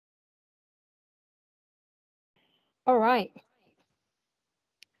All right.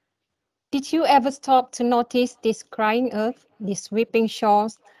 Did you ever stop to notice this crying earth, these weeping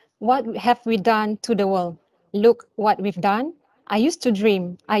shores? What have we done to the world? Look what we've done. I used to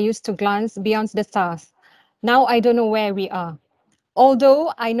dream. I used to glance beyond the stars. Now I don't know where we are.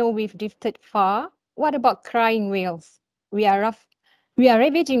 Although I know we've drifted far, what about crying whales? We are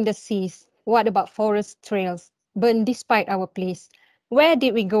ravaging the seas. What about forest trails, burned despite our pleas? Where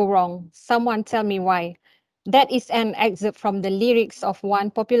did we go wrong? Someone tell me why. That is an excerpt from the lyrics of one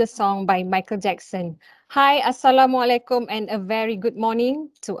popular song by Michael Jackson. Hi, Assalamualaikum, and a very good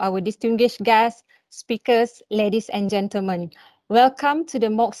morning to our distinguished guests, speakers, ladies and gentlemen. Welcome to the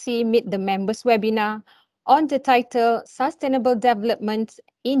MOGSC Meet the Members webinar on the title Sustainable Development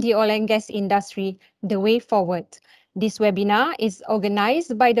in the Oil and Gas Industry, The Way Forward. This webinar is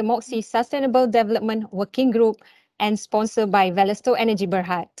organized by the MOGSC Sustainable Development Working Group and sponsored by Velesto Energy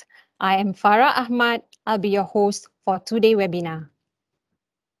Berhad. I am Farra Ahmad. I'll be your host for today's webinar.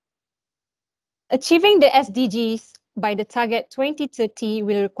 Achieving the SDGs by the target 2030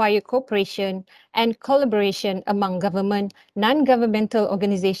 will require cooperation and collaboration among government, non-governmental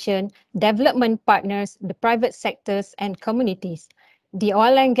organizations, development partners, the private sectors, and communities. The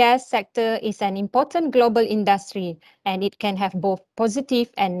oil and gas sector is an important global industry, and it can have both positive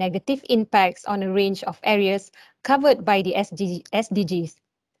and negative impacts on a range of areas covered by the SDGs.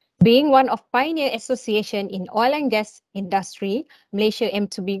 Being one of pioneer association in oil and gas industry, MOGSC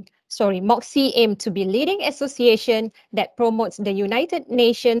aimed to be leading association that promotes the United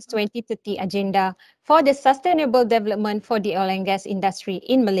Nations 2030 agenda for the sustainable development for the oil and gas industry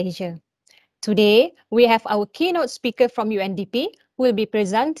in Malaysia. Today, we have our keynote speaker from UNDP who will be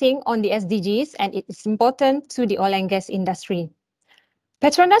presenting on the SDGs and its importance to the oil and gas industry.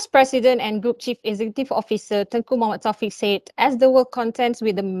 PETRONAS President and Group Chief Executive Officer Tengku Muhammad Taufik said, as the world contends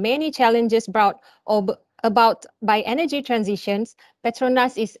with the many challenges brought about by energy transitions,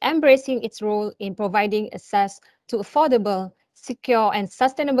 PETRONAS is embracing its role in providing access to affordable, secure and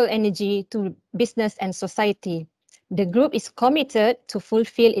sustainable energy to business and society. The group is committed to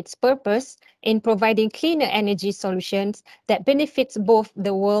fulfill its purpose in providing cleaner energy solutions that benefits both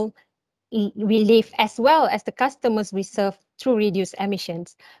the world we live as well as the customers we serve through reduced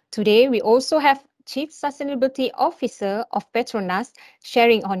emissions. Today, we also have Chief Sustainability Officer of PETRONAS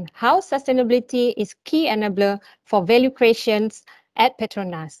sharing on how sustainability is key enabler for value creations at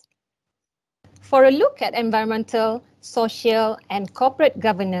PETRONAS. For a look at environmental, social, and corporate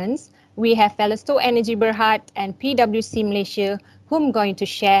governance, we have Velesto Energy Berhad and PwC Malaysia, whom are going to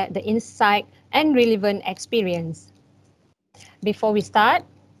share the insight and relevant experience. Before we start,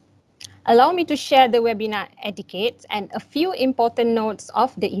 allow me to share the webinar etiquette and a few important notes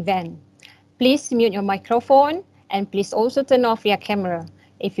of the event. Please mute your microphone and please also turn off your camera.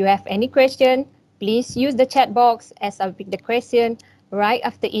 If you have any question, please use the chat box as I'll pick the question right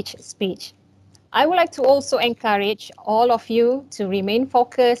after each speech. I would like to also encourage all of you to remain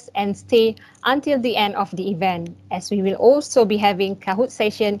focused and stay until the end of the event, as we will also be having Kahoot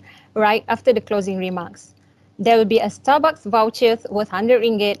session right after the closing remarks. There will be a Starbucks voucher worth 100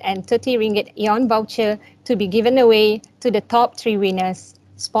 ringgit and 30 ringgit Eon voucher to be given away to the top 3 winners,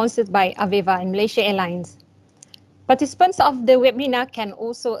 sponsored by Aveva and Malaysia Airlines. Participants of the webinar can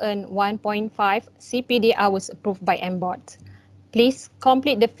also earn 1.5 CPD hours approved by MBOT. Please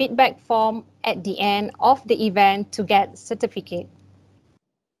complete the feedback form at the end of the event to get certificate.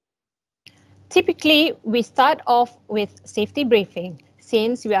 Typically, we start off with safety briefing.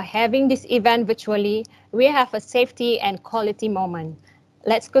 Since we are having this event virtually, we have a safety and quality moment.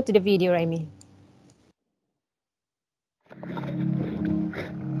 Let's go to the video, Remy.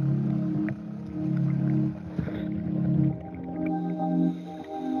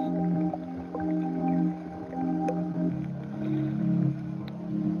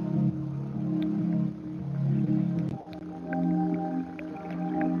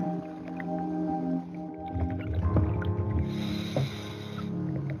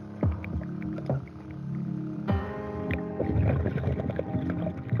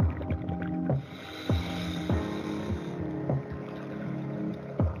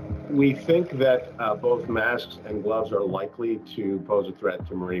 We think that both masks and gloves are likely to pose a threat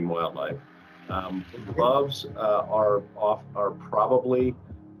to marine wildlife. Gloves are probably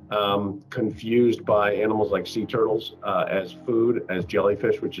confused by animals like sea turtles as food, as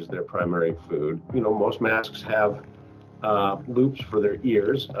jellyfish, which is their primary food. You know, most masks have loops for their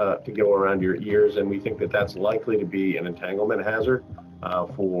ears to go around your ears, and we think that that's likely to be an entanglement hazard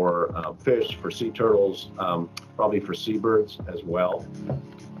for fish, for sea turtles, probably for seabirds as well.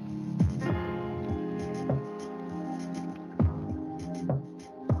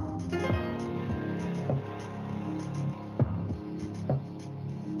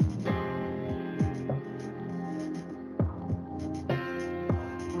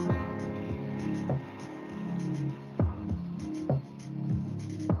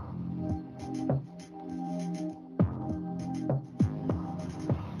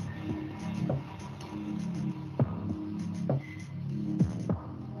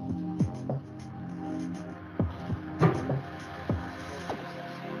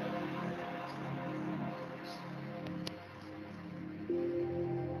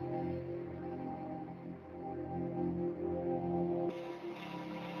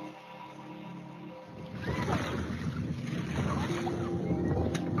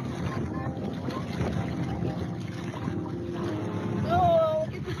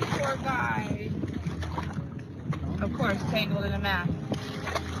 table and a mat.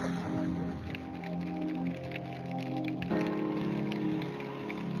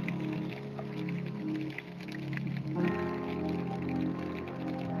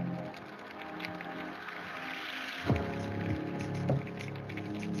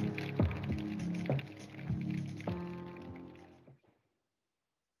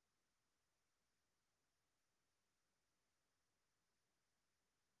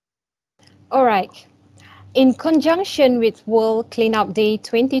 All right. In conjunction with World Cleanup Day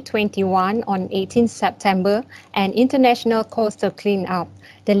 2021 on 18 September and International Coastal Cleanup,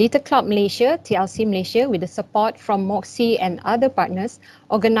 the Little Club Malaysia, TLC Malaysia, with the support from MOGSC and other partners,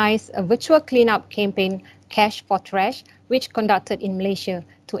 organized a virtual cleanup campaign, Cash for Trash, which conducted in Malaysia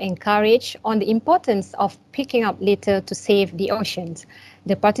to encourage on the importance of picking up litter to save the oceans.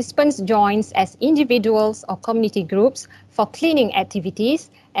 The participants joined as individuals or community groups for cleaning activities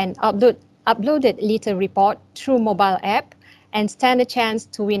and uploaded litter report through mobile app and stand a chance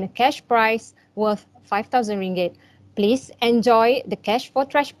to win a cash prize worth 5,000 ringgit. Please enjoy the Cash for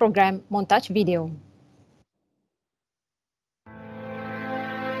Trash program montage video.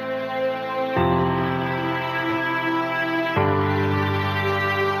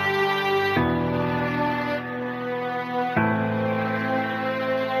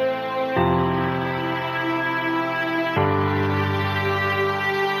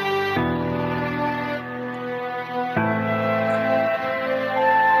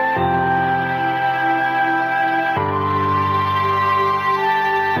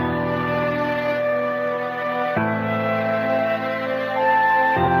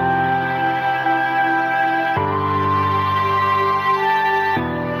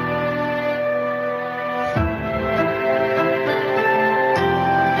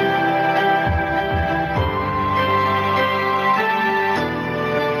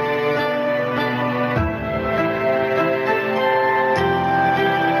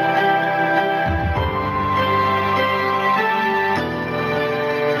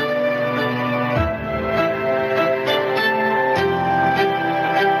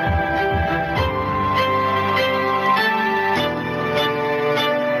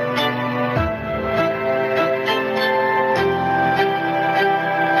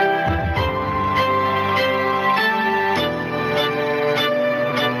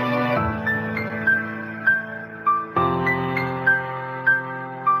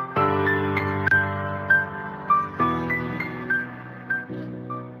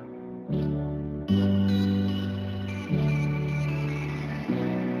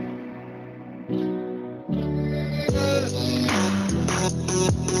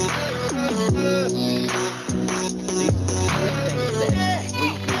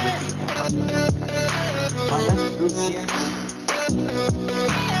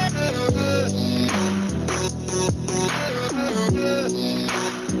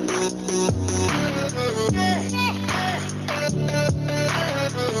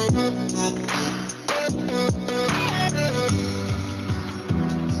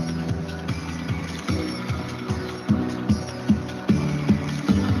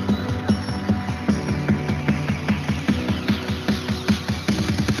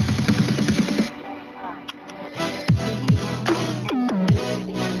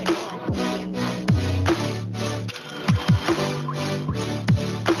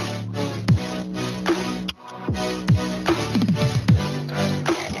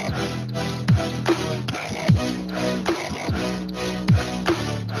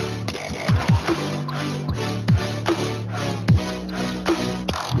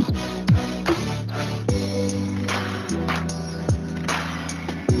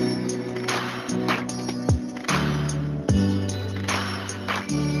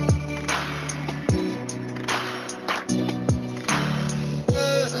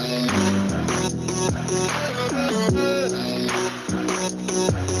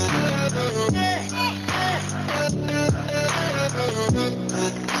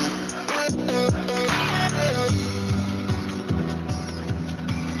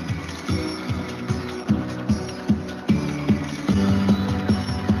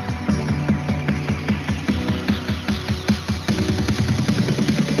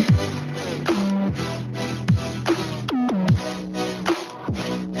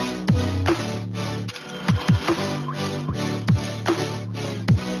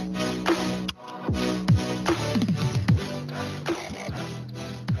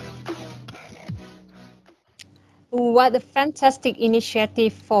 What a fantastic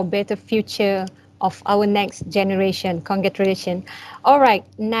initiative for better future of our next generation. Congratulations. All right,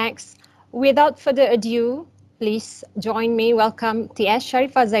 next, without further ado, please join me welcome TS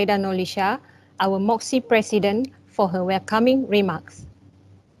Sharifah Zaida Nurlisha, our MOGSC President for her welcoming remarks.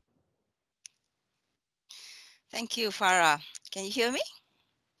 Thank you, Farra. Can you hear me?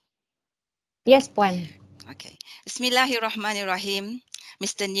 Yes, Puan. Okay. Bismillahirrahmanirrahim.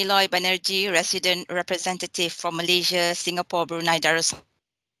 Mr. Niloy Banerjee, Resident Representative from Malaysia, Singapore, Brunei,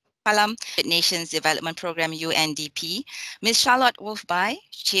 Darussalam, Nations Development Program UNDP, Ms. Charlotte Wolff-Bye,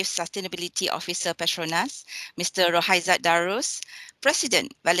 Chief Sustainability Officer PETRONAS, Mr. Rohaizad Darus,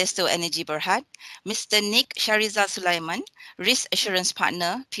 President Velesto Energy Berhad, Mr. Nick Shahrizal Sulaiman, Risk Assurance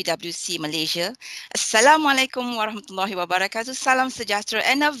Partner PwC Malaysia. Assalamualaikum warahmatullahi wabarakatuh. Salam sejahtera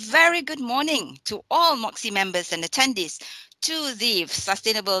and a very good morning to all MOGSC members and attendees to the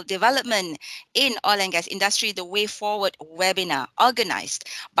Sustainable Development in Oil and Gas Industry, the Way Forward webinar organized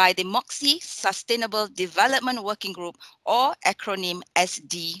by the MOGSC Sustainable Development Working Group, or acronym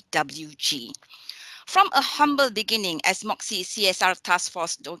SDWG. From a humble beginning as MOGSC CSR Task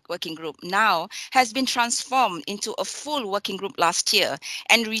Force Working Group now has been transformed into a full working group last year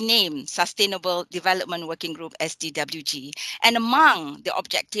and renamed Sustainable Development Working Group SDWG. And among the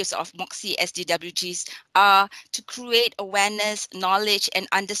objectives of MOGSC SDWGs are to create awareness, knowledge and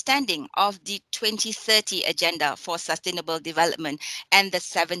understanding of the 2030 Agenda for Sustainable Development and the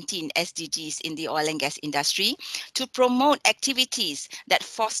 17 SDGs in the oil and gas industry, to promote activities that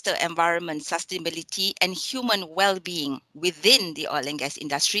foster environment sustainability and human well-being within the oil and gas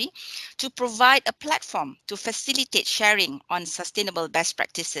industry, to provide a platform to facilitate sharing on sustainable best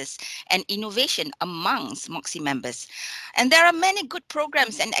practices and innovation amongst MOGSC members. And there are many good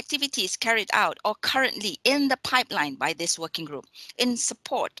programs and activities carried out or currently in the pipeline by this working group in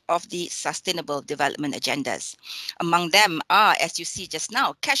support of the sustainable development agendas. Among them are, as you see just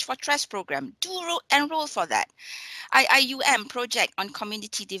now, Cash for Trust program. Do enroll for that. IIUM project on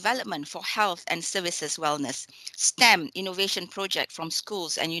community development for health and services wellness, STEM innovation project from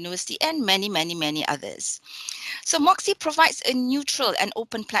schools and university, and many, many, many others. So MOGSC provides a neutral and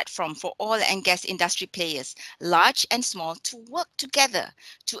open platform for oil and gas industry players, large and small, to work together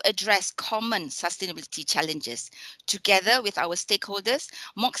to address common sustainability challenges. Together with our stakeholders,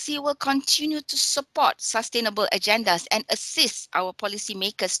 MOGSC will continue to support sustainable agendas and assist our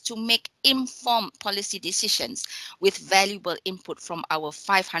policymakers to make informed policy decisions with valuable input from our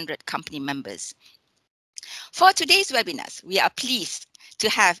 500 company members. For today's webinars, we are pleased to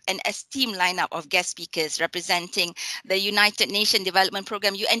have an esteemed lineup of guest speakers representing the United Nations Development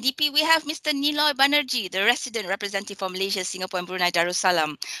Program UNDP. We have Mr. Niloy Banerjee, the resident representative for Malaysia, Singapore and Brunei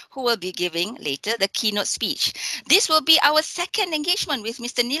Darussalam, who will be giving later the keynote speech. This will be our second engagement with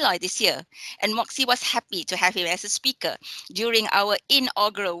Mr. Niloy this year, and MOGSC was happy to have him as a speaker during our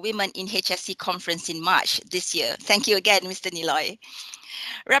inaugural Women in HSC conference in March this year. Thank you again, Mr. Niloy.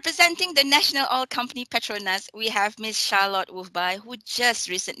 Representing the national oil company PETRONAS, we have Ms. Charlotte Wolff-Bye, who just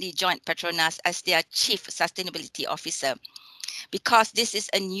recently joined PETRONAS as their Chief Sustainability Officer. Because this is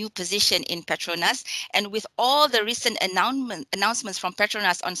a new position in PETRONAS, and with all the recent announcements from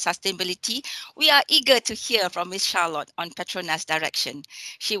PETRONAS on sustainability, we are eager to hear from Ms. Charlotte on PETRONAS direction.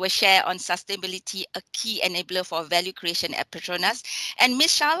 She will share on sustainability, a key enabler for value creation at PETRONAS. And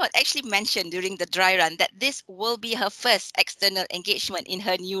Ms. Charlotte actually mentioned during the dry run that this will be her first external engagement in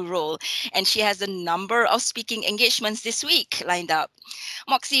her new role, and she has a number of speaking engagements this week lined up.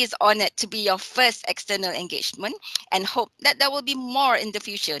 MOGSC is honored to be your first external engagement and hope that there will be more in the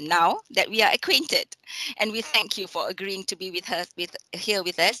future now that we are acquainted. And we thank you for agreeing to be here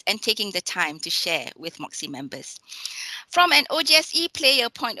with us and taking the time to share with MOGSC members. From an OGSE player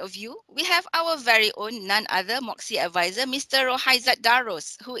point of view, we have our very own, none other MOGSC advisor, Mr. Rohaizad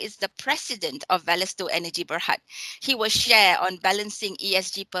Darus, who is the president of Velesto Energy Berhad. He will share on balancing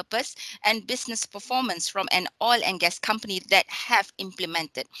ESG purpose and business performance from an oil and gas company that have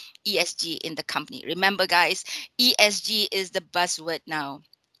implemented ESG in the company. Remember, guys, ESG is the buzzword now.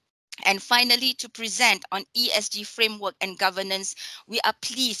 And finally, to present on ESG Framework and Governance, we are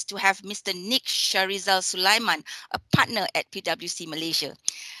pleased to have Mr. Nick Shahrizal Sulaiman, a partner at PwC Malaysia.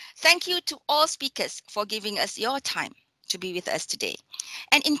 Thank you to all speakers for giving us your time to be with us today.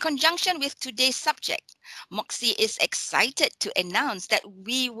 And in conjunction with today's subject, MOGSC is excited to announce that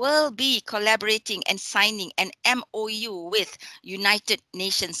we will be collaborating and signing an MOU with United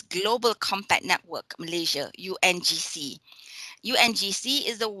Nations Global Compact Network Malaysia, UNGC. UNGC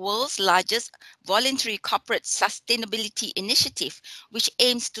is the world's largest voluntary corporate sustainability initiative, which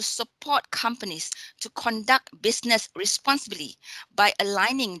aims to support companies to conduct business responsibly by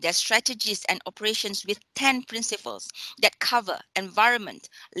aligning their strategies and operations with 10 principles that cover environment,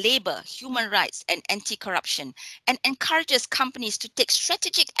 labor, human rights, and anti-corruption, and encourages companies to take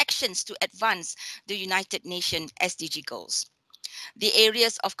strategic actions to advance the United Nations SDG goals. The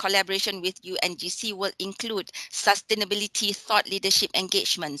areas of collaboration with UNGC will include sustainability thought leadership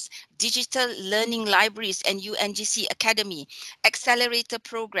engagements, digital learning libraries and UNGC Academy, accelerator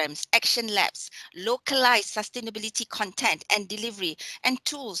programs, action labs, localized sustainability content and delivery, and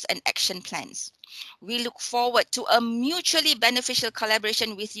tools and action plans. We look forward to a mutually beneficial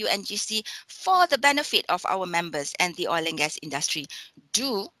collaboration with UNGC for the benefit of our members and the oil and gas industry.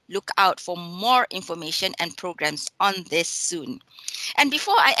 Do look out for more information and programs on this soon. And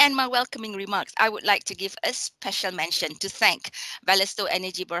before I end my welcoming remarks, I would like to give a special mention to thank Velesto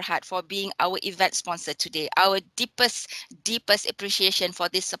Energy Berhad for being our event sponsor today. Our deepest appreciation for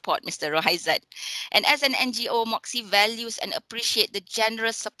this support, Mr. Rohaizad. And as an NGO, MOGSC values and appreciate the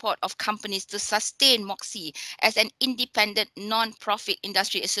generous support of companies to sustain MOGSC as an independent, non-profit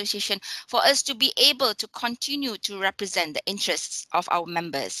industry association for us to be able to continue to represent the interests of our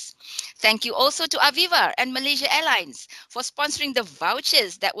members. Thank you also to Aviva and Malaysia Airlines for sponsoring the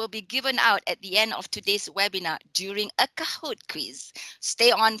vouchers that will be given out at the end of today's webinar during a Kahoot quiz.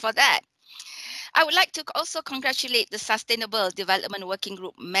 Stay on for that. I would like to also congratulate the Sustainable Development Working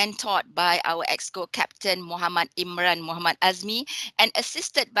Group mentored by our EXCO Captain Muhammad Imran Muhammad Azmi and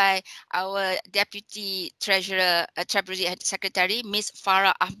assisted by our Deputy Treasurer, Treasury Secretary, Ms.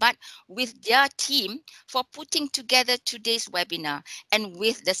 Farra Ahmad, with their team for putting together today's webinar and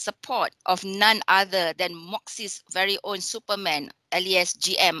with the support of none other than MOGSC's very own Superman, alias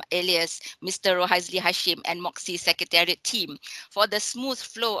GM, alias Mr. Rohaizli Hashim and MOGSC Secretariat team for the smooth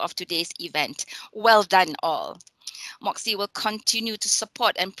flow of today's event. Well done all. MOGSC will continue to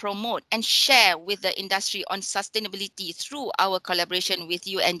support and promote and share with the industry on sustainability through our collaboration with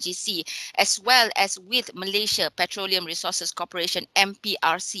UNGC as well as with Malaysia Petroleum Resources Corporation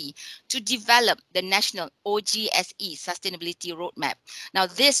MPRC to develop the National OGSE Sustainability Roadmap. Now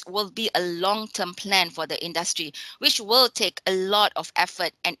this will be a long-term plan for the industry which will take a lot of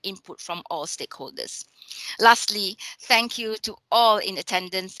effort and input from all stakeholders. Lastly, thank you to all in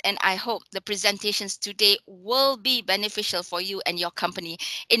attendance, and I hope the presentations today will be beneficial for you and your company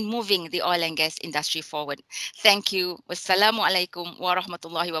in moving the oil and gas industry forward. Thank you. Wassalamualaikum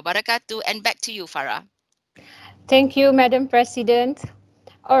warahmatullahi wabarakatuh. And back to you, Farah. Thank you, Madam President.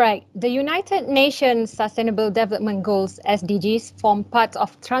 All right, the United Nations Sustainable Development Goals, SDGs, form part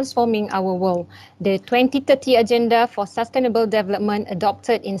of transforming our world. The 2030 Agenda for Sustainable Development,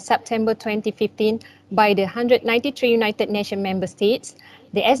 adopted in September 2015 by the 193 United Nations member states.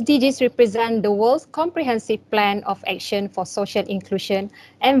 The SDGs represent the world's comprehensive plan of action for social inclusion,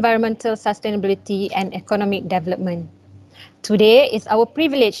 environmental sustainability, and economic development. Today, it's our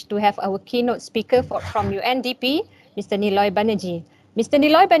privilege to have our keynote speaker from UNDP, Mr. Niloy Banerjee. Mr.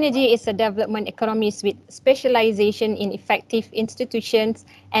 Niloy Banerjee is a development economist with specialization in effective institutions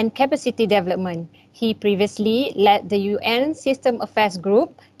and capacity development. He previously led the UN System Affairs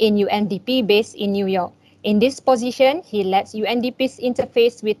Group in UNDP based in New York. In this position, he leads UNDP's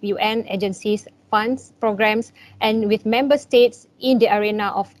interface with UN agencies, funds, programs, and with member states in the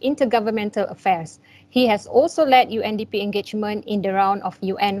arena of intergovernmental affairs. He has also led UNDP engagement in the round of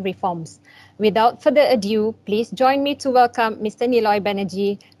UN reforms. Without further ado, please join me to welcome Mr. Niloy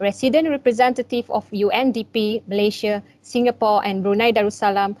Banerjee, Resident Representative of UNDP, Malaysia, Singapore, and Brunei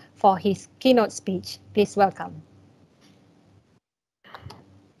Darussalam, for his keynote speech. Please welcome.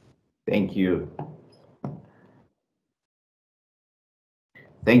 Thank you.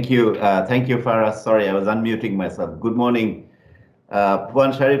 Thank you, Farah. Sorry, I was unmuting myself. Good morning,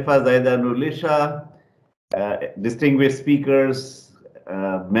 Puan Sharifah, Zaida, Nurlisha, distinguished speakers,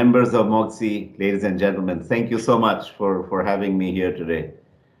 members of MOGSC, ladies and gentlemen. Thank you so much for having me here today.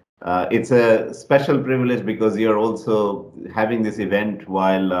 It's a special privilege because you're also having this event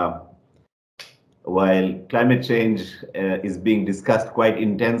while climate change is being discussed quite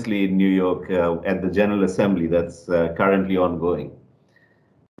intensely in New York at the General Assembly that's currently ongoing.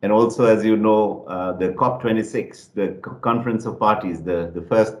 And also, as you know, the COP26, the Conference of Parties, the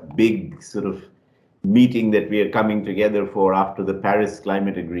first big sort of meeting that we are coming together for after the Paris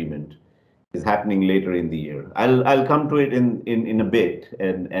Climate Agreement, is happening later in the year. I'll come to it in a bit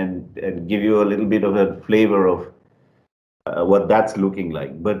and give you a little bit of a flavor of what that's looking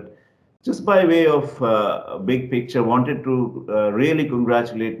like. But just by way of a big picture, wanted to really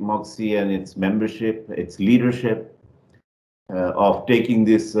congratulate MOGSC and its membership, its leadership, of taking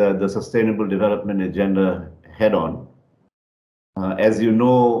this the Sustainable Development Agenda head on. As you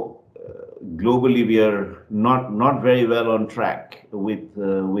know, globally we are not very well on track with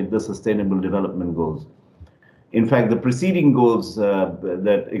the Sustainable Development Goals. In fact, the preceding goals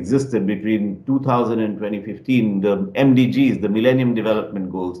that existed between 2000 and 2015, the MDGs, the Millennium Development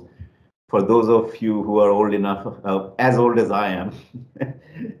Goals, for those of you who are old enough, as old as I am,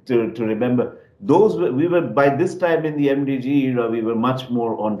 to remember, we were, by this time in the MDG era, we were much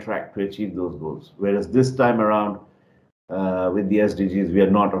more on track to achieve those goals. Whereas this time around, with the SDGs, we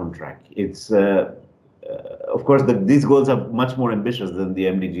are not on track. It's, of course, these goals are much more ambitious than the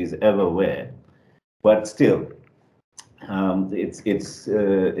MDGs ever were, but still,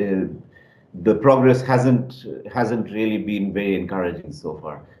 the progress hasn't really been very encouraging so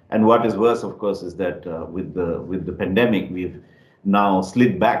far. And what is worse, of course, is that with the pandemic, we've now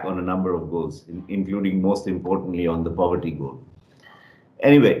slid back on a number of goals, including most importantly on the poverty goal.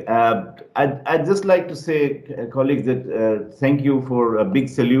 Anyway, I'd just like to say, colleagues, that thank you, for a big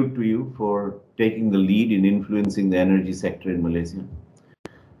salute to you for taking the lead in influencing the energy sector in Malaysia.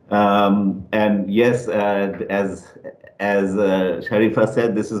 And yes, as Sharifah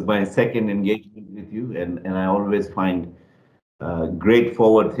said, this is my second engagement with you, and I always find great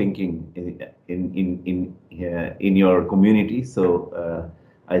forward thinking in your community. So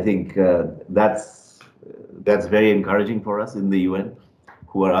I think that's very encouraging for us in the UN,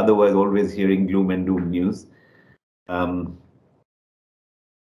 who are otherwise always hearing gloom and doom news.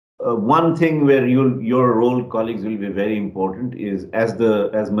 One thing where your role, colleagues, will be very important is as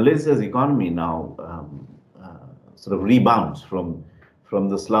Malaysia's economy now sort of rebounds from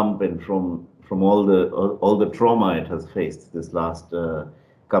the slump and from all the trauma it has faced this last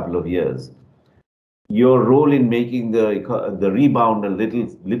couple of years. Your role in making the rebound a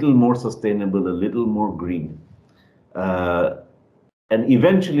little more sustainable, a little more green, and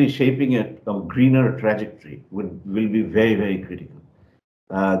eventually shaping a greener trajectory will be very, very critical.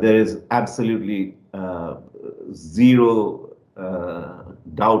 There is absolutely zero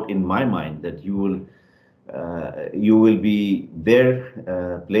doubt in my mind that you will be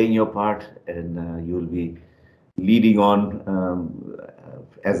there playing your part, and you will be leading on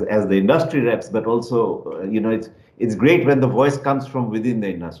as the industry reps, but also it's great when the voice comes from within the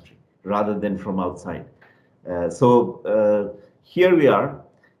industry rather than from outside. So here we are.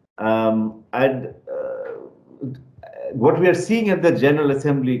 What we are seeing at the General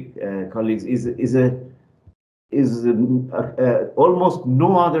Assembly, colleagues, is almost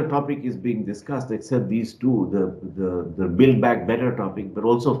no other topic is being discussed except these two, the Build Back Better topic, but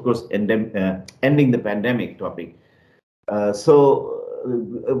also, of course, ending the pandemic topic. So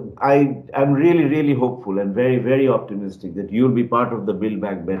I'm really, really hopeful and very, very optimistic that you'll be part of the Build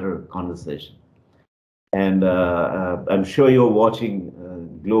Back Better conversation. And I'm sure you're watching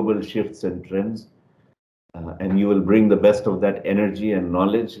global shifts and trends. And you will bring the best of that energy and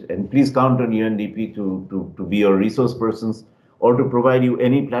knowledge. And please count on UNDP to be your resource persons, or to provide you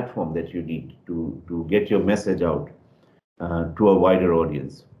any platform that you need to get your message out to a wider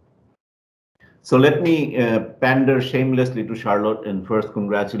audience. So let me pander shamelessly to Charlotte and first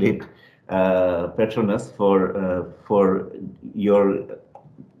congratulate PETRONAS for your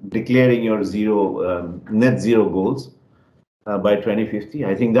declaring your net zero goals by 2050.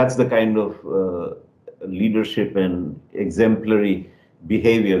 I think that's the kind of leadership and exemplary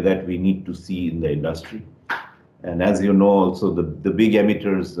behavior that we need to see in the industry. And as you know, also the big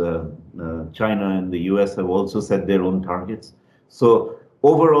emitters, China and the US, have also set their own targets. So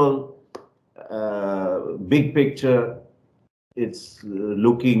overall, big picture, it's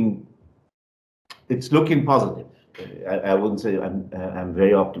looking positive. I wouldn't say I'm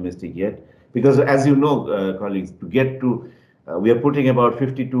very optimistic yet, because as you know, colleagues, to get to we are putting about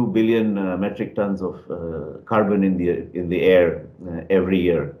 52 billion metric tons of carbon in the air every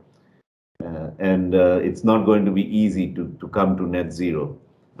year, and it's not going to be easy to come to net zero,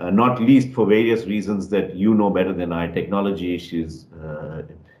 not least for various reasons that you know better than I: technology issues,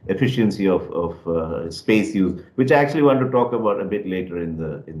 efficiency of space use, which I actually want to talk about a bit later in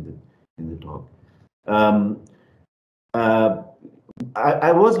the talk.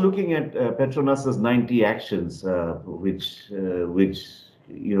 I was looking at PETRONAS's 90 actions, which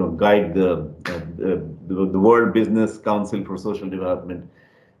guide the World Business Council for Social Development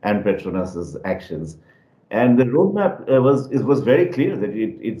and PETRONAS's actions, and the roadmap was very clear that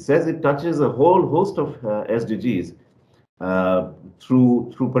it says it touches a whole host of SDGs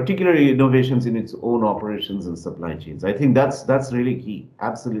through particular innovations in its own operations and supply chains. I think that's really key,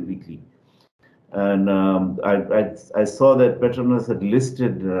 absolutely key. And I saw that PETRONAS had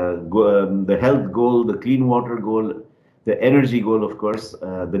listed the health goal, the clean water goal, the energy goal, of course,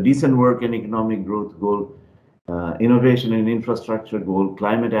 the decent work and economic growth goal, innovation and infrastructure goal,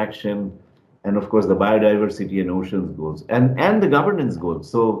 climate action, and of course the biodiversity and oceans goals, and the governance goals.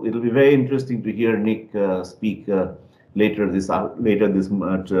 So it'll be very interesting to hear Nick speak later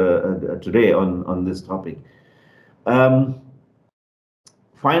today on this topic.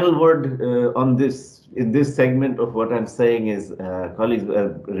 final word on this, in this segment of what I'm saying is, colleagues,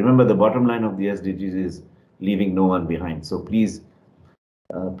 remember the bottom line of the SDGs is leaving no one behind. So please,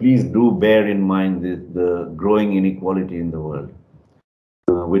 please do bear in mind the growing inequality in the world,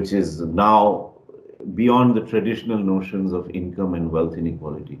 which is now beyond the traditional notions of income and wealth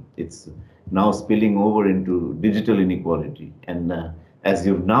inequality. It's now spilling over into digital inequality. And as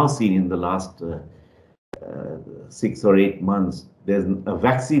you've now seen in the last 6 or 8 months, there's a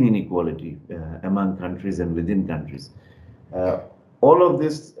vaccine inequality among countries and within countries. All of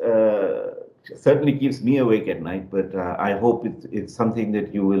this certainly keeps me awake at night, but I hope it's something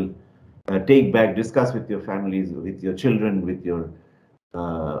that you will take back, discuss with your families, with your children, with your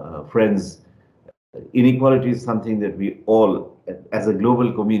friends. Inequality is something that we all, as a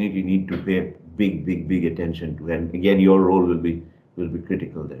global community, need to pay big attention to. And again, your role will be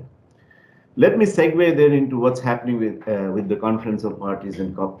critical there. Let me segue then into what's happening with the Conference of Parties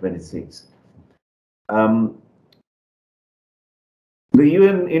and COP26. The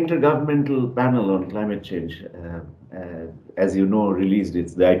UN Intergovernmental Panel on Climate Change, as you know, the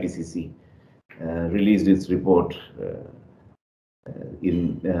IPCC, released its report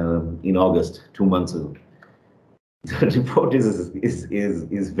in August, 2 months ago. The report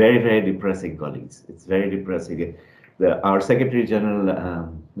is very depressing, colleagues. It's very depressing. Our Secretary General,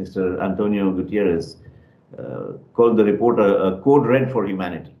 Mr. Antonio Guterres, called the report a code red for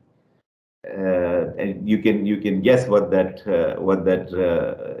humanity. And you can guess what that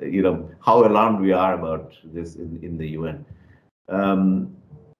how alarmed we are about this in the UN.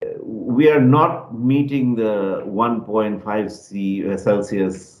 We are not meeting the 1.5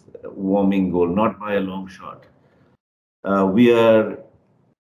 Celsius warming goal, not by a long shot. We are,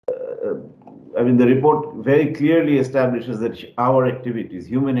 I mean, the report very clearly establishes that our activities,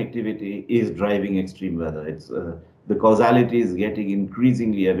 human activity, is driving extreme weather. It's the causality is getting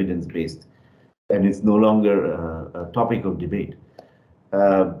increasingly evidence-based, and it's no longer a topic of debate.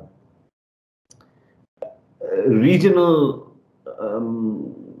 Regional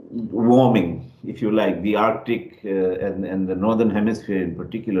warming, if you like, the Arctic and the Northern Hemisphere in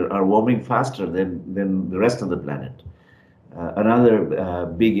particular, are warming faster than the rest of the planet. Another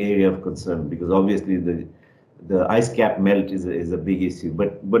big area of concern, because obviously the ice cap melt is a big issue,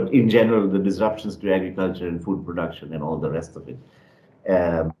 but in general, the disruptions to agriculture and food production and all the rest of it,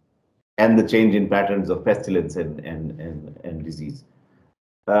 and the change in patterns of pestilence and disease.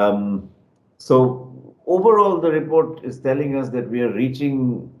 So overall, the report is telling us that we are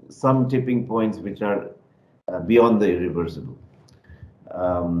reaching some tipping points which are beyond the irreversible.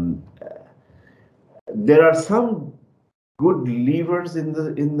 There are some good levers in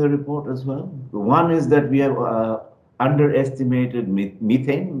the report as well. One is that we have underestimated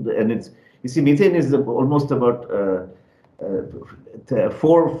methane, and you see, methane is almost about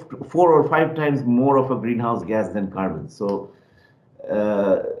 4 or 5 times more of a greenhouse gas than carbon. So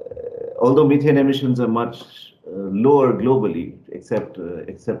although methane emissions are much lower globally, except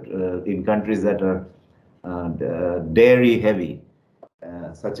in countries that are dairy heavy,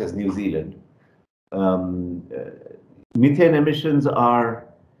 such as New Zealand, methane emissions are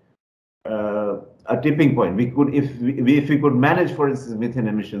a tipping point. We could, if we could manage, for instance, methane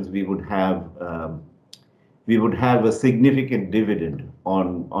emissions, we would have a significant dividend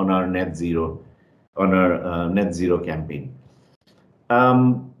on our net zero campaign.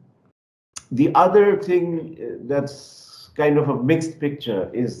 The other thing that's kind of a mixed picture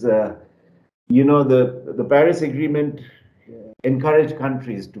is, you know, the Paris Agreement encouraged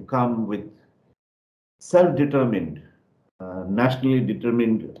countries to come with self-determined, nationally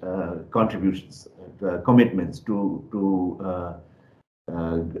determined contributions, commitments to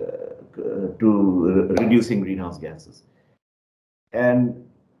reducing greenhouse gases. And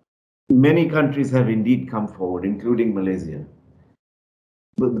many countries have indeed come forward, including Malaysia.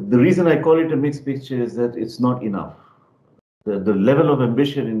 But the reason I call it a mixed picture is that it's not enough. The level of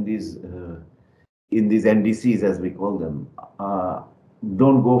ambition in these NDCs, as we call them,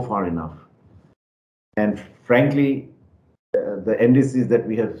 don't go far enough. And frankly, the NDCs that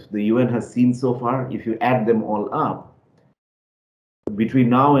the UN has seen so far, if you add them all up, between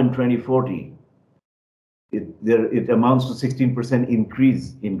now and 2040, it amounts to 16%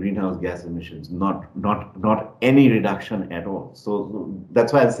 increase in greenhouse gas emissions, not any reduction at all. So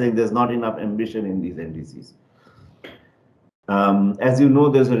that's why I'm saying there's not enough ambition in these NDCs. As you know,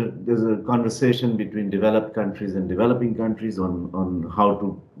 there's a conversation between developed countries and developing countries on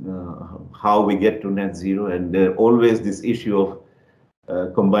how we get to net zero, and there's always this issue of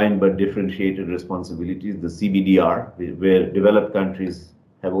combined but differentiated responsibilities, the CBDR, where developed countries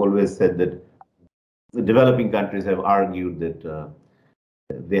have always said that the developing countries have argued that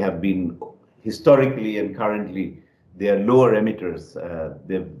they have been historically and currently they are lower emitters.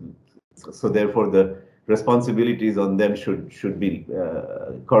 So therefore the responsibilities on them should be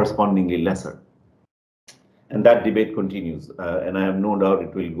correspondingly lesser. And that debate continues, and I have no doubt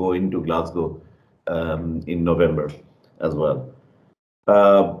it will go into Glasgow in November as well.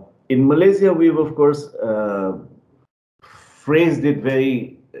 In Malaysia, we've of course phrased it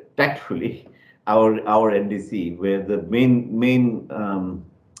very tactfully, our NDC, where the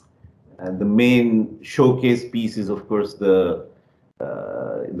main showcase piece is of course we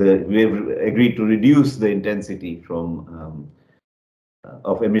have agreed to reduce the intensity from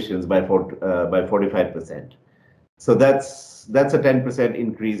of emissions by 45%. So that's a 10%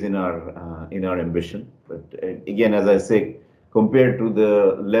 increase in our ambition. But again, as I say, compared to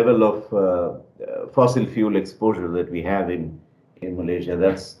the level of fossil fuel exposure that we have in Malaysia,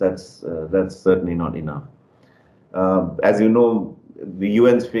 that's certainly not enough. As you know, the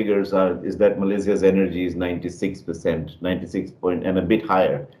UN's figures is that Malaysia's energy is 96%, 96 point and a bit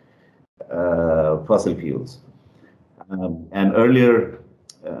higher fossil fuels. And earlier,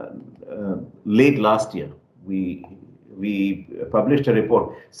 late last year, we published a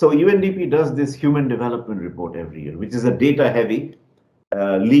report. So UNDP does this human development report every year, which is a data-heavy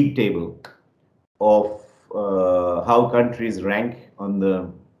league table of how countries rank on the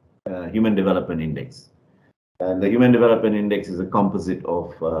Human Development Index. And the Human Development Index is a composite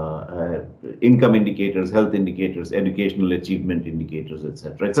of income indicators, health indicators, educational achievement indicators,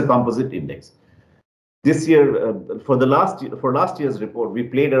 etc. It's a composite index. This year, for last year's report, we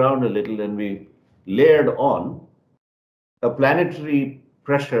played around a little and we layered on a planetary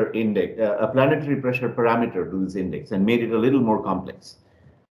pressure index, a planetary pressure parameter to this index, and made it a little more complex.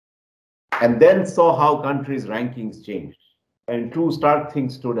 And then saw how countries' rankings changed. And two stark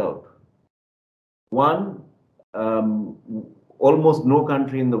things stood out. One, almost no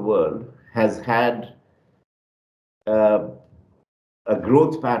country in the world has had a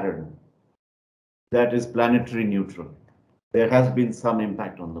growth pattern that is planetary neutral. There has been some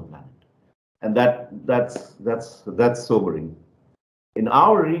impact on the planet, and that's sobering. In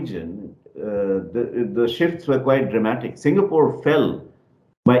our region, the shifts were quite dramatic. Singapore fell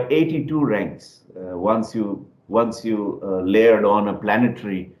by 82 ranks once you layered on a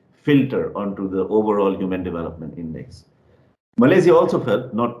planetary filter onto the overall Human Development Index. Malaysia also fell,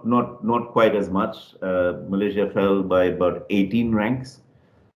 not quite as much. Malaysia fell by about 18 ranks.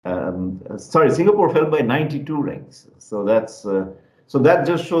 Singapore fell by 92 ranks. So that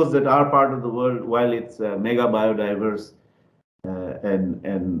just shows that our part of the world, while it's mega biodiverse and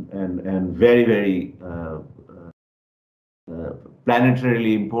very, very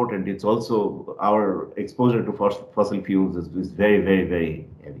planetarily important, it's also our exposure to fossil fuels is very, very, very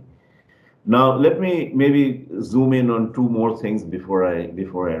heavy. Now, let me maybe zoom in on two more things before I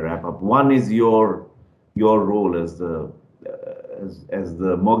wrap up. One is your role as the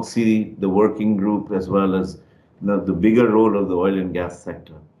MOGSC, the working group, as well as the bigger role of the oil and gas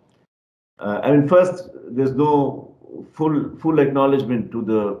sector. I mean, first, there's no full acknowledgement to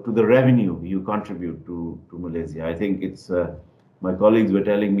the revenue you contribute to Malaysia. I think it's my colleagues were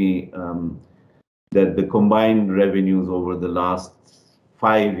telling me that the combined revenues over the last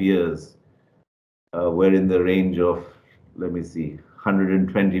 5 years were in the range of, let me see,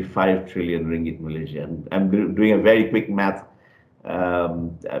 125 trillion ringgit Malaysia. And I'm doing a very quick math.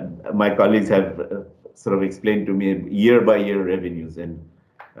 My colleagues have sort of explained to me year-by-year revenues, and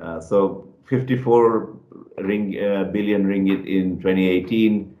so 54 billion ringgit in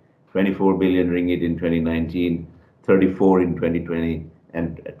 2018, 24 billion ringgit in 2019, 34 in 2020,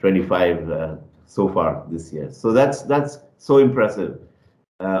 and 25 so far this year. So that's so impressive,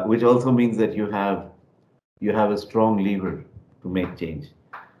 which also means that you have a strong lever to make change.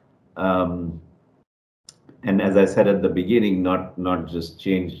 And as I said at the beginning, not just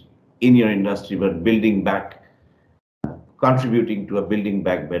change in your industry, but building back, contributing to a building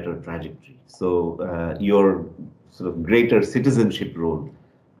back better trajectory. So your sort of greater citizenship role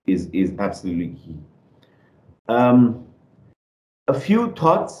is absolutely key. A few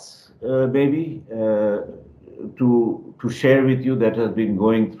thoughts maybe to share with you that has been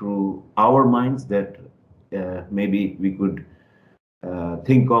going through our minds that maybe we could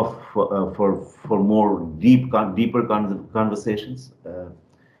think of for more deeper conversations.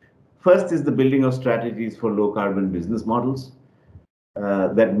 First is the building of strategies for low carbon business models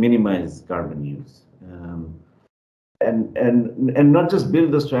that minimize carbon use, and not just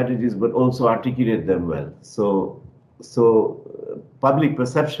build the strategies but also articulate them well. So public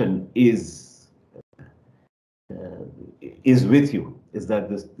perception is with you, is that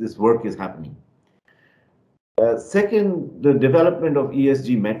this work is happening. Second, the development of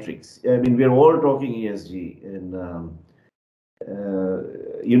ESG metrics. I mean, we're all talking ESG, and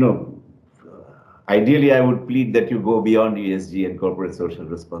ideally, I would plead that you go beyond ESG and corporate social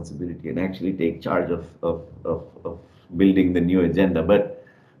responsibility and actually take charge of building the new agenda. But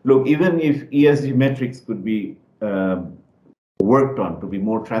look, even if ESG metrics could be worked on to be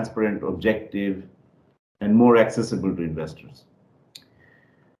more transparent, objective, and more accessible to investors.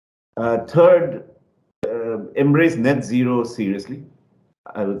 Third, embrace net zero seriously.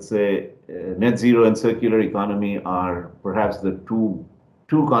 I would say net zero and circular economy are perhaps the two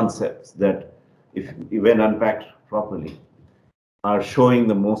concepts that, if when unpacked properly, are showing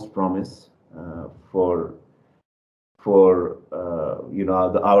the most promise for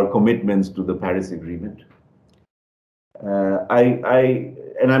our commitments to the Paris Agreement.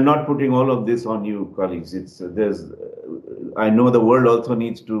 And I'm not putting all of this on you, colleagues. I know the world also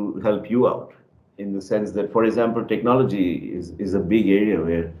needs to help you out, in the sense that, for example, technology is a big area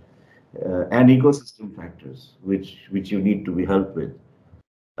where and ecosystem factors which you need to be helped with.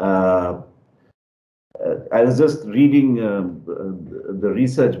 I was just reading the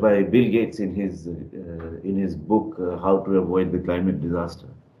research by Bill Gates in his book How to Avoid the Climate Disaster,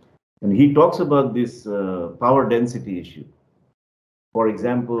 and he talks about this power density issue, for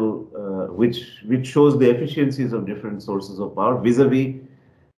example, which shows the efficiencies of different sources of power vis-a-vis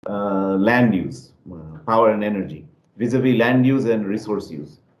land use, power and energy, vis-a-vis land use and resource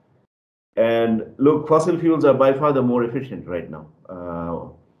use. And look, fossil fuels are by far the more efficient right now.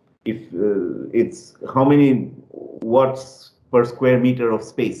 It's how many watts per square meter of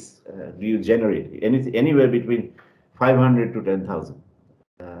space do you generate? And it's anywhere between 500 to 10,000.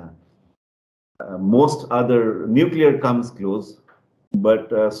 Most other nuclear comes close,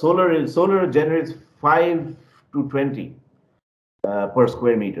 but solar generates 5 to 20 per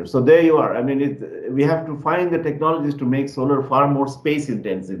square meter. So there you are. I mean, we have to find the technologies to make solar far more space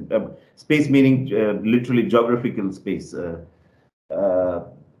intensive. Space meaning literally geographical space.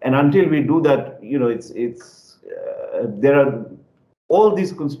 And until we do that, there are all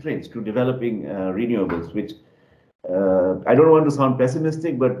these constraints to developing renewables, which I don't want to sound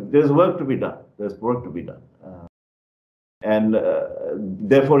pessimistic, but there's work to be done. There's work to be done. And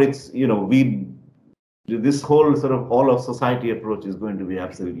therefore, this whole sort of all of society approach is going to be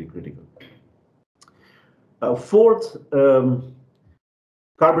absolutely critical. Fourth,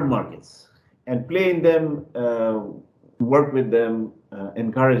 carbon markets, and play in them, work with them,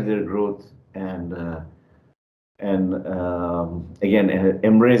 encourage their growth, and again,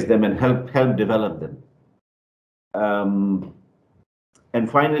 embrace them and help develop them. And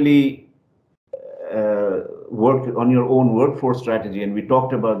finally, work on your own workforce strategy, and we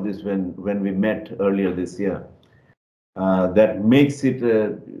talked about this when we met earlier this year. That makes it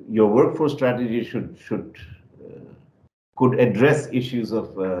your workforce strategy could address issues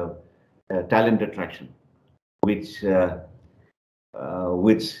of talent attraction, which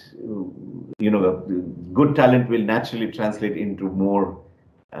good talent will naturally translate into more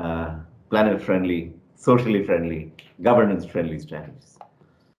planet-friendly, socially friendly, governance-friendly strategies.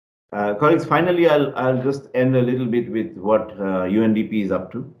 Colleagues, finally, I'll just end a little bit with what UNDP is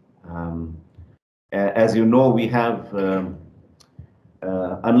up to. As you know, we have,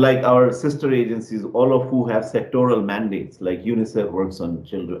 unlike our sister agencies, all of who have sectoral mandates, like UNICEF works on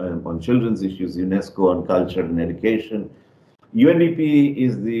children's issues, UNESCO on culture and education. UNDP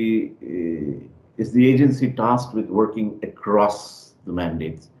is the agency tasked with working across the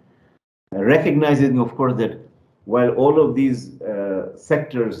mandates, recognizing, of course, that while all of these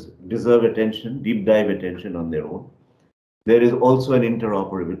sectors deserve attention, deep dive attention on their own, there is also an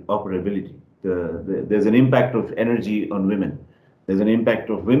interoperability. There's an impact of energy on women. There's an impact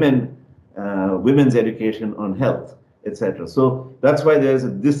of women's education on health, etc. So that's why there's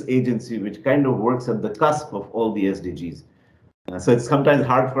this agency which kind of works at the cusp of all the SDGs. So it's sometimes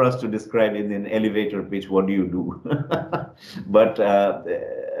hard for us to describe in an elevator pitch, what do you do? But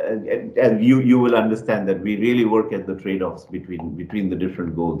and you will understand that we really work at the trade-offs between the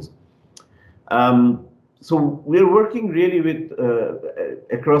different goals. So we're working really with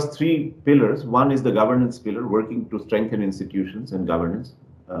across three pillars. One is the governance pillar, working to strengthen institutions and governance,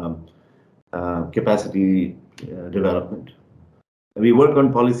 capacity development. We work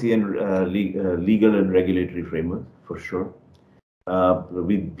on policy and legal and regulatory framework, for sure.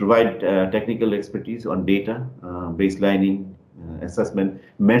 We provide technical expertise on data, baselining, assessment,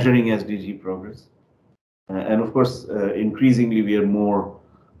 measuring SDG progress. And of course, increasingly, we are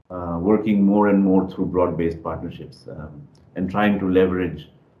working more and more through broad-based partnerships and trying to leverage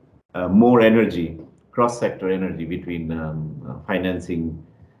more energy, cross-sector energy between financing,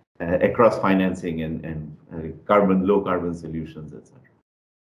 across financing and low carbon solutions, etc.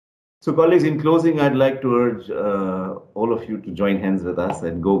 So colleagues, in closing, I'd like to urge all of you to join hands with us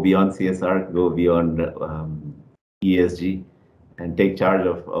and go beyond CSR, go beyond ESG, and take charge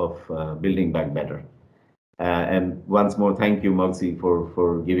of building back better. And once more, thank you, MOGSC,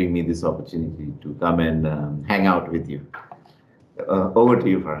 for giving me this opportunity to come and hang out with you. Over to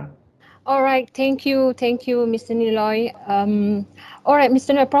you, Farra. All right, thank you, Mr. Niloy. All right,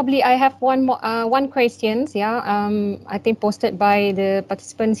 Mr. Niloy, probably I have one question. Yeah, I think posted by the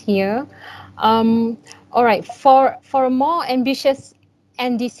participants here. All right, for more ambitious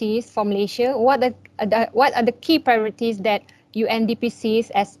NDCs for Malaysia, what are the key priorities that UNDP sees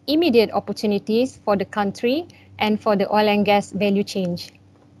as immediate opportunities for the country and for the oil and gas value chain?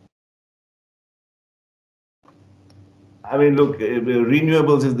 I mean, look,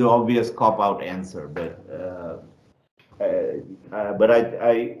 renewables is the obvious cop-out answer, but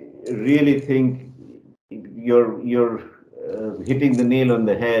I really think you're hitting the nail on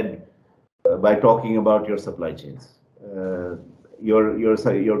the head by talking about your supply chains. Your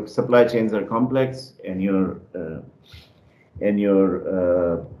supply chains are complex, and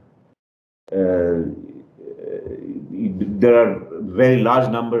there are very large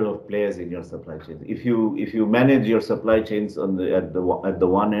number of players in your supply chain. If you manage your supply chains at the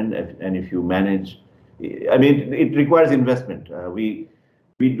one end, and if you manage, I mean, it requires investment. We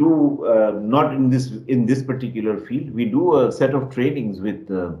do not in this particular field. We do a set of trainings with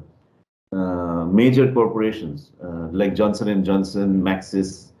major corporations like Johnson & Johnson,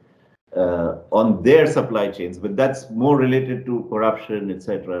 Maxis, on their supply chains, but that's more related to corruption,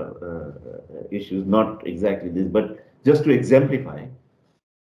 etc. Issues, not exactly this, but just to exemplify.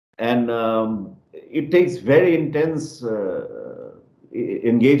 And it takes very intense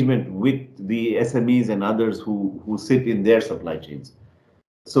engagement with the SMEs and others who sit in their supply chains.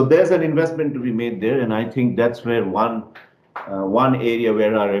 So there's an investment to be made there, and I think that's where one area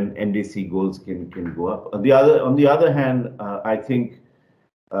where our NDC goals can go up. On the other hand, I think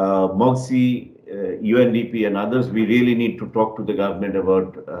MOGSC, UNDP and others, we really need to talk to the government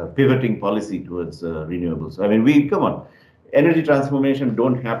about pivoting policy towards renewables. I mean, come on, energy transformation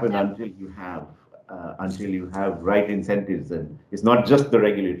don't happen until you have right incentives, and it's not just the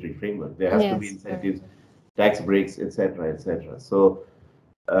regulatory framework. There has to be incentives, tax breaks, etc., etc. So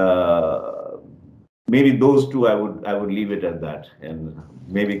maybe those two, I would leave it at that, and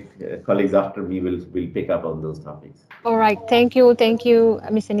maybe colleagues after me will pick up on those topics. All right, thank you,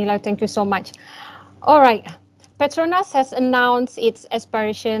 Mr. Niloy, thank you so much. All right, PETRONAS has announced its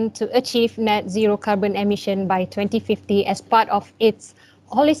aspiration to achieve net zero carbon emission by 2050 as part of its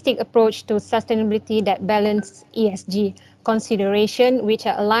holistic approach to sustainability that balances ESG consideration, which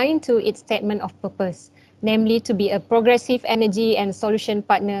are aligned to its statement of purpose, namely to be a progressive energy and solution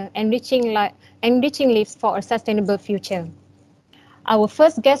partner, enriching lives for a sustainable future. Our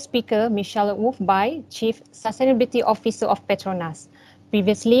first guest speaker, Ms. Charlotte Wolff-Bye, Chief Sustainability Officer of PETRONAS.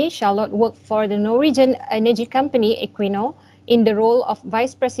 Previously, Charlotte worked for the Norwegian energy company Equinor in the role of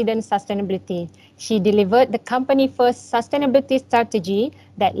Vice President Sustainability. She delivered the company's first sustainability strategy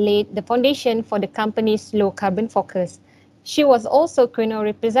that laid the foundation for the company's low carbon focus. She was also Equinor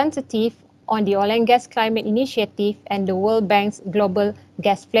representative on the Oil and Gas Climate Initiative and the World Bank's Global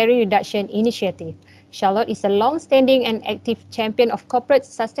Gas Flaring Reduction Initiative. Charlotte is a long-standing and active champion of corporate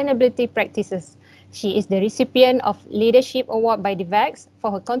sustainability practices. She is the recipient of Leadership Award by DIVAX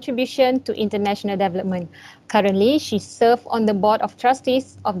for her contribution to international development. Currently, she serves on the Board of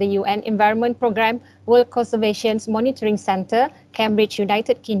Trustees of the UN Environment Programme World Conservation Monitoring Centre, Cambridge,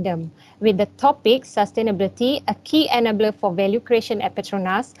 United Kingdom. With the topic Sustainability, a key enabler for value creation at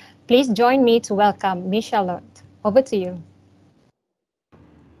PETRONAS, please join me to welcome Ms. Charlotte. Over to you.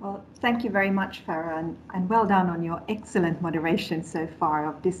 Well, thank you very much, Farra, and well done on your excellent moderation so far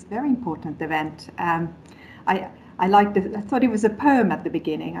of this very important event. I thought it was a poem at the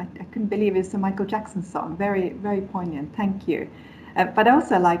beginning. I couldn't believe it's a Michael Jackson song. Very, very poignant. Thank you. But I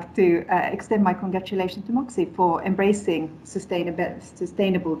also like to extend my congratulations to MOGSC for embracing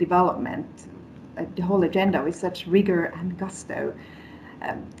sustainable development, the whole agenda with such rigor and gusto.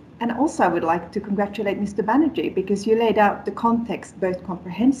 And also I would like to congratulate Mr. Banerjee, because you laid out the context both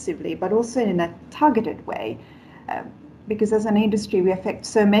comprehensively but also in a targeted way. Because as an industry we affect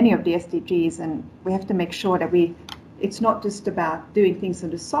so many of the SDGs, and we have to make sure that it's not just about doing things on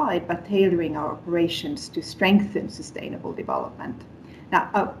the side, but tailoring our operations to strengthen sustainable development.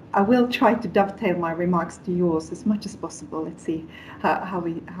 Now, I will try to dovetail my remarks to yours as much as possible. Let's see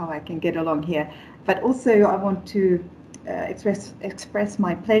how I can get along here. But also I want to express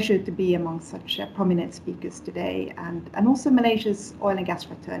my pleasure to be among such prominent speakers today, and also Malaysia's oil and gas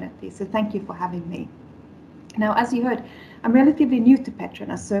fraternity. So thank you for having me. Now, as you heard, I'm relatively new to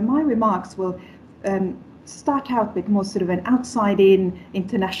PETRONAS, so my remarks will start out with more sort of an outside-in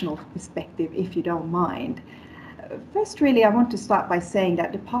international perspective, if you don't mind. First, really, I want to start by saying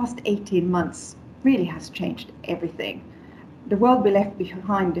that the past 18 months really has changed everything. The world we left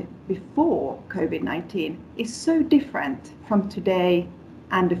behind before COVID-19 is so different from today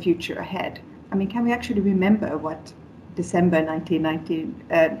and the future ahead. I mean, can we actually remember what December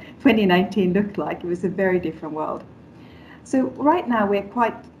 2019 looked like? It was a very different world. So right now we're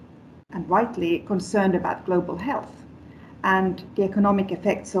quite, and rightly, concerned about global health and the economic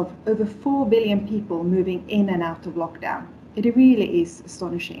effects of over 4 billion people moving in and out of lockdown. It really is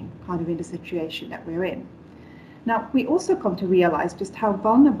astonishing, kind of in the situation that we're in. Now, we also come to realize just how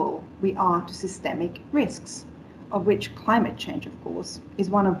vulnerable we are to systemic risks, of which climate change, of course,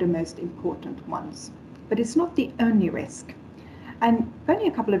 is one of the most important ones. But it's not the only risk. And only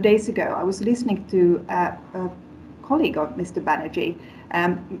a couple of days ago, I was listening to a colleague of Mr. Banerjee,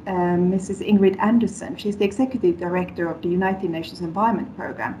 Mrs. Ingrid Anderson. She's the Executive Director of the United Nations Environment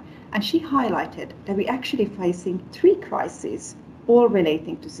Programme, and she highlighted that we're actually facing 3 crises, all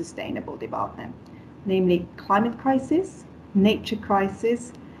relating to sustainable development, namely climate crisis, nature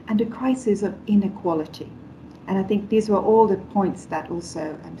crisis, and the crisis of inequality. And I think these were all the points that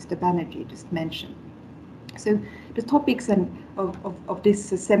also Mr. Banerjee just mentioned. So the topics of this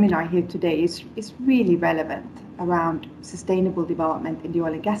seminar here today is really relevant around sustainable development in the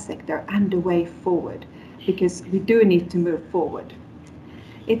oil and gas sector and the way forward, because we do need to move forward.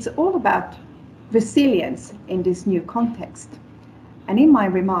 It's all about resilience in this new context. And in my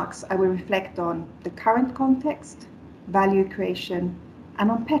remarks, I will reflect on the current context, value creation,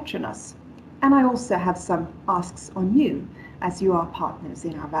 and on PETRONAS. And I also have some asks on you, as you are partners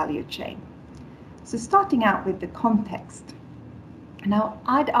in our value chain. So starting out with the context. Now,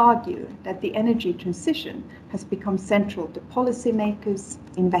 I'd argue that the energy transition has become central to policymakers,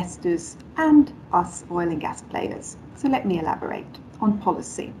 investors, and us oil and gas players. So let me elaborate on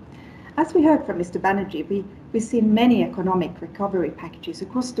policy. As we heard from Mr. Banerjee, we've seen many economic recovery packages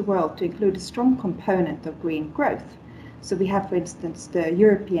across the world to include a strong component of green growth. So we have, for instance, the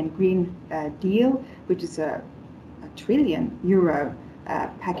European Green Deal, which is a €1 trillion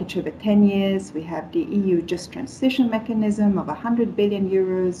package over 10 years. We have the EU Just Transition Mechanism of €100 billion,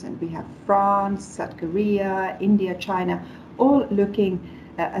 and we have France, South Korea, India, China, all looking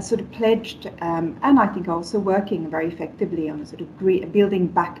sort of pledged, and I think also working very effectively on a sort of building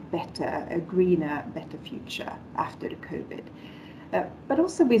back better, a greener, better future after the COVID. But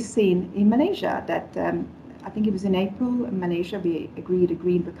also we've seen in Malaysia that I think it was in April in Malaysia we agreed a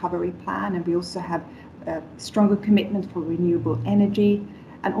green recovery plan, and we also have a stronger commitment for renewable energy,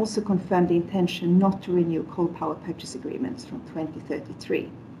 and also confirmed the intention not to renew coal power purchase agreements from 2033.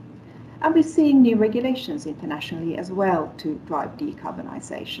 And we're seeing new regulations internationally as well to drive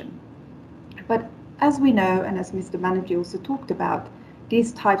decarbonisation. But as we know, and as Mr. Banerjee also talked about,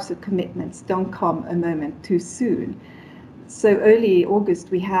 these types of commitments don't come a moment too soon. So early August,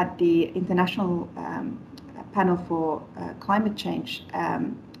 we had the International Panel for Climate Change,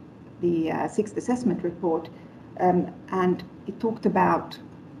 the 6th assessment report, and it talked about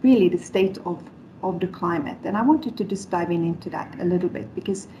really the state of the climate. And I wanted to just dive into that a little bit,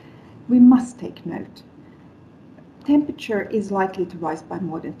 because we must take note. Temperature is likely to rise by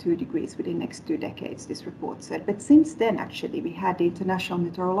more than 2 degrees within the next 2 decades, this report said. But since then, actually, we had the International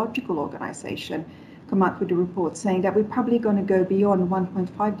Meteorological Organization come out with a report saying that we're probably going to go beyond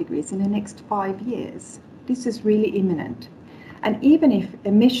 1.5 degrees in the next 5 years. This is really imminent. And even if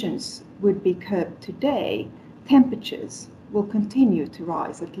emissions would be curbed today, temperatures will continue to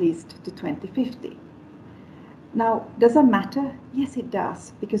rise at least to 2050. Now, does that matter? Yes, it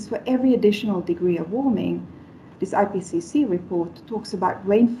does, because for every additional degree of warming, this IPCC report talks about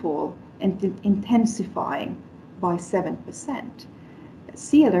rainfall intensifying by 7%.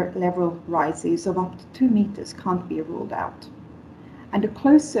 Sea level rises of up to 2 meters can't be ruled out. And the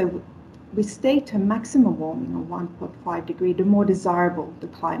closer we stay to maximum warming of 1.5 degrees, the more desirable the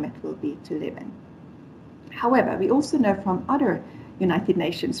climate will be to live in. However, we also know from other United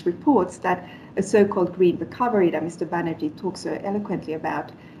Nations reports that a so-called green recovery that Mr. Banerjee talks so eloquently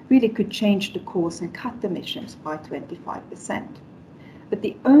about really could change the course and cut emissions by 25%. But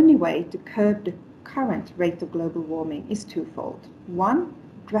the only way to curb the current rate of global warming is twofold. 1,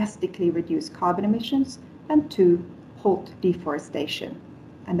 drastically reduce carbon emissions, and 2, halt deforestation.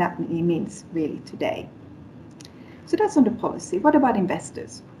 And that means really today. So that's on the policy. What about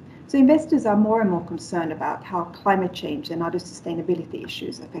investors? So investors are more and more concerned about how climate change and other sustainability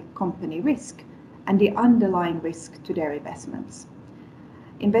issues affect company risk and the underlying risk to their investments.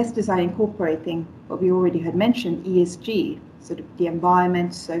 Investors are incorporating what we already had mentioned, ESG, so the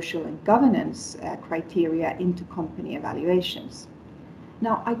environment, social and governance criteria into company evaluations.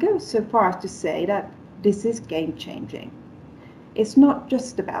 Now, I go so far as to say that this is game-changing. It's not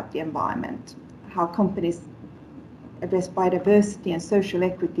just about the environment. How companies address biodiversity and social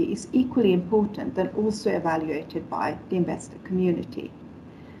equity is equally important and also evaluated by the investor community.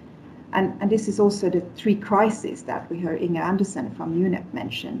 And this is also the three crises that we heard Inga Andersen from UNEP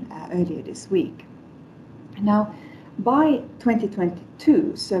mention earlier this week. Now, by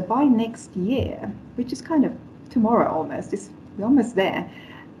 2022, so by next year, which is kind of tomorrow almost, we're almost there,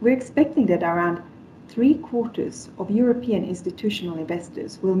 we're expecting that around 3/4 of European institutional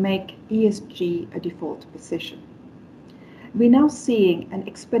investors will make ESG a default position. We're now seeing an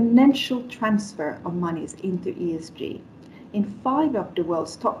exponential transfer of monies into ESG. In 5 of the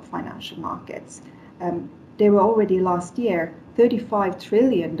world's top financial markets, there were already last year $35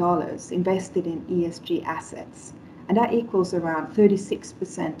 trillion invested in ESG assets, and that equals around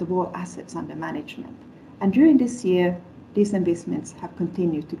 36% of all assets under management. And during this year, these investments have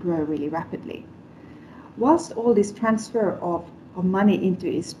continued to grow really rapidly. Whilst all this transfer of money into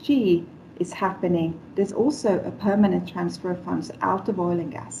ESG is happening, there's also a permanent transfer of funds out of oil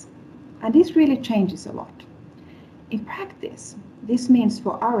and gas. And this really changes a lot. In practice, this means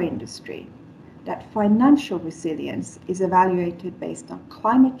for our industry that financial resilience is evaluated based on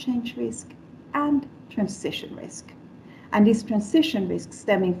climate change risk and transition risk. And this transition risk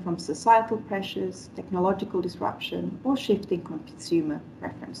stemming from societal pressures, technological disruption, or shifting consumer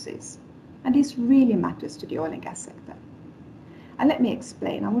preferences. And this really matters to the oil and gas sector. And let me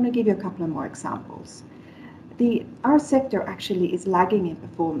explain. I want to give you a couple of more examples. Our sector actually is lagging in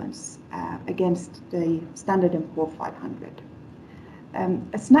performance against the Standard & Poor's 500.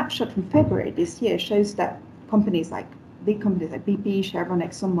 A snapshot from February this year shows that big companies like BP, Chevron,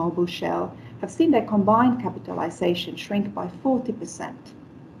 ExxonMobil, Shell have seen their combined capitalization shrink by 40%,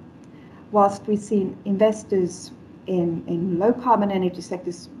 whilst we've seen investors in low carbon energy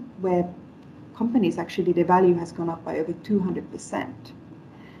sectors where companies actually the value has gone up by over 200%.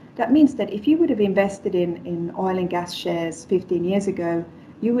 That means that if you would have invested in oil and gas shares 15 years ago,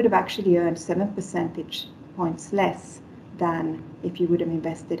 you would have actually earned 7 percentage points less than if you would have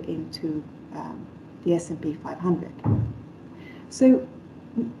invested into the S&P 500. So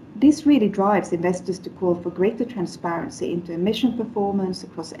this really drives investors to call for greater transparency into emission performance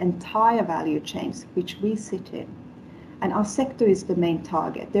across entire value chains, which we sit in. And our sector is the main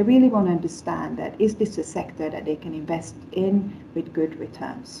target. They really want to understand that, is this a sector that they can invest in with good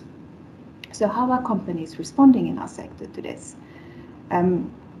returns? So how are companies responding in our sector to this?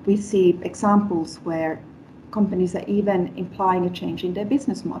 We see examples where companies are even implying a change in their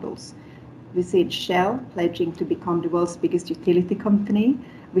business models. We see Shell pledging to become the world's biggest utility company.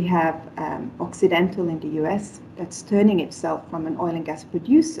 We have Occidental in the US that's turning itself from an oil and gas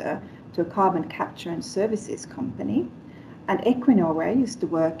producer to a carbon capture and services company. And Equinor, where I used to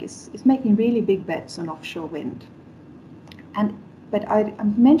work, is making really big bets on offshore wind. But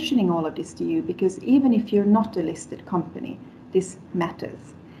I'm mentioning all of this to you because even if you're not a listed company, this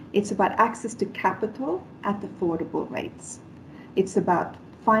matters. It's about access to capital at affordable rates. It's about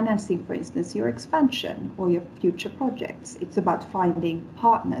financing, for instance, your expansion or your future projects. It's about finding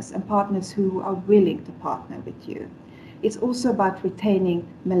partners and partners who are willing to partner with you. It's also about retaining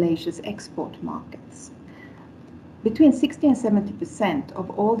Malaysia's export markets. Between 60 and 70%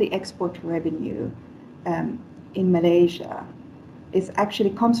 of all the export revenue in Malaysia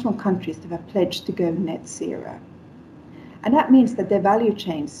comes from countries that have pledged to go net zero. And that means that their value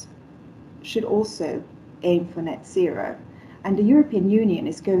chains should also aim for net zero. And the European Union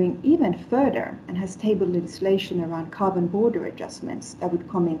is going even further and has tabled legislation around carbon border adjustments that would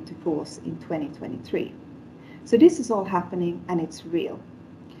come into force in 2023. So this is all happening and it's real.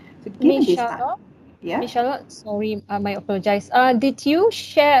 So given this time, yeah. Michelle, sorry, I apologize. Did you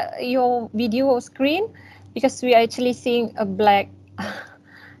share your video screen? Because we are actually seeing a black.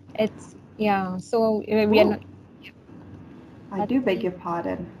 So we are not. I do beg your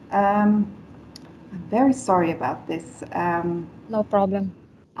pardon. I'm very sorry about this. No problem.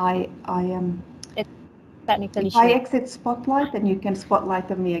 I am. It's technical issue. If I exit Spotlight, then you can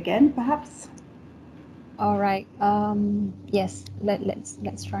spotlight on me again, perhaps. All right. Yes.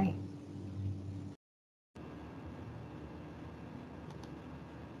 Let's try.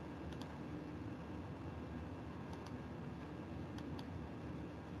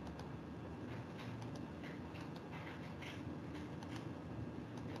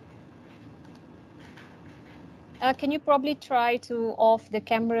 Can you probably try to off the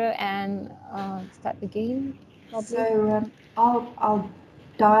camera and start again? Probably. So I'll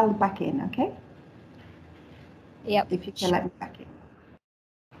dial back in, okay? Yep. If you can let me back in.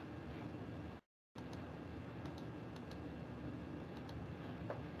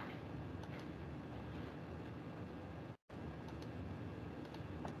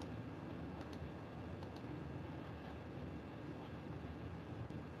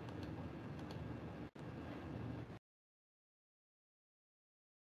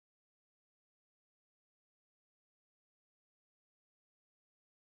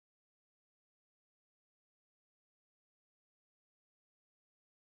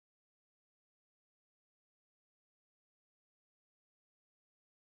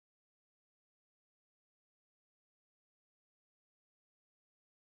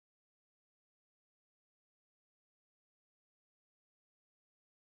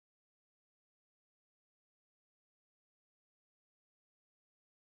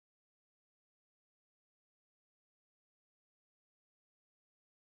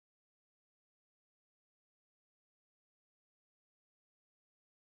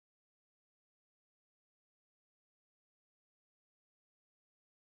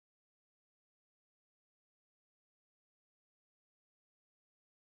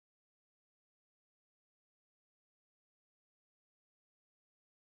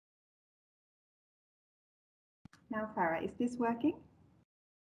 Now, Farah, is this working?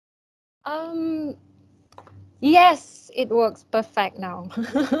 Yes, it works perfect now.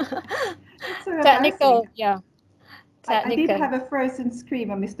 So Technical, yeah. I did have a frozen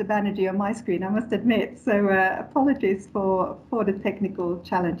screen on Mr. Banerjee on my screen, I must admit. So apologies for the technical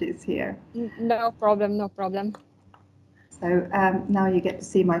challenges here. No problem, no problem. So now you get to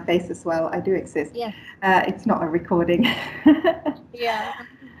see my face as well. I do exist. Yeah. It's not a recording. Yeah.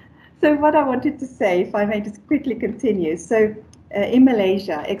 So what I wanted to say, if I may just quickly continue. So in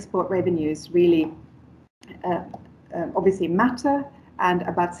Malaysia, export revenues really obviously matter, and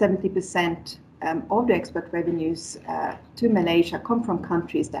about 70% of the export revenues to Malaysia come from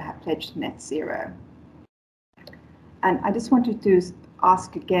countries that have pledged net zero. And I just wanted to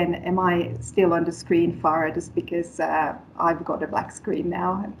ask again, am I still on the screen, Farah, just because I've got a black screen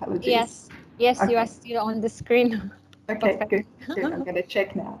now? Apologies. Yes, okay. You are still on the screen. Okay, good. I'm going to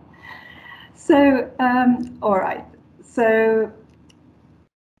check now. So, all right. So,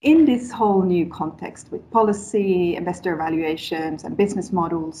 in this whole new context with policy, investor evaluations, and business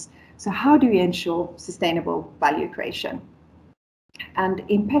models, so how do we ensure sustainable value creation? And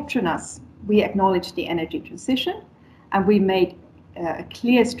in PETRONAS, we acknowledge the energy transition, and we made a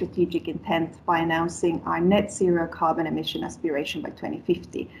clear strategic intent by announcing our net zero carbon emission aspiration by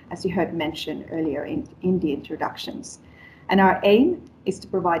 2050, as you heard mentioned earlier in the introductions. And our aim is to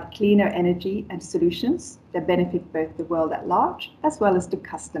provide cleaner energy and solutions that benefit both the world at large as well as the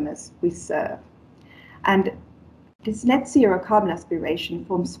customers we serve. And this net zero carbon aspiration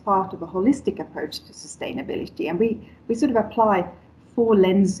forms part of a holistic approach to sustainability. And we sort of apply 4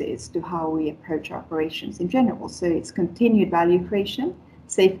 lenses to how we approach our operations in general. So it's continued value creation,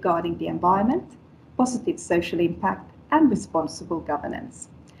 safeguarding the environment, positive social impact, and responsible governance.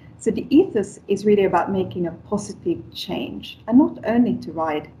 So the ethos is really about making a positive change, and not only to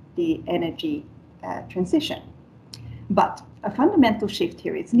ride the energy transition, but a fundamental shift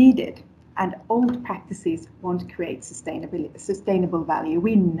here is needed, and old practices won't create sustainable value.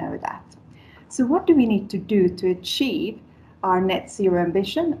 We know that. So what do we need to do to achieve our net zero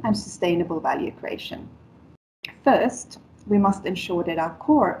ambition and sustainable value creation? First, we must ensure that our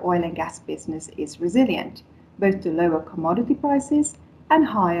core oil and gas business is resilient, both to lower commodity prices and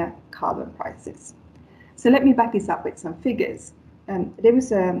higher carbon prices. So let me back this up with some figures. There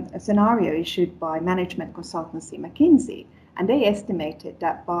was a scenario issued by management consultancy McKinsey, and they estimated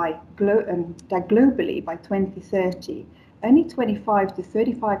that globally by 2030, only 25 to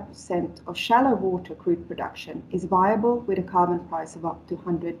 35% of shallow water crude production is viable with a carbon price of up to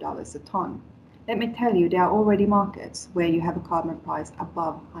 $100 a ton. Let me tell you, there are already markets where you have a carbon price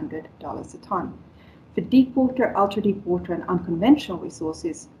above $100 a ton. For deep water, ultra deep water, and unconventional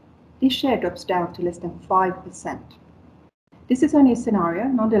resources, this share drops down to less than 5%. This is only a scenario,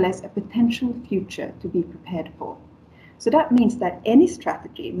 nonetheless a potential future to be prepared for. So that means that any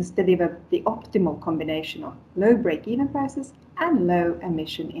strategy must deliver the optimal combination of low break-even prices and low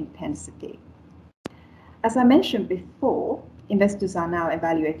emission intensity. As I mentioned before, investors are now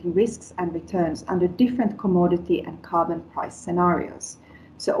evaluating risks and returns under different commodity and carbon price scenarios.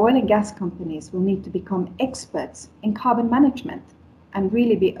 So oil and gas companies will need to become experts in carbon management and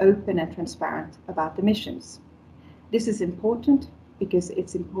really be open and transparent about emissions. This is important because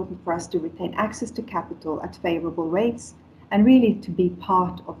it's important for us to retain access to capital at favorable rates and really to be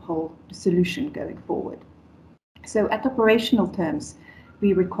part of the solution going forward. So at operational terms,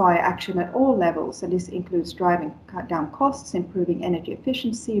 we require action at all levels, and this includes driving down costs, improving energy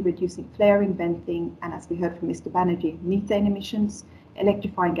efficiency, reducing flaring, venting, and as we heard from Mr. Banerjee, methane emissions,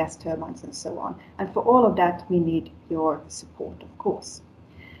 electrifying gas turbines, and so on. And for all of that, we need your support, of course.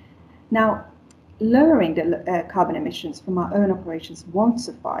 Now, lowering the carbon emissions from our own operations won't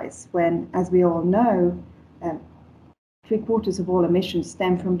suffice when, as we all know, 3/4 of all emissions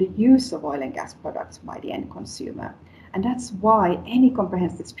stem from the use of oil and gas products by the end consumer. And that's why any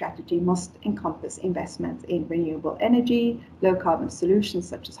comprehensive strategy must encompass investments in renewable energy, low carbon solutions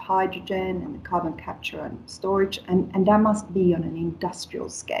such as hydrogen and carbon capture and storage, and that must be on an industrial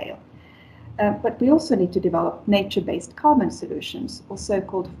scale. But we also need to develop nature-based carbon solutions, or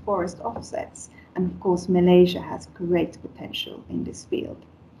so-called forest offsets. And of course, Malaysia has great potential in this field.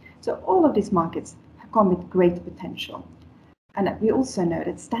 So all of these markets come with great potential. And we also know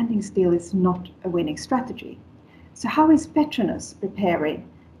that standing still is not a winning strategy. So how is PETRONAS preparing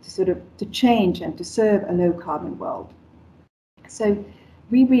to change and to serve a low carbon world? So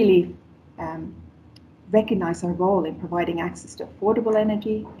we really recognize our role in providing access to affordable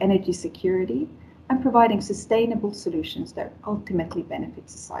energy, energy security, and providing sustainable solutions that ultimately benefit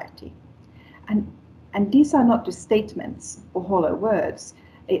society. And these are not just statements or hollow words.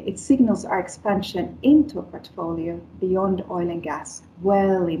 It signals our expansion into a portfolio beyond oil and gas,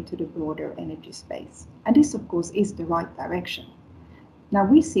 well into the broader energy space. And this, of course, is the right direction. Now,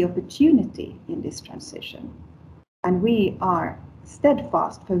 we see opportunity in this transition, and we are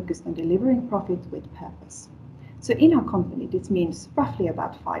steadfast focused on delivering profit with purpose. So in our company, this means roughly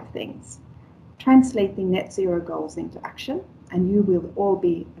about 5 things. Translating net zero goals into action, and you will all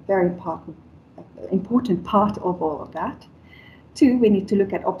be a very important part of all of that. 2, we need to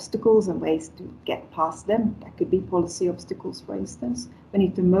look at obstacles and ways to get past them. That could be policy obstacles, for instance. We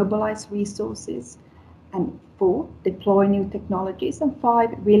need to mobilize resources. And 4, deploy new technologies. And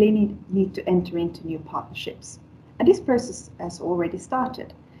 5, really need to enter into new partnerships. And this process has already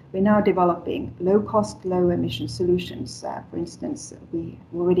started. We're now developing low-cost, low-emission solutions. For instance, we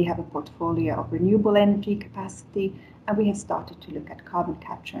already have a portfolio of renewable energy capacity, and we have started to look at carbon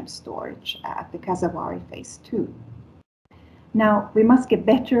capture and storage at the Kasawari Phase 2. Now, we must get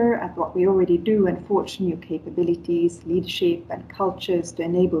better at what we already do and forge new capabilities, leadership, and cultures to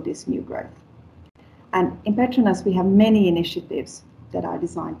enable this new growth. And in PETRONAS, we have many initiatives that are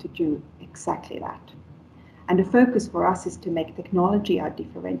designed to do exactly that. And the focus for us is to make technology our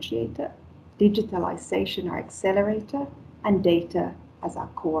differentiator, digitalization our accelerator, and data as our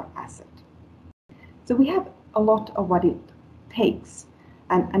core asset. So we have a lot of what it takes.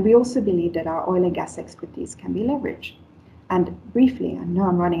 And we also believe that our oil and gas expertise can be leveraged. And briefly, I know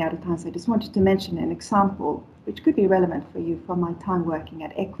I'm running out of time, so I just wanted to mention an example which could be relevant for you from my time working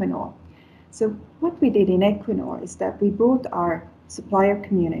at Equinor. So what we did in Equinor is that we brought our supplier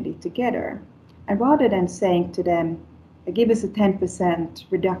community together, and rather than saying to them, give us a 10%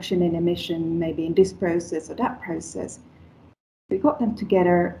 reduction in emission, maybe in this process or that process, we got them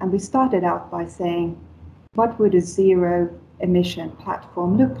together and we started out by saying, what would a zero emission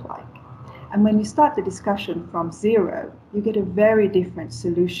platform look like? And when you start the discussion from zero, you get a very different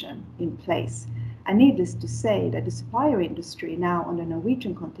solution in place. And needless to say that the supplier industry now on the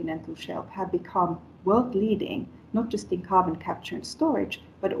Norwegian continental shelf have become world leading, not just in carbon capture and storage,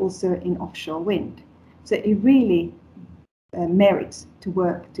 but also in offshore wind. So it really merits to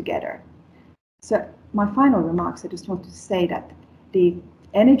work together. So my final remarks, I just wanted to say that the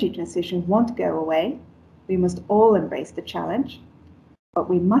energy transition won't go away. We must all embrace the challenge, but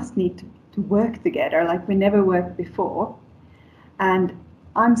we must need to work together like we never worked before. And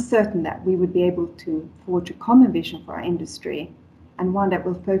I'm certain that we would be able to forge a common vision for our industry, and one that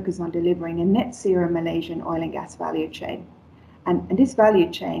will focus on delivering a net zero Malaysian oil and gas value chain. And this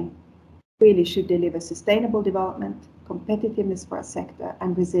value chain really should deliver sustainable development, competitiveness for our sector,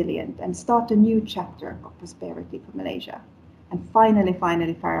 and resilient, and start a new chapter of prosperity for Malaysia. And finally,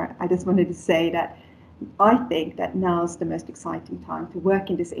 Farra, I just wanted to say that I think that now's the most exciting time to work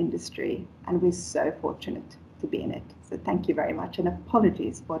in this industry, and we're so fortunate to be in it. So thank you very much, and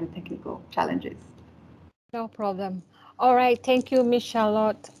apologies for the technical challenges. No problem. All right, thank you, Ms.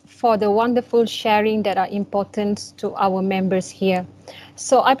 Charlotte, for the wonderful sharing that are important to our members here.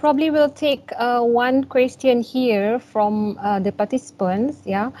 So I probably will take one question here from the participants.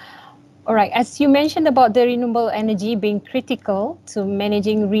 Yeah. All right, as you mentioned about the renewable energy being critical to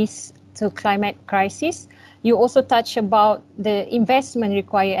managing risks to climate crisis, you also touch about the investment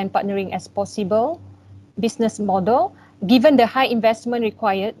required and partnering as possible business model. given the high investment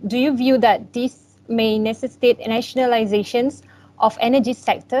required, do you view that this may necessitate nationalizations of energy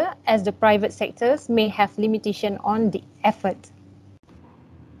sector as the private sectors may have limitation on the effort?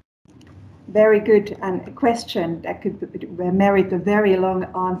 Very good, and a question that could merit a very long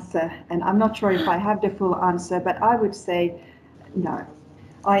answer, and I'm not sure if I have the full answer, but I would say no.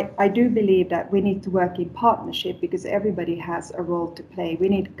 I do believe that we need to work in partnership because everybody has a role to play. We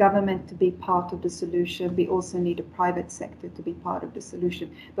need government to be part of the solution. We also need the private sector to be part of the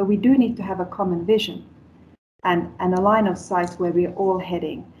solution. But we do need to have a common vision and a line of sight where we're all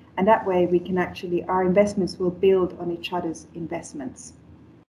heading. And that way we can actually, our investments will build on each other's investments.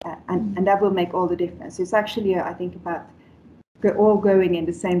 And that will make all the difference. It's actually, I think, about all going in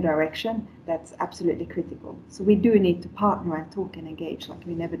the same direction. That's absolutely critical. So we do need to partner and talk and engage like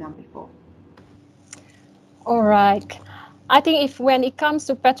we've never done before. All right. I think if when it comes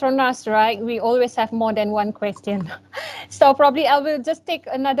to PETRONAS, right, we always have more than one question. So probably I will just take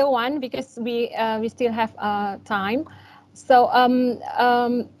another one because we still have time. So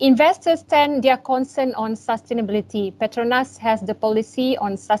investors tend their concern on sustainability. PETRONAS has the policy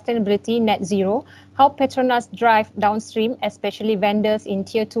on sustainability net zero. How PETRONAS drive downstream, especially vendors in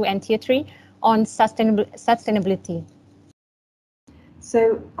tier 2 and tier 3 on sustainability?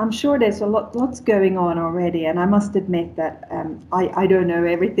 So I'm sure there's lots going on already, and I must admit that I don't know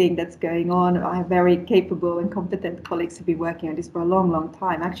everything that's going on. I have very capable and competent colleagues who've been working on this for a long, long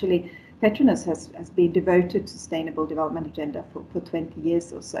time. Actually, PETRONAS has been devoted to Sustainable Development Agenda for 20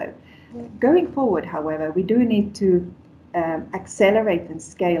 years or so. Going forward, however, we do need to accelerate and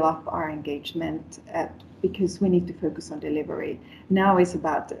scale up our engagement because we need to focus on delivery. Now it's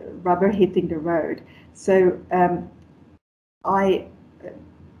about rubber hitting the road. So I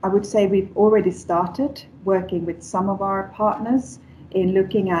would say we've already started working with some of our partners in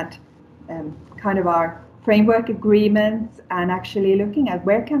looking at kind of our framework agreements and actually looking at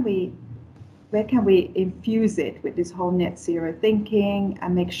where can we infuse it with this whole net zero thinking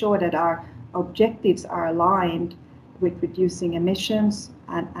and make sure that our objectives are aligned with reducing emissions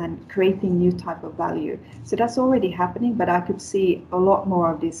and creating new type of value. So that's already happening, but I could see a lot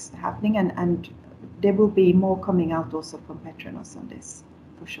more of this happening and there will be more coming out also from PETRONAS on this,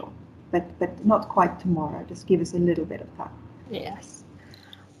 for sure. But not quite tomorrow. Just give us a little bit of time. Yes.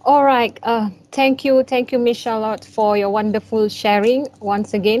 All right. Thank you, Ms. Charlotte, for your wonderful sharing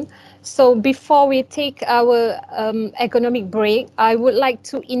once again. So before we take our economic break, I would like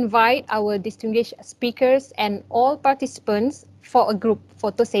to invite our distinguished speakers and all participants for a group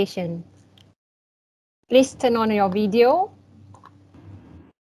photo session. Please turn on your video.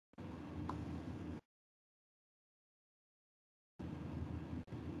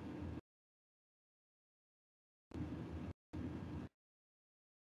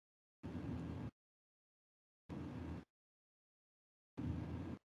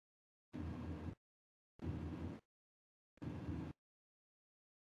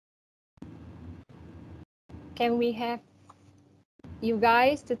 Can we have you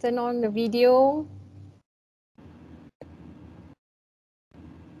guys to turn on the video?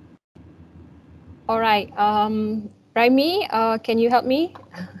 All right. Raimi, can you help me?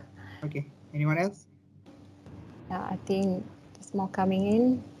 Okay. Anyone else? Yeah, I think there's more coming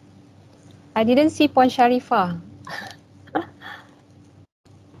in. I didn't see Puan Sharifah.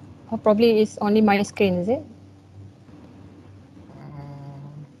 Or probably it's only my screen, is it?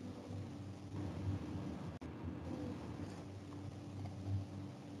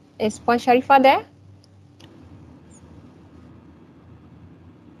 Is Puan Sharifah there?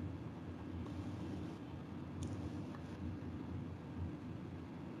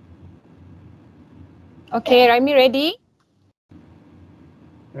 Okay, Raimi, ready?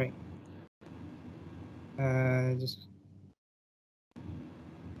 Right. Just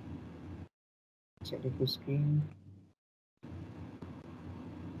check the full screen.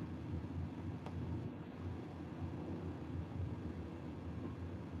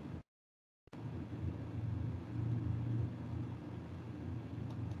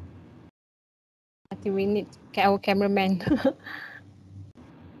 I think we need our cameraman.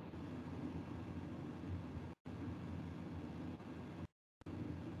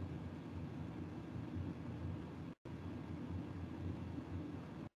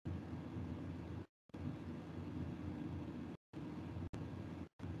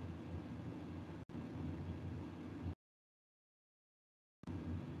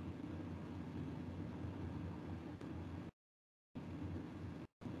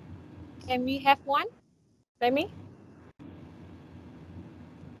 Can we have one, Raimi?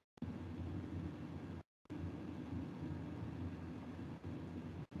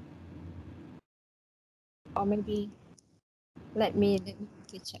 Or maybe Let me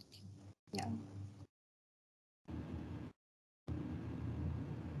quickly check. Yeah.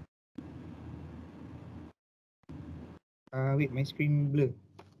 Wait, my screen blur.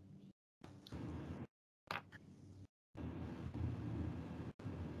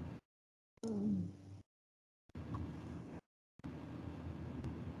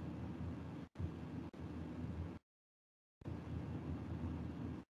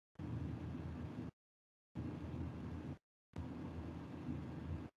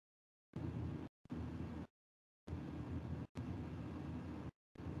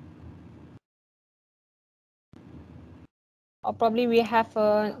 Or probably we have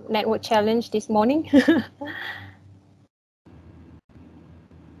a network challenge this morning.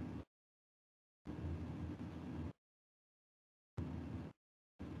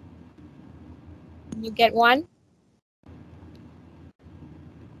 You get one?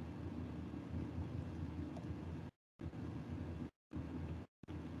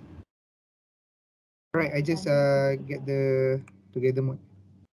 Right, I just get the together mode.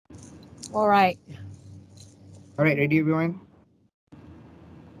 All right. All right, ready everyone?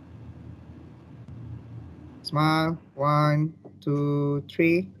 Smile. 1, 2,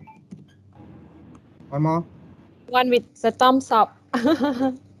 3. One more. One with the thumbs up.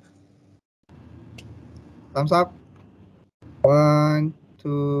 Thumbs up. 1,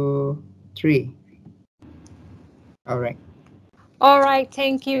 2, 3. All right. All right,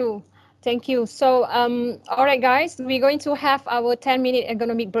 thank you. Thank you. So, all right, guys, we're going to have our 10-minute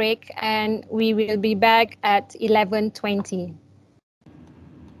economic break and we will be back at 11:20.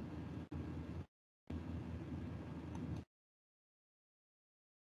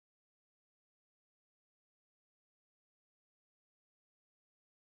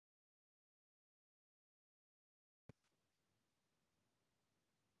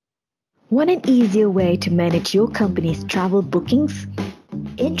 Want an easier way to manage your company's travel bookings?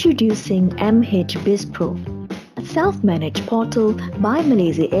 Introducing MH Pro, a self-managed portal by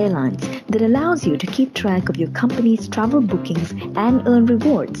Malaysia Airlines that allows you to keep track of your company's travel bookings and earn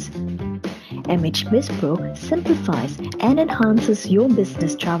rewards. MH Pro simplifies and enhances your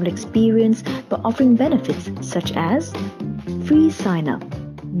business travel experience by offering benefits such as free sign-up.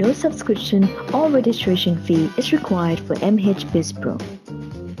 No subscription or registration fee is required for MH Pro.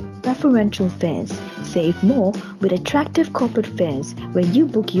 Preferential fares. Save more with attractive corporate fares when you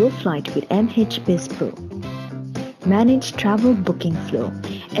book your flight with MH Pro. Manage travel booking flow.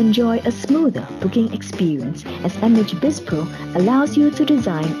 Enjoy a smoother booking experience as MH Pro allows you to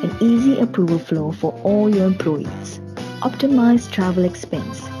design an easy approval flow for all your employees. Optimize travel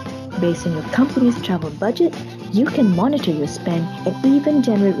expense. Based on your company's travel budget, you can monitor your spend and even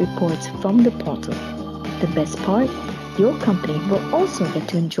generate reports from the portal. The best part? Your company will also get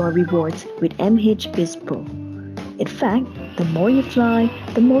to enjoy rewards with MH Pro. In fact, the more you fly,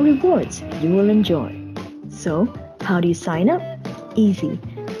 the more rewards you will enjoy. So, how do you sign up? Easy.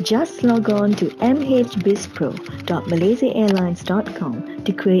 Just log on to mhbizpro.malaysiaairlines.com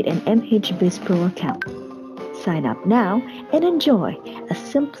to create an MH Pro account. Sign up now and enjoy a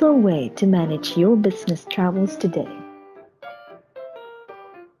simpler way to manage your business travels today.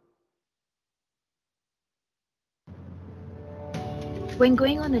 When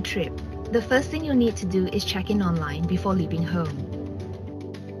going on a trip, the first thing you'll need to do is check in online before leaving home.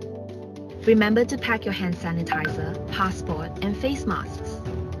 Remember to pack your hand sanitizer, passport, and face masks.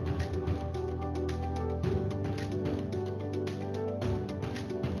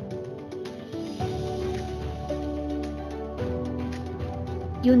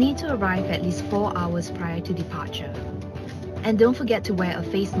 You'll need to arrive at least 4 hours prior to departure. And don't forget to wear a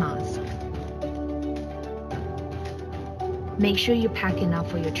face mask. Make sure you pack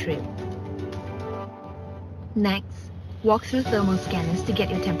enough for your trip. Next, walk through thermal scanners to get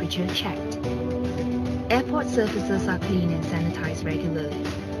your temperature checked. Airport surfaces are clean and sanitized regularly.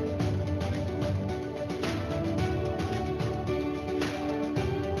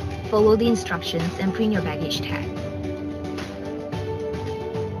 Follow the instructions and print your baggage tag.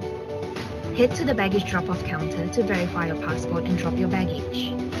 Head to the baggage drop-off counter to verify your passport and drop your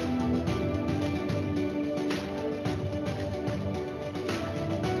baggage.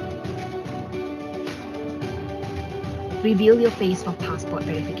 Reveal your face for passport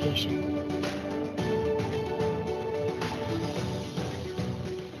verification.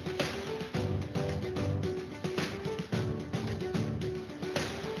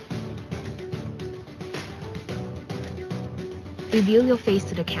 Reveal your face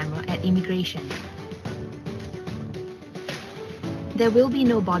to the camera at immigration. There will be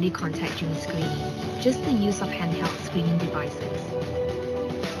no body contact during screening, just the use of handheld screening devices.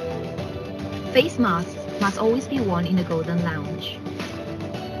 Face masks must always be worn in the Golden Lounge.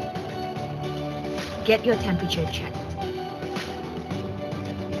 Get your temperature checked.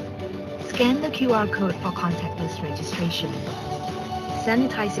 Scan the QR code for contactless registration.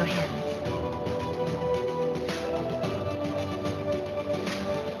 Sanitize your hands.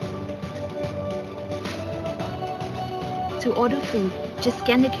 To order food, just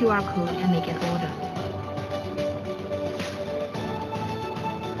scan the QR code and make an order.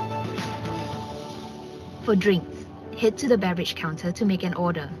 For drinks, head to the beverage counter to make an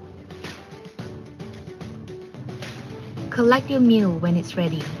order. Collect your meal when it's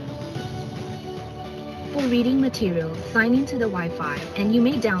ready. For reading materials, sign into the Wi-Fi and you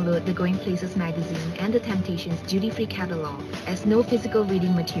may download the Going Places magazine and the Temptations duty-free catalog, as no physical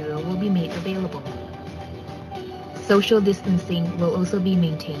reading material will be made available. Social distancing will also be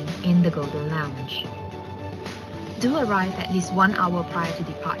maintained in the Golden Lounge. Do arrive at least 1 hour prior to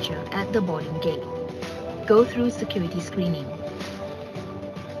departure at the boarding gate. Go through security screening.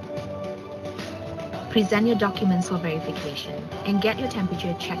 Present your documents for verification and get your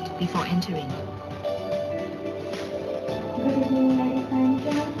temperature checked before entering. Good evening, ladies and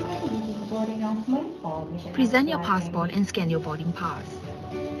gentlemen. This is boarding announcement for Mission Present your Flight passport and scan your boarding pass.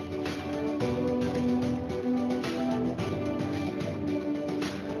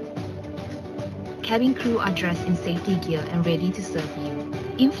 Cabin crew are dressed in safety gear and ready to serve you.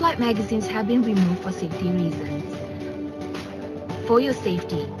 In-flight magazines have been removed for safety reasons. For your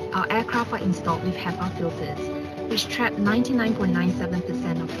safety, our aircraft are installed with HEPA filters, which trap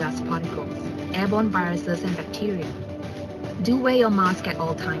 99.97% of dust particles, airborne viruses and bacteria. Do wear your mask at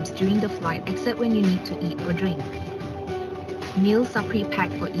all times during the flight except when you need to eat or drink. Meals are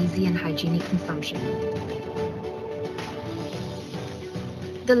pre-packed for easy and hygienic consumption.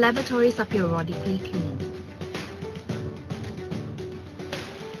 The lavatories are periodically cleaned.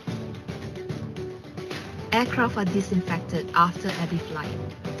 Aircraft are disinfected after every flight.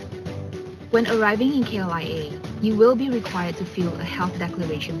 When arriving in KLIA, you will be required to fill a health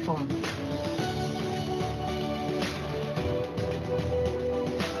declaration form.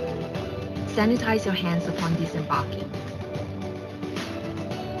 Sanitize your hands upon disembarking.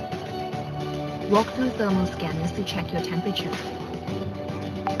 Walk through thermal scanners to check your temperature.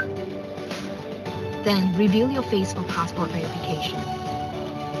 Then reveal your face for passport verification.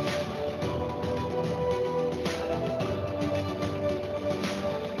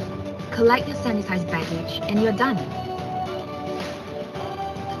 Collect your sanitized baggage and you're done.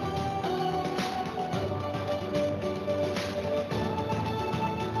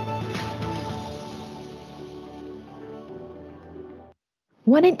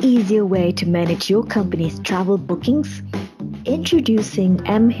 Want an easier way to manage your company's travel bookings? Introducing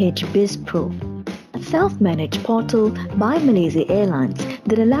MHBiz Pro, a self-managed portal by Malaysia Airlines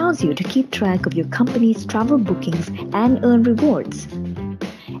that allows you to keep track of your company's travel bookings and earn rewards.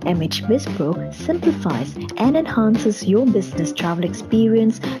 MHBiz Pro simplifies and enhances your business travel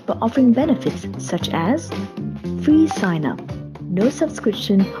experience by offering benefits such as free sign-up. No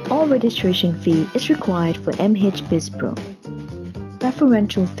subscription or registration fee is required for MHBiz Pro.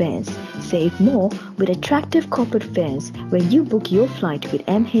 Preferential fares. Save more with attractive corporate fares when you book your flight with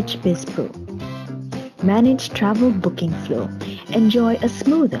MHBiz Pro. Manage travel booking flow. Enjoy a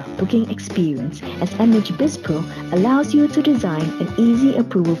smoother booking experience as MHBiz Pro allows you to design an easy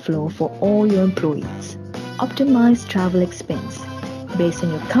approval flow for all your employees. Optimize travel expense based on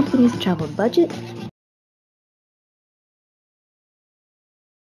your company's travel budget.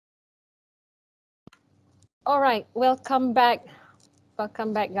 All right, welcome back.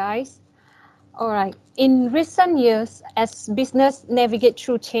 Welcome back, guys. All right. In recent years, as business navigate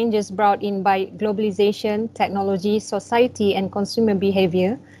through changes brought in by globalization, technology, society, and consumer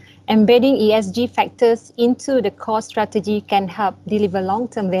behavior, embedding ESG factors into the core strategy can help deliver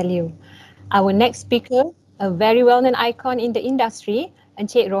long-term value. Our next speaker, a very well-known icon in the industry,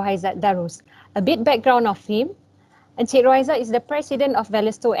 Encik Rohaizad Darus. A bit background of him. Encik Rohaizad is the president of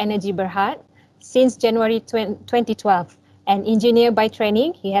Velesto Energy Berhad since January 2012. An engineer by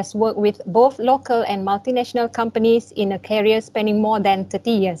training, he has worked with both local and multinational companies in a career spanning more than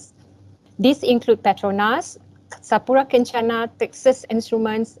 30 years. These include PETRONAS, Sapura Kencana, Texas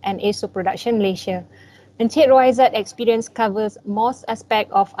Instruments, and ESO Production Malaysia. Encik Rohaizad experience covers most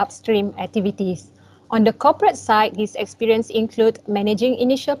aspects of upstream activities. On the corporate side, his experience include managing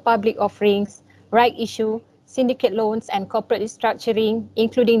initial public offerings, right issue, syndicate loans, and corporate restructuring,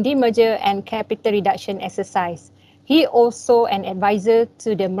 including demerger and capital reduction exercise. He also an advisor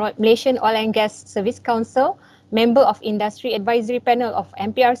to the Malaysian Oil and Gas Service Council, member of Industry Advisory Panel of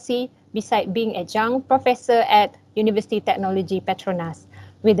MPRC, beside being adjunct professor at University Technology Petronas.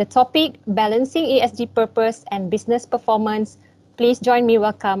 with the topic Balancing ESG Purpose and Business Performance. Please join me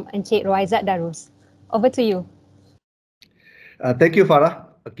welcome Encik Rohaizad Darus. Over to you. Thank you, Farra.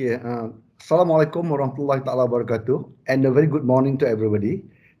 Okay, Assalamualaikum warahmatullahi ta'ala wabarakatuh, and a very good morning to everybody.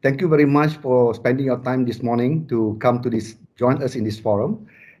 Thank you very much for spending your time this morning to come to join us in this forum,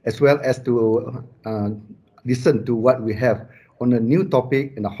 as well as to listen to what we have on a new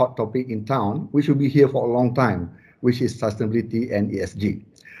topic and a hot topic in town, which will be here for a long time, which is sustainability and ESG.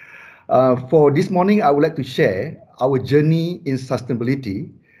 For this morning, I would like to share our journey in sustainability,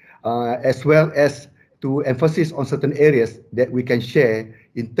 as well as to emphasize on certain areas that we can share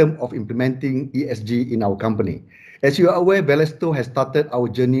in terms of implementing ESG in our company. As you are aware, Velesto has started our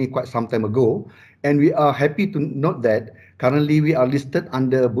journey quite some time ago, and we are happy to note that currently we are listed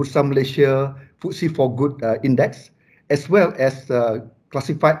under Bursa Malaysia FTSE4Good Index, as well as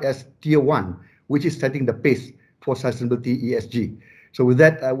classified as Tier 1, which is setting the pace for sustainability ESG. So with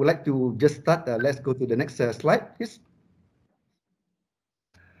that, I would like to just start. Let's go to the next slide, please.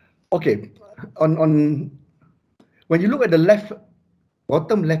 Okay, when you look at the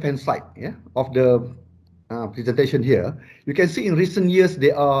bottom left-hand side of the presentation here, you can see in recent years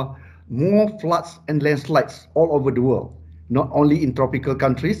there are more floods and landslides all over the world, not only in tropical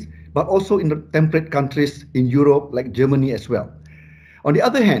countries, but also in the temperate countries in Europe, like Germany as well. On the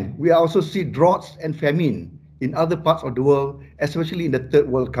other hand, we also see droughts and famine in other parts of the world, especially in the third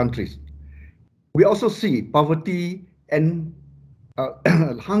world countries. We also see poverty and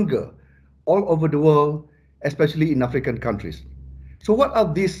hunger all over the world, especially in African countries. So what are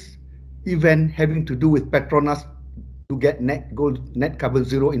these events having to do with PETRONAS to get net carbon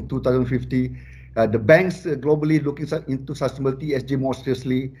zero in 2050? The banks globally looking into sustainability ESG more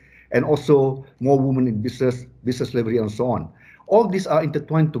seriously, and also more women in business slavery, and so on. All these are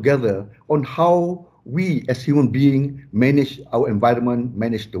intertwined together on how we as human beings manage our environment,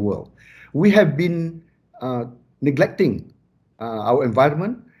 manage the world. We have been neglecting our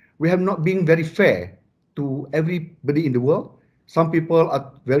environment. We have not been very fair to everybody in the world. Some people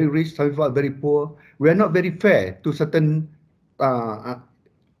are very rich, some people are very poor. We are not very fair to certain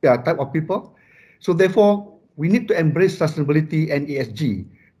type of people. So therefore, we need to embrace sustainability and ESG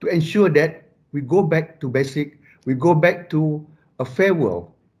to ensure that we go back to basic, we go back to a fair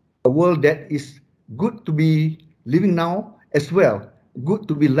world, a world that is good to be living now, as well good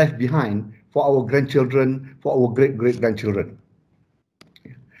to be left behind for our grandchildren, for our great-great-grandchildren.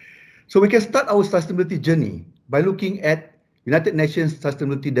 So we can start our sustainability journey by looking at United Nations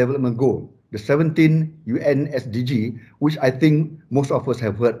Sustainability Development Goal, the 17 UN SDG, which I think most of us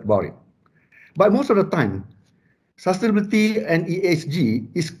have heard about it. But most of the time, sustainability and ESG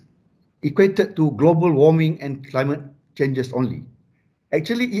is equated to global warming and climate changes only.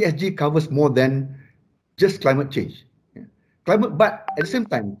 Actually, ESG covers more than just climate change. But at the same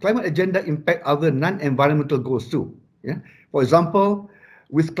time, climate agenda impact other non-environmental goals too. For example,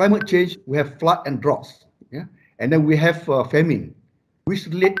 with climate change, we have flood and droughts. And then we have famine, which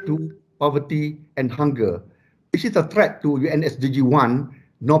lead to poverty and hunger, which is a threat to UN SDG 1,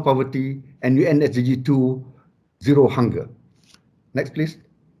 no poverty, and UN SDG 2, zero hunger. Next, please.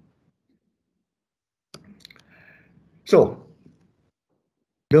 So,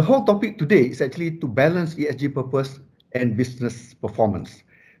 the whole topic today is actually to balance ESG purpose and business performance.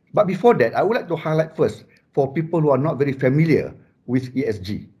 But before that, I would like to highlight first, for people who are not very familiar with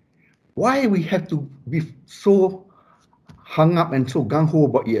ESG, why we have to be so hung up and so gung-ho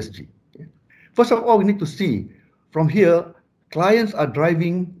about ESG. First of all, we need to see from here, clients are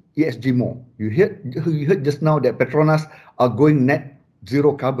driving ESG more. You heard just now that PETRONAS are going net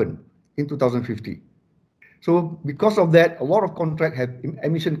zero carbon in 2050. So because of that, a lot of contracts have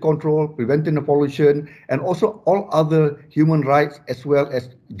emission control, preventing the pollution, and also all other human rights as well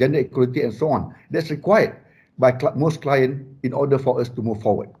as gender equality and so on. That's required by most clients in order for us to move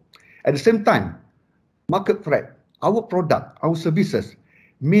forward. At the same time, market threat, our product, our services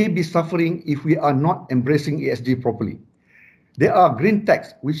may be suffering if we are not embracing ESG properly. There are green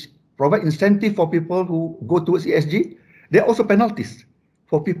tax which provide incentive for people who go towards ESG. There are also penalties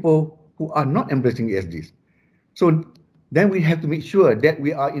for people who are not embracing ESGs. So then we have to make sure that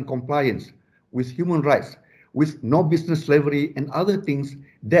we are in compliance with human rights, with no business slavery and other things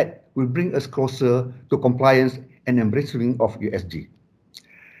that will bring us closer to compliance and embracing of ESG.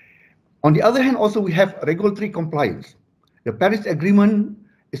 On the other hand, also we have regulatory compliance. The Paris Agreement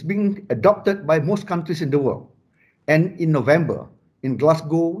is being adopted by most countries in the world. And in November, in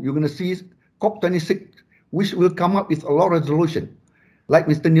Glasgow, you're going to see COP26, which will come up with a lot of resolution. Like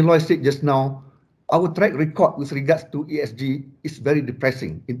Mr. Niloy said just now, our track record with regards to ESG is very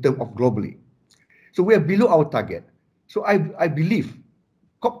depressing in terms of globally. So we are below our target. So I believe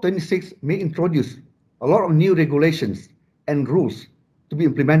COP26 may introduce a lot of new regulations and rules to be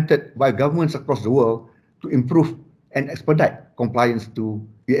implemented by governments across the world to improve and expedite compliance to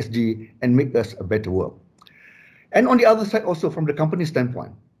ESG and make us a better world. And on the other side, also from the company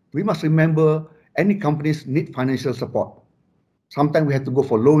standpoint, we must remember any companies need financial support. Sometimes we have to go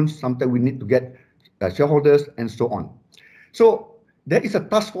for loans, sometimes we need to get shareholders, and so on. So there is a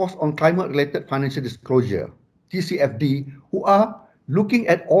task force on climate-related financial disclosure, TCFD, who are looking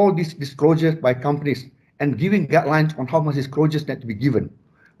at all these disclosures by companies and giving guidelines on how much disclosures need to be given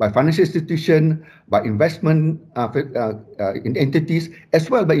by financial institution, by investment in entities, as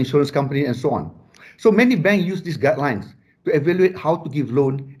well by insurance companies and so on. So many banks use these guidelines to evaluate how to give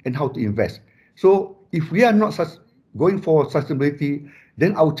loan and how to invest. So if we are not going for sustainability,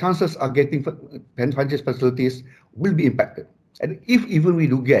 then our chances of getting financial facilities will be impacted. And if even we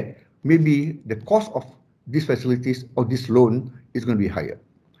do get, maybe the cost of these facilities or this loan is going to be higher.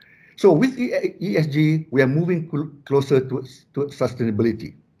 So with ESG, we are moving closer to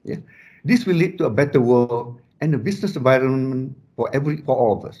sustainability. Yeah? This will lead to a better world and a business environment for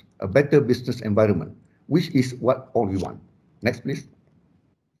all of us, a better business environment, which is what all we want. Next, please.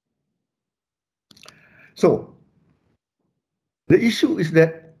 So the issue is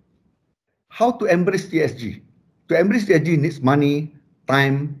that how to embrace ESG. To embrace ESG needs money,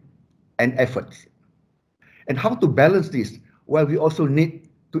 time, and efforts. And how to balance this while we also need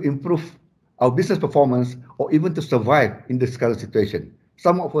to improve our business performance or even to survive in this current situation.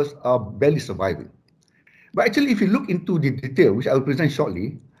 Some of us are barely surviving. But actually, if you look into the detail, which I will present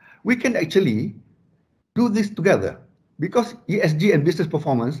shortly, we can actually do this together because ESG and business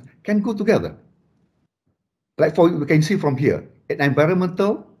performance can go together. Like we can see from here, an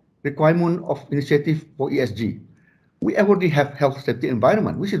environmental requirement of initiative for ESG. We already have health, safety,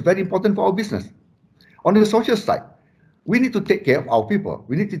 environment, which is very important for our business. On the social side, we need to take care of our people.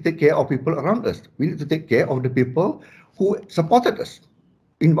 We need to take care of people around us. We need to take care of the people who supported us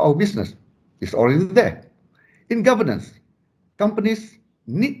in our business. It's already there. In governance, companies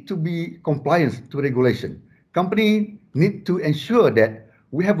need to be compliant to regulation. Companies need to ensure that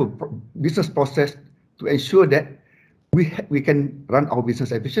we have a business process to ensure that we can run our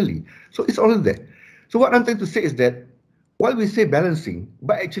business efficiently. So it's already there. So what I'm trying to say is that while we say balancing,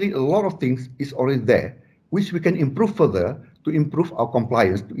 but actually a lot of things is already there, which we can improve further to improve our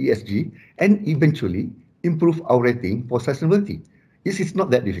compliance to ESG and eventually improve our rating for sustainability. This is not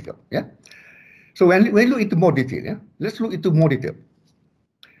that difficult. Yeah. So when we look into more detail, yeah, let's look into more detail.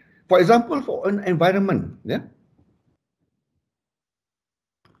 For example, for an environment, yeah,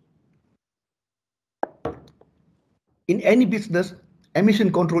 in any business,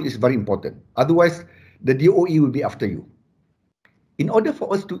 emission control is very important. Otherwise, the DOE will be after you. In order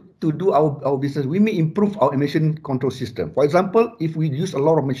for us to do our business, we may improve our emission control system. For example, if we use a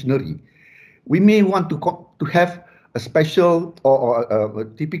lot of machinery, we may want to have a special or a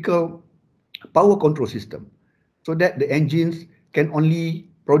typical power control system so that the engines can only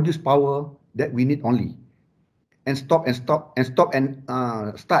produce power that we need only and start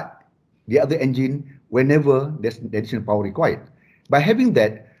the other engine whenever there's additional power required. By having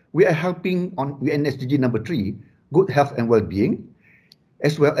that, we are helping on SDG number 3, good health and well-being,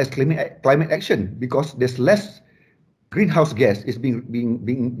 as well as climate action, because there's less greenhouse gas is being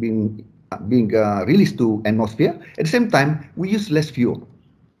released to atmosphere. At the same time, we use less fuel.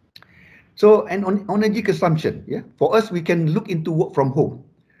 So, and on energy consumption, yeah, for us, we can look into work from home.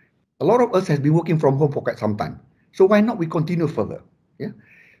 A lot of us has been working from home for quite some time. So why not we continue further? Yeah.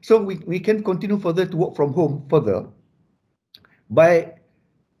 So we can continue further to work from home further by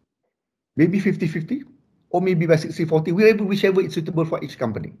maybe 50-50 or maybe by 60-40, whichever is suitable for each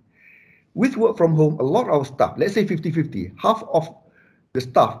company. With work from home, a lot of our staff, let's say 50-50, half of the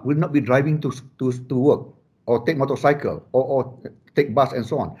staff will not be driving to work or take motorcycle or take bus and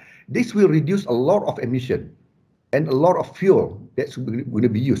so on. This will reduce a lot of emission and a lot of fuel that's going to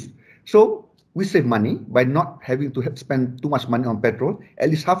be used. So we save money by not having to spend too much money on petrol. At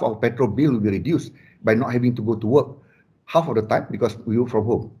least half of our petrol bill will be reduced by not having to go to work half of the time because we work from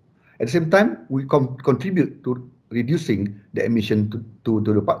home. At the same time, we contribute to reducing the emission to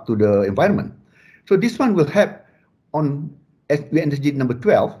the environment. So this one will help on SDG number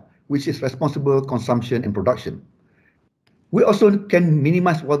 12, which is responsible consumption and production. We also can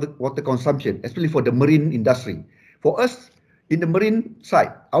minimize water consumption, especially for the marine industry. For us, in the marine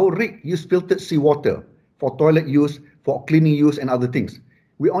side, our rig use filtered seawater for toilet use, for cleaning use, and other things.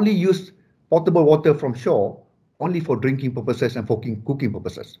 We only use potable water from shore only for drinking purposes and for cooking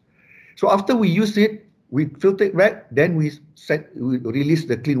purposes. So after we use it, we filter it back, then we release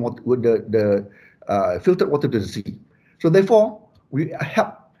the clean water, the filtered water to the sea. So therefore, we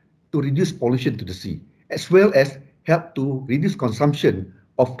help to reduce pollution to the sea, as well as help to reduce consumption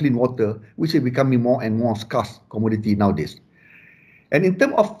of clean water, which is becoming more and more scarce commodity nowadays. And in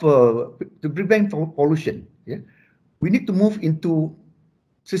terms of to prevent pollution, we need to move into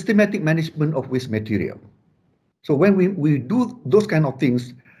systematic management of waste material. So when we do those kind of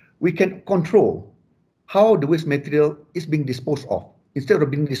things, we can control how the waste material is being disposed of. Instead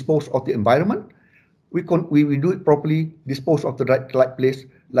of being disposed of the environment, we do it properly, dispose of the right place,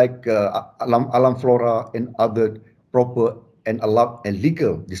 like alam flora and other proper and allowed and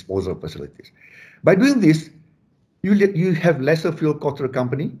legal disposal facilities. By doing this, you have lesser fuel cost to the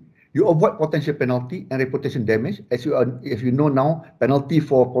company. You avoid potential penalty and reputation damage. As you know now, penalty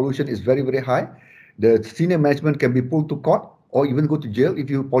for pollution is very, very high. The senior management can be pulled to court or even go to jail if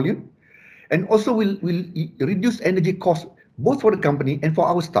you pollute. And also will reduce energy costs both for the company and for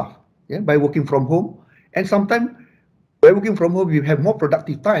our staff, by working from home. And sometimes by working from home, you have more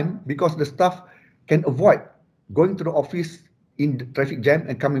productive time because the staff can avoid going to the office in the traffic jam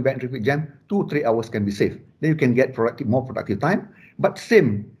and coming back in traffic jam. 2-3 hours can be saved. Then you can get more productive time, but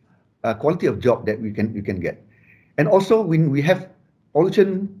same quality of job that you can get. And also when we have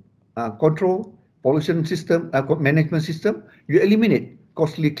pollution control, pollution system, management system, you eliminate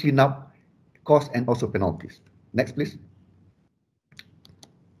costly cleanup costs and also penalties. Next, please.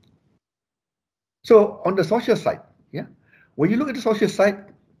 So on the social side, when you look at the social side,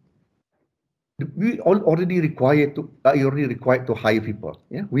 we already required to hire people.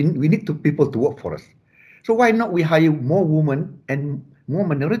 We need people to work for us. So why not we hire more women and more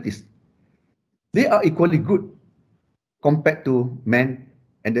minorities? They are equally good compared to men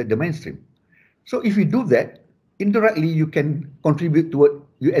and the mainstream. So if you do that, indirectly you can contribute toward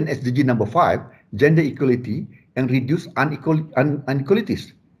UN SDG number 5, gender equality, and reduce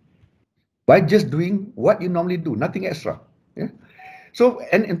inequalities by just doing what you normally do, nothing extra. So,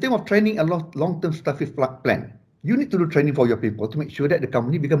 and in terms of training a long-term staffing plan, you need to do training for your people to make sure that the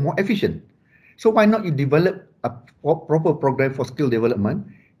company become more efficient. So why not you develop a proper program for skill development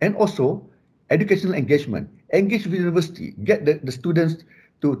and also educational engagement, engage with university, get the students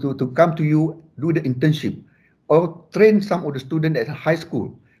to come to you, do the internship, or train some of the students at high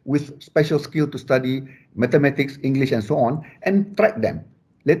school with special skill to study mathematics, English, and so on, and track them.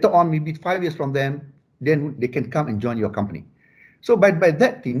 Later on, maybe 5 years from them, then they can come and join your company. So by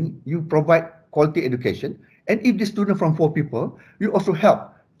that thing, you provide quality education. And if the student from 4 people, you also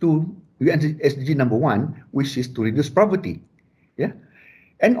help to SDG number 1, which is to reduce poverty.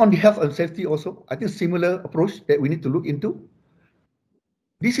 And on the health and safety also, I think similar approach that we need to look into.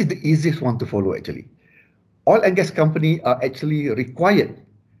 This is the easiest one to follow actually. Oil and gas companies are actually required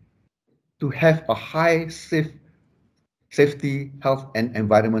to have a high safety, health, and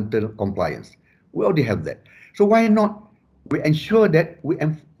environmental compliance. We already have that. So why not we ensure that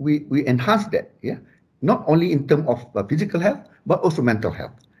we enhance that, not only in terms of physical health, but also mental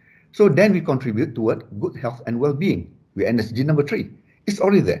health. So then we contribute toward good health and well-being. We SDG number 3. It's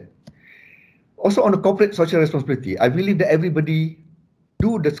already there. Also on the corporate social responsibility, I believe that everybody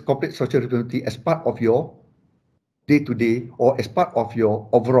do this corporate social responsibility as part of your day-to-day or as part of your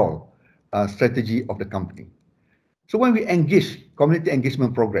overall strategy of the company. So when we engage community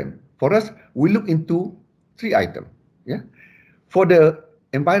engagement program, for us, we look into 3 items. For the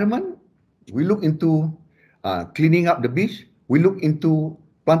environment, we look into cleaning up the beach. We look into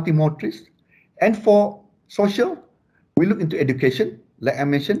planting more trees. And for social, we look into education. Like I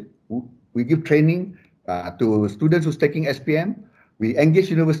mentioned, we give training to students who's taking SPM. We engage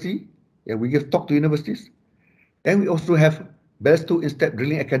university. We give talk to universities. And we also have Velesto Instep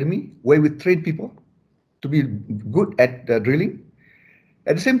Drilling Academy, where we train people to be good at drilling.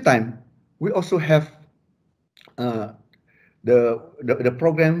 At the same time, we also have the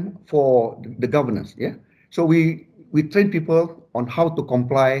program for the governance. So we train people on how to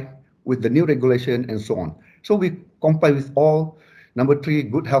comply with the new regulation and so on. So we comply with all. Number 3,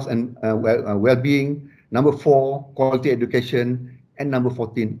 good health and well-being. Number 4, quality education. And number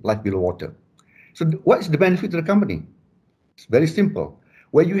 14, life below water. So what is the benefit to the company? It's very simple.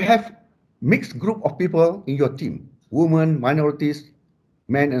 Where you have mixed group of people in your team, women, minorities,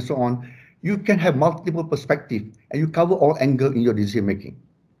 men, and so on, you can have multiple perspectives and you cover all angles in your decision making.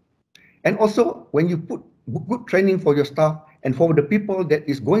 And also, when you put good training for your staff and for the people that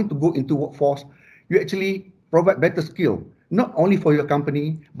is going to go into workforce, you actually provide better skill, not only for your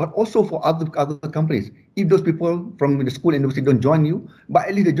company, but also for other companies. If those people from the school and university don't join you, but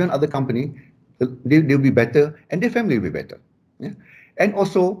at least they join other company, they'll be better and their family will be better. And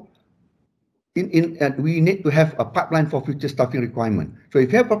also, we need to have a pipeline for future staffing requirement. So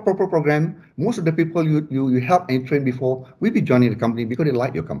if you have a proper program, most of the people you help and train before will be joining the company because they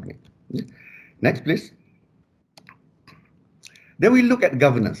like your company. Next, please. Then we look at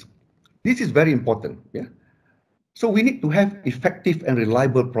governance. This is very important. So we need to have effective and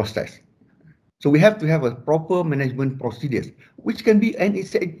reliable process. So we have to have a proper management procedures, which can be an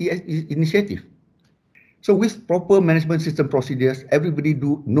initiative. So with proper management system procedures, everybody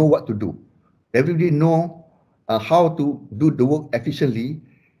know what to do. Everybody know how to do the work efficiently,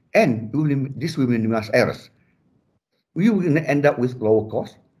 and this will minimize errors. We will end up with lower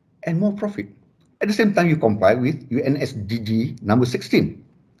cost and more profit. At the same time, you comply with UNSDG number 16,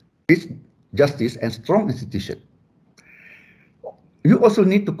 peace, justice, and strong institution. You also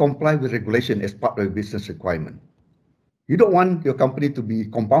need to comply with regulation as part of your business requirement. You don't want your company to be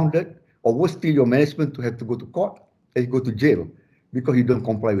compounded, or worse still, your management to have to go to court and go to jail because you don't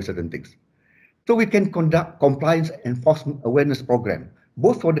comply with certain things. So we can conduct compliance enforcement awareness program,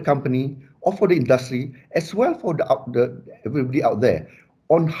 both for the company or for the industry, as well for everybody out there,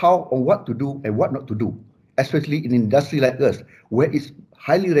 on what to do and what not to do, especially in industry like us, where it's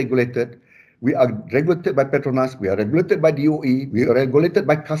highly regulated. We are regulated by PETRONAS, we are regulated by DOE, we are regulated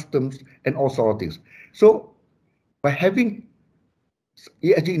by customs and all sorts of things. So by having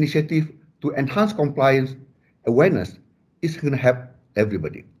ESG initiative to enhance compliance awareness, is going to help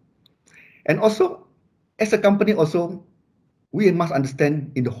everybody. And also, as a company also, we must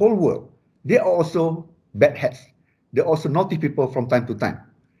understand in the whole world, there are also bad hats. There are also naughty people from time to time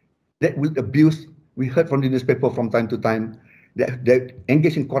that will abuse. We heard from the newspaper from time to time that they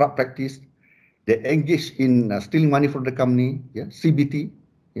engage in corrupt practice, they engage in stealing money from the company, CBT,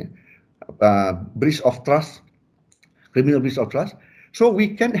 breach of trust, criminal breach of trust. So we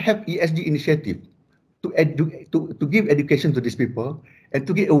can have ESG initiative to give education to these people and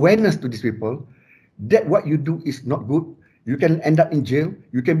to give awareness to these people that what you do is not good. You can end up in jail,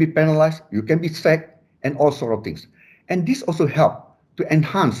 you can be penalized, you can be sacked, and all sort of things. And this also help to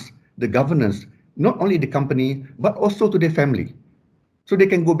enhance the governance, not only the company, but also to their family. So they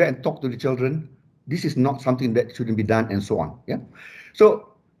can go back and talk to the children. This is not something that shouldn't be done, and so on.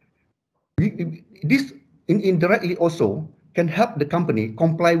 So this indirectly also can help the company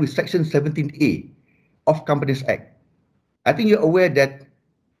comply with Section 17A of Companies Act. I think you're aware that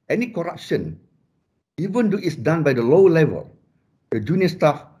any corruption, even though it's done by the lower level, the junior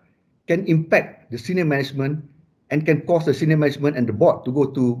staff, can impact the senior management and can cause the senior management and the board to go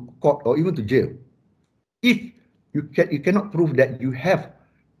to court or even to jail. If you cannot prove that you have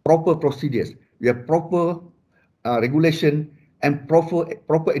proper procedures, you have proper regulation and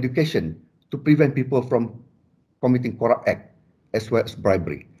proper education to prevent people from committing corrupt act as well as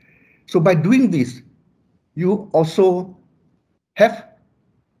bribery. So by doing this, you also have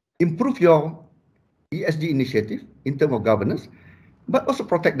improved your ESG initiative in terms of governance, but also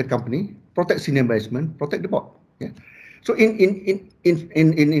protect the company, protect senior management, protect the board. So in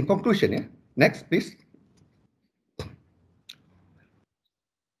conclusion, next please.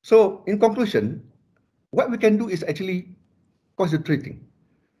 So in conclusion, what we can do is actually concentrating.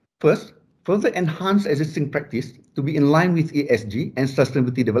 First, further enhance existing practice to be in line with ESG and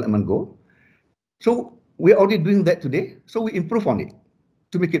Sustainability Development Goal. So we're already doing that today, so we improve on it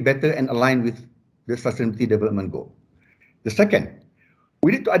to make it better and align with the Sustainability Development Goal. The second,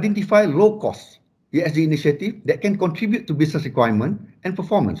 we need to identify low-cost ESG initiative that can contribute to business requirement and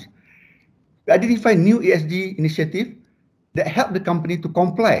performance. We identify new ESG initiative that help the company to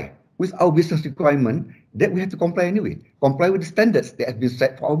comply with our business requirement that we have to comply anyway, comply with the standards that have been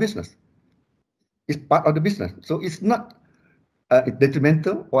set for our business. It's part of the business. So it's not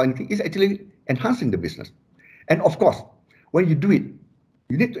detrimental or anything, it's actually enhancing the business. And of course, when you do it,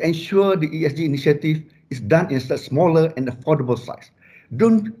 you need to ensure the ESG initiative is done in a smaller and affordable size.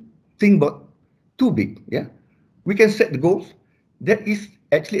 Don't think about too big. We can set the goals that is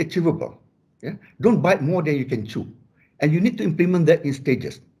actually achievable. Don't bite more than you can chew. And you need to implement that in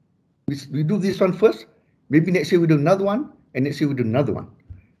stages. We do this one first, maybe next year we do another one, and next year we do another one.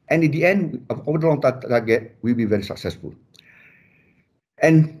 And in the end, over the long target, we'll be very successful.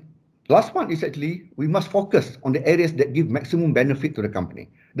 And last one is actually, we must focus on the areas that give maximum benefit to the company.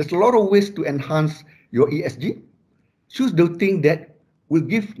 There's a lot of ways to enhance your ESG. Choose the thing that will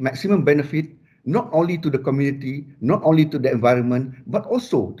give maximum benefit, not only to the community, not only to the environment, but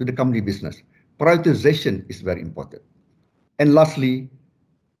also to the company business. Prioritization is very important. And lastly,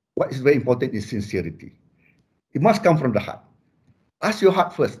 what is very important is sincerity. It must come from the heart. Ask your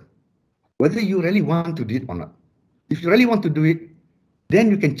heart first, whether you really want to do it or not. If you really want to do it,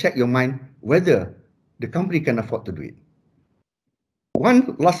 then you can check your mind whether the company can afford to do it.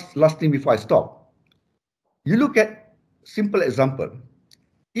 one last thing before I stop. You look at simple example.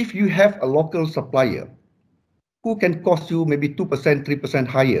 If you have a local supplier who can cost you maybe 2%, 3%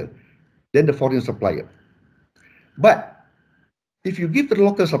 higher than the foreign supplier. But if you give to the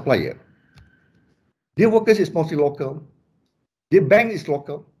local supplier, their workers is mostly local, their bank is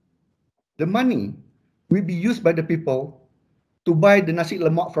local, the money will be used by the people to buy the nasi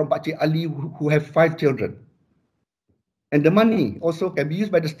lemak from Pakcik Ali who have 5 children. And the money also can be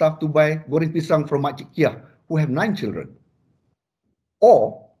used by the staff to buy goreng pisang from Makcik Kia who have 9 children.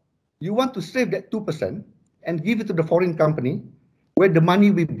 Or you want to save that 2% and give it to the foreign company where the money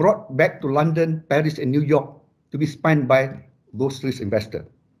will be brought back to London, Paris, and New York to be spent by those risk investors.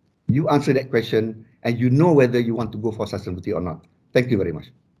 You answer that question and you know whether you want to go for sustainability or not. Thank you very much.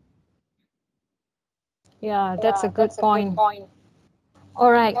 Yeah, that's a good point.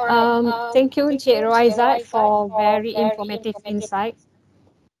 All right. Thank you, Encik Rohaizad, for very informative insights.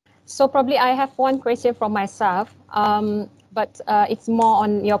 So probably I have one question from myself, but it's more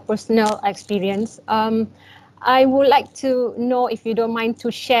on your personal experience. I would like to know, if you don't mind,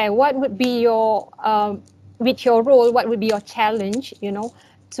 to share what would be your, with your role, what would be your challenge,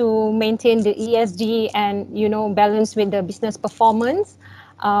 to maintain the ESG and, balance with the business performance,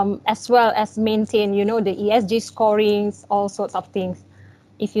 as well as maintain, the ESG scorings, all sorts of things.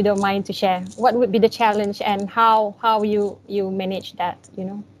 If you don't mind to share, what would be the challenge and how you manage that,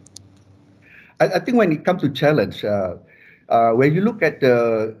 I think when it comes to challenge, when you look at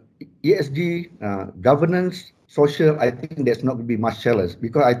the ESG governance, social, I think there's not going to be much challenge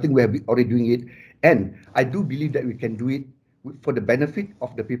because I think we have already doing it. And I do believe that we can do it for the benefit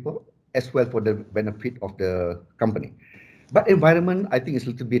of the people as well for the benefit of the company. But environment, I think, is a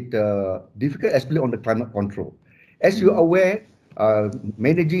little bit difficult, especially on the climate control. As you're aware,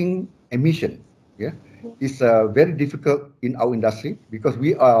 managing emission is very difficult in our industry because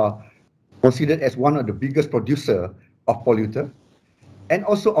we are considered as one of the biggest producer of polluter, and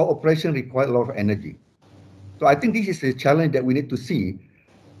also our operation require a lot of energy. So I think this is a challenge that we need to see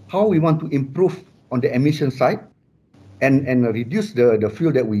how we want to improve on the emission side and reduce the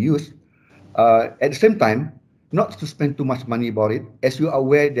fuel that we use. At the same time, not to spend too much money about it. As you are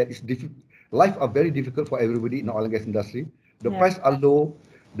aware, that is life are very difficult for everybody in the oil and gas industry. The price are low,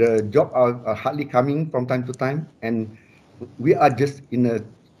 the job are hardly coming from time to time, and we are just in a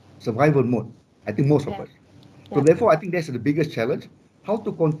survival mode, I think most of us. So therefore, I think that's the biggest challenge, how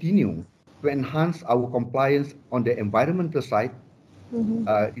to continue to enhance our compliance on the environmental side,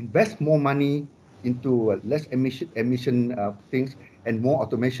 invest more money into less emission things and more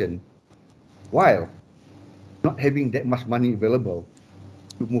automation, while not having that much money available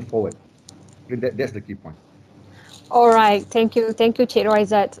to move forward. That's the key point. All right, thank you, Cik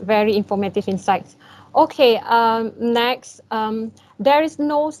Rohaizad. Very informative insights. Okay, next, there is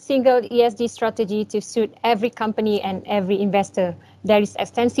no single ESG strategy to suit every company and every investor. There is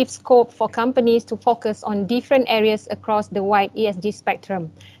extensive scope for companies to focus on different areas across the wide ESG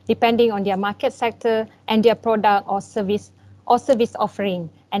spectrum, depending on their market sector and their product or service offering,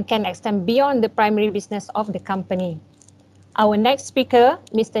 and can extend beyond the primary business of the company. Our next speaker,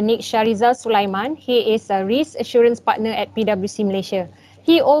 Mr. Shahrizal Sulaiman, he is a risk assurance partner at PwC Malaysia.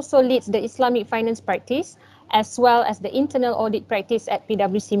 He also leads the Islamic finance practice as well as the internal audit practice at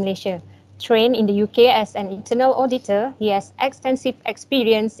PwC Malaysia. Trained in the UK as an internal auditor, he has extensive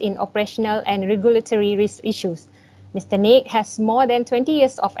experience in operational and regulatory risk issues. Mr. Nick has more than 20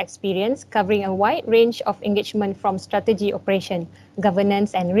 years of experience covering a wide range of engagement from strategy operation,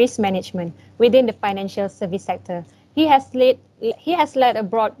 governance and risk management within the financial service sector. He has led a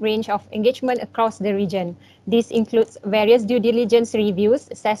broad range of engagement across the region. This includes various due diligence reviews,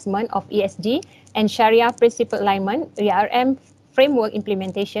 assessment of ESG and Sharia principle alignment, ERM framework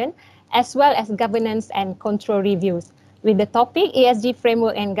implementation, as well as governance and control reviews. With the topic ESG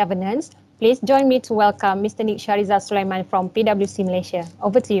framework and governance, please join me to welcome Mr. Shahrizal Sulaiman from PwC Malaysia.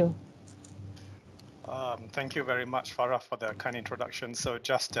 Over to you. Thank you very much, Farra, for the kind introduction. So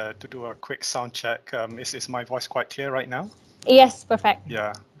just to do a quick sound check, is my voice quite clear right now? Yes, perfect.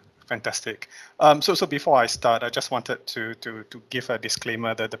 Yeah. Fantastic. So before I start, I just wanted to give a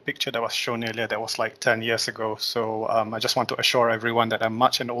disclaimer that the picture that was shown earlier, that was like 10 years ago. So I just want to assure everyone that I'm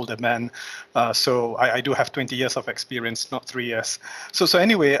much an older man. So I do have 20 years of experience, not 3 years. So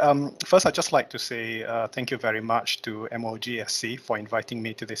anyway, first I'd just like to say thank you very much to MOGSC for inviting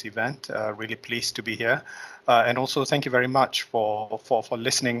me to this event. Really pleased to be here. And also thank you very much for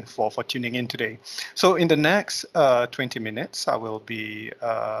listening, for tuning in today. So in the next 20 minutes, I will be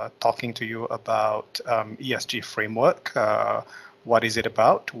talking to you about ESG framework, what is it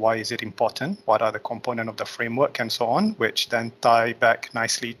about, why is it important, what are the components of the framework, and so on, which then tie back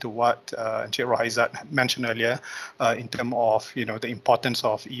nicely to what Rohaizad mentioned earlier in terms of the importance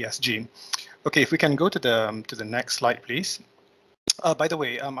of ESG. Okay, if we can go to the next slide, please. By the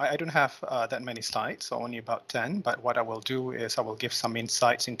way, I don't have that many slides, so only about 10, but what I will do is I will give some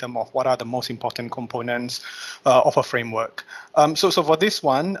insights in terms of what are the most important components of a framework. So for this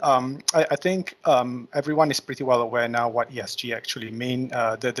one, I think everyone is pretty well aware now what ESG actually means.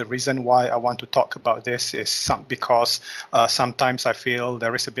 The reason why I want to talk about this is because sometimes I feel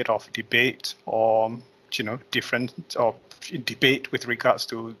there is a bit of debate or different or debate with regards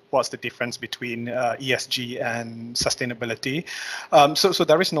to what's the difference between ESG and sustainability. So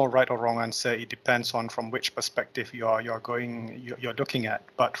there is no right or wrong answer. It depends on from which perspective you're looking at.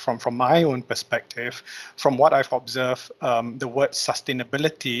 But from my own perspective, from what I've observed, the word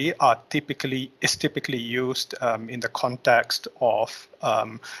sustainability is typically used in the context of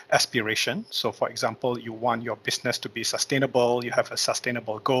aspiration. So for example, you want your business to be sustainable, you have a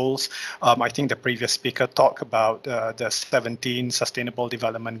sustainable goals. I think the previous speaker talked about the 17 Sustainable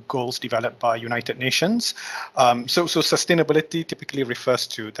Development Goals developed by United Nations. So sustainability typically refers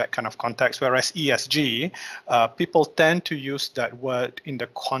to that kind of context, whereas ESG, people tend to use that word in the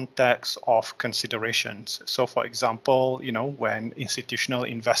context of considerations. So for example, when institutional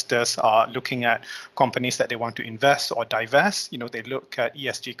investors are looking at companies that they want to invest or divest, they look at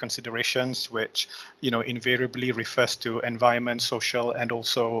ESG considerations, which invariably refers to environment, social, and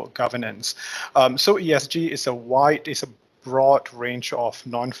also governance. So ESG is a broad range of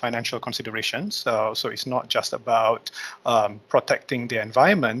non-financial considerations. So it's not just about protecting the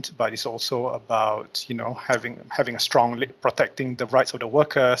environment, but it's also about having a strong protecting the rights of the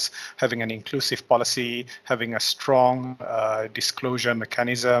workers, having an inclusive policy, having a strong disclosure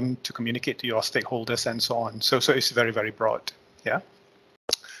mechanism to communicate to your stakeholders, and so on. So it's very, very broad. Yeah.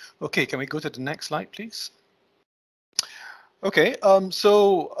 Okay, can we go to the next slide, please? Okay, I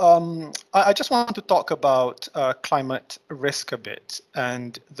just want to talk about climate risk a bit,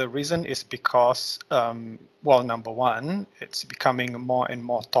 and the reason is because, well, number one, it's becoming more and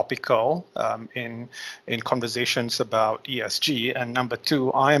more topical in conversations about ESG, and number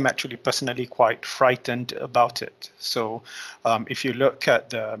two, I am actually personally quite frightened about it. So if you look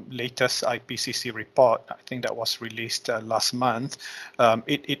at the latest IPCC report, I think that was released last month,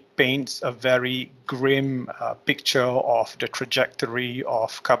 it paints a very grim picture of the trajectory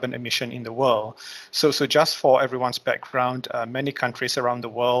of carbon emission in the world. So just for everyone's background, many countries around the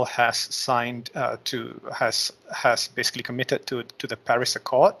world has signed has basically committed to the Paris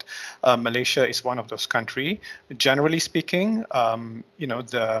Accord. Malaysia is one of those countries. Generally speaking,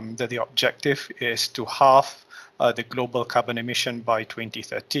 the objective is to halve the global carbon emission by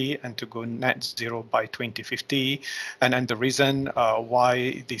 2030 and to go net zero by 2050. And the reason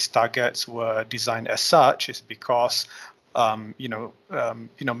why these targets were designed as such is because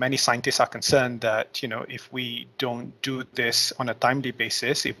many scientists are concerned that if we don't do this on a timely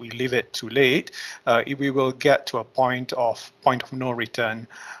basis, if we leave it too late, we will get to a point of no return.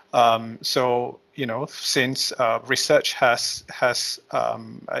 Since research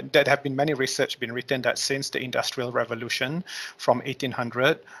there have been many research been written that since the Industrial Revolution from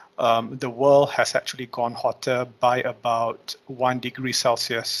 1800, the world has actually gone hotter by about 1 degree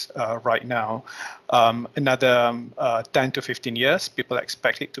Celsius right now. Another 10 to 15 years, people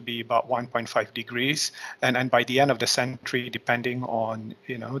expect it to be about 1.5 degrees. And by the end of the century, depending on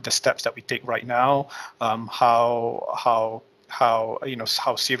the steps that we take right now,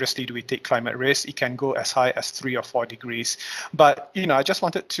 how seriously do we take climate risk, it can go as high as 3 or 4 degrees. But I just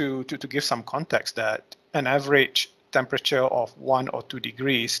wanted to give some context that an average temperature of 1 or 2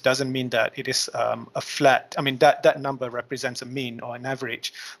 degrees doesn't mean that it is a flat. I mean, that number represents a mean or an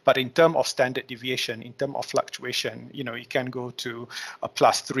average. But in terms of standard deviation, in terms of fluctuation, it can go to a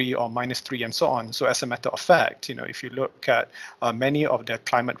 +3 or -3 and so on. So as a matter of fact, if you look at many of the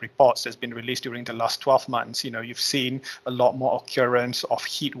climate reports that's been released during the last 12 months, you've seen a lot more occurrence of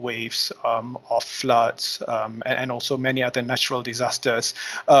heat waves, of floods, and also many other natural disasters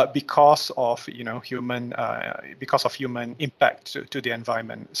because of human impact to the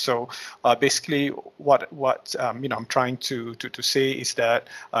environment. So basically, what I'm trying to say is that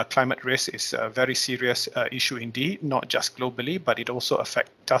climate risk is a very serious issue indeed, not just globally, but it also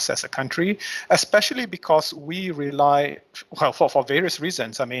affects us as a country, especially because we rely, well, for various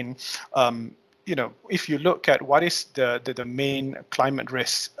reasons. I mean, if you look at what is the main climate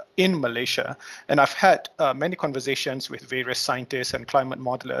risk in Malaysia, and I've had many conversations with various scientists and climate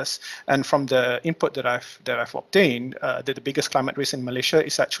modelers, and from the input that I've obtained, the biggest climate risk in Malaysia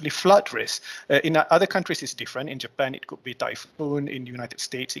is actually flood risk. In other countries, it's different. In Japan, it could be typhoon. In the United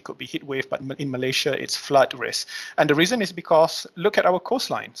States, it could be heat wave. But in Malaysia, it's flood risk. And the reason is because look at our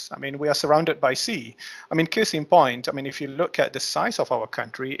coastlines. I mean, we are surrounded by sea. I mean, case in point. I mean, if you look at the size of our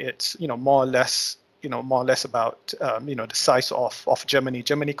country, it's more or less about the size of Germany.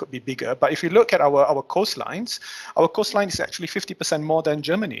 Germany could be bigger, but if you look at our coastlines, our coastline is actually 50% more than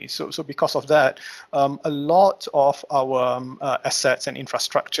Germany. So because of that, a lot of our assets and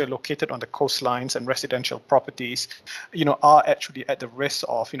infrastructure located on the coastlines and residential properties, are actually at the risk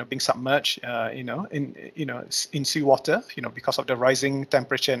of being submerged, in seawater, because of the rising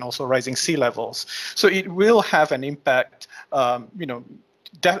temperature and also rising sea levels. So it will have an impact,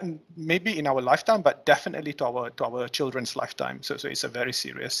 maybe in our lifetime, but definitely to our children's lifetime. So it's a very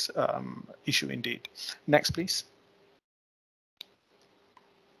serious issue indeed. Next, please.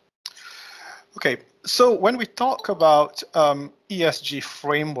 Okay, so when we talk about ESG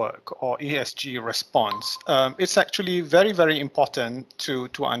framework or ESG response, it's actually very, very important to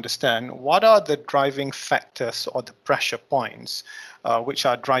understand what are the driving factors or the pressure points which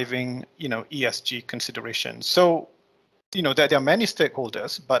are driving ESG considerations. So there are many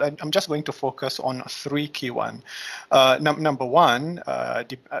stakeholders, but I'm just going to focus on three key ones. Number one,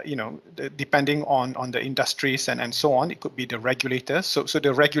 depending on the industries and so on, it could be the regulators. So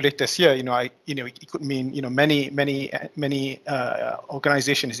the regulators here, it could mean many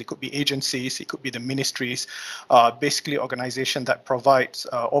organizations. It could be agencies. It could be the ministries. Basically, organization that provides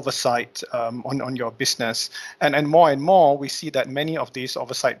oversight on your business. And more, we see that many of these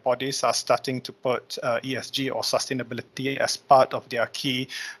oversight bodies are starting to put ESG or sustainability as part of their key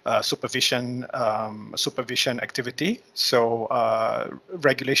supervision activity. So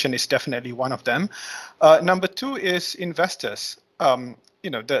regulation is definitely one of them. Number two is investors.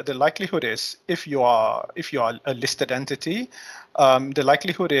 The likelihood is if you are a listed entity, the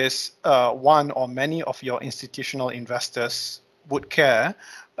likelihood is one or many of your institutional investors would care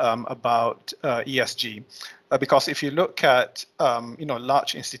about ESG. Because if you look at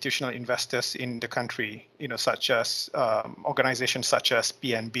large institutional investors in the country, such as organizations such as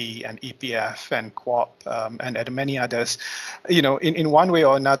PNB and EPF and Capt and many others, in one way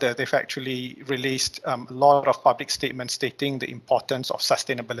or another, they've actually released a lot of public statements stating the importance of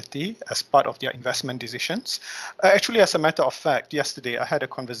sustainability as part of their investment decisions. Actually, as a matter of fact, yesterday I had a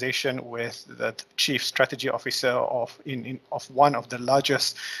conversation with the chief strategy officer of one of the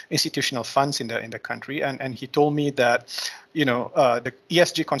largest institutional funds in the country, and he told me that the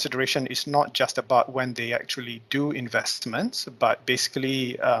ESG consideration is not just about when they actually do investments, but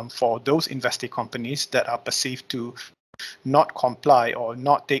basically for those investing companies that are perceived to not comply or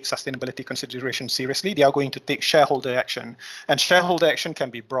not take sustainability consideration seriously, they are going to take shareholder action. And shareholder action can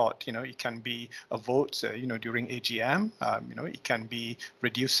be broad. It can be a vote, during AGM. It can be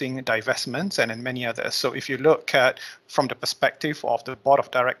reducing divestments and many others. So if you look at from the perspective of the board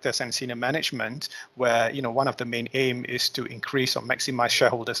of directors and senior management, where one of the main aim is to increase or maximize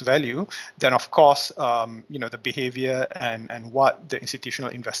shareholders' value, then of course the behavior and what the institutional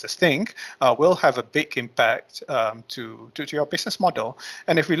investors think will have a big impact to your business model.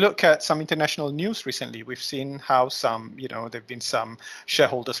 And if we look at some international news recently, we've seen how there've been some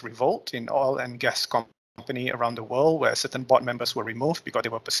shareholders revolt in oil and gas company around the world, where certain board members were removed because they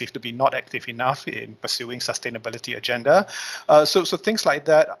were perceived to be not active enough in pursuing sustainability agenda. So things like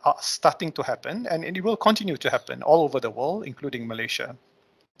that are starting to happen, and it will continue to happen all over the world, including Malaysia.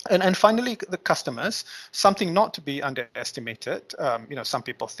 And finally, the customers, something not to be underestimated. Some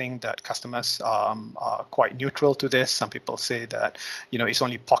people think that customers are quite neutral to this. Some people say that, it's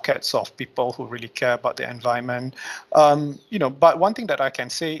only pockets of people who really care about the environment. But one thing that I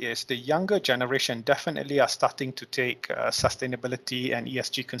can say is the younger generation definitely are starting to take sustainability and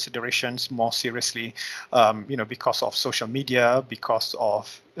ESG considerations more seriously, because of social media, because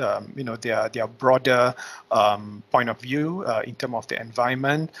of their broader point of view in terms of the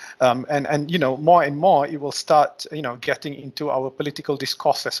environment, and more and more it will start getting into our political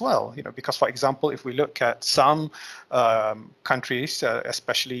discourse as well. Because for example, if we look at some countries,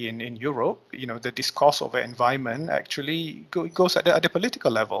 especially in Europe, the discourse over environment actually goes at the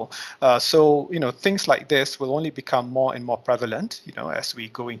political level. So things like this will only become more and more prevalent as we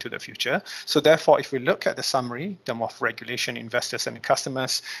go into the future. So therefore, if we look at the summary in terms of regulation, investors and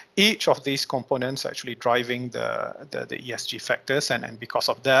customers, each of these components actually driving the ESG factors, and because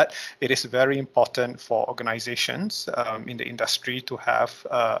of of that, it is very important for organizations in the industry to have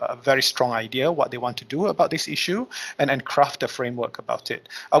a very strong idea what they want to do about this issue and craft a framework about it.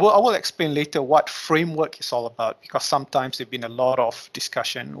 I will explain later what framework is all about, because sometimes there's been a lot of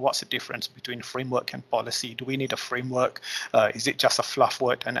discussion. What's the difference between framework and policy? Do we need a framework? Is it just a fluff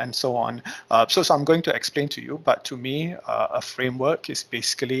word, and so on? So I'm going to explain to you, but to me, a framework is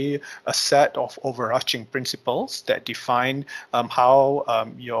basically a set of overarching principles that define how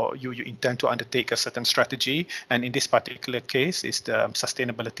you intend to undertake a certain strategy, and in this particular case is the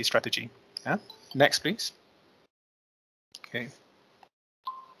sustainability strategy. Yeah? Next, please. Okay.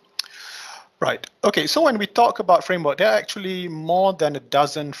 Right. Okay. So when we talk about framework, there are actually more than a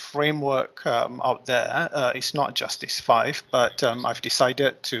dozen framework out there. It's not just these 5, but I've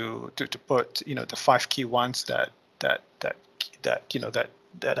decided to put the 5 key ones that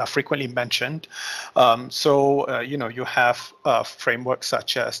are frequently mentioned. You have frameworks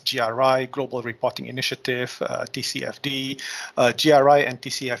such as GRI, Global Reporting Initiative, TCFD. GRI and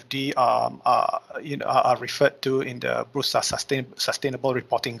TCFD are referred to in the Bursa Sustainable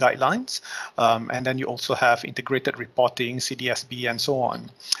Reporting Guidelines. And then you also have integrated reporting, CDSB, and so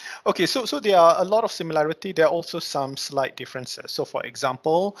on. Okay, so there are a lot of similarity. There are also some slight differences. So for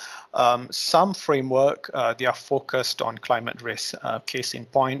example, some framework, they are focused on climate risk, case in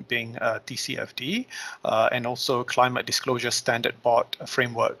point being TCFD, and also Climate Disclosure Standard Board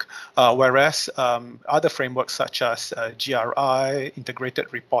framework, whereas other frameworks such as GRI,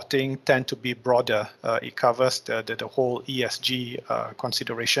 integrated reporting, tend to be broader. It covers the whole ESG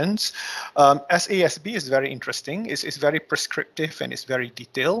considerations. SASB is very interesting. It's very prescriptive and it's very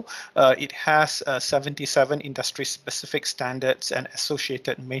detailed. It has 77 industry-specific standards and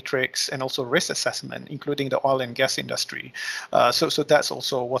associated matrix, and also risk assessment, including the oil and gas industry. So that's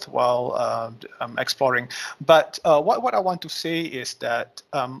also worthwhile exploring. But what I want to say is that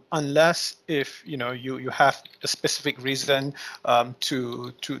unless if you have a specific reason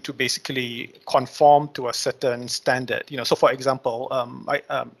to basically conform to a certain standard, so for example,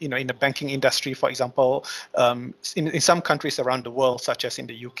 in the banking industry, for example, in some countries around the world, such as in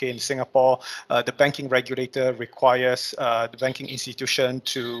the UK and Singapore, the banking regulator requires the banking institution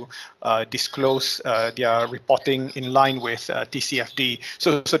to disclose their reporting in line with TCFD.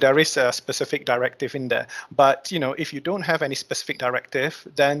 So there is a specific directive in there. But if you don't have any specific directive,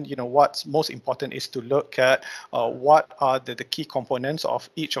 then what's most important is to look at what are the key components of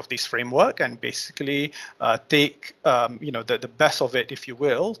each of these framework, and basically take the best of it, if you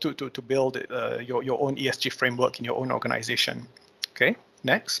will, to build your own ESG framework in your own organization. Okay,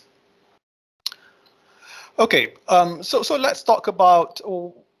 next. Okay, so let's talk about,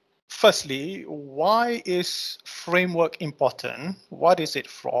 firstly, why is framework important? What is it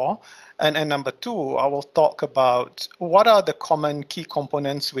for? And number 2, I will talk about what are the common key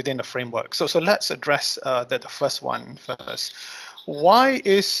components within the framework. So let's address the first one first. Why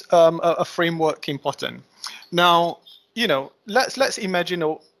is a framework important? Now, let's imagine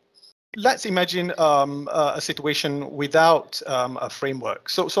a situation without a framework.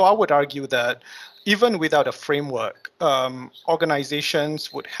 So I would argue that even without a framework,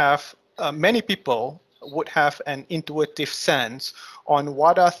 organizations would have, many people would have an intuitive sense on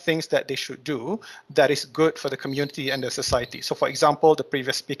what are things that they should do that is good for the community and the society. So for example, the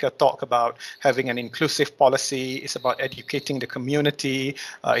previous speaker talked about having an inclusive policy. It's about educating the community.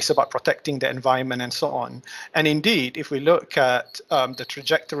 It's about protecting the environment and so on. And indeed, if we look at the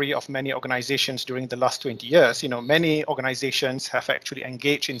trajectory of many organizations during the last 20 years, many organizations have actually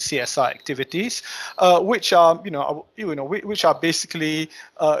engaged in CSR activities, which are, which are basically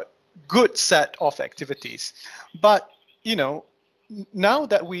good set of activities. But, now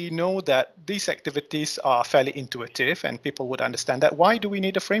that we know that these activities are fairly intuitive and people would understand that, why do we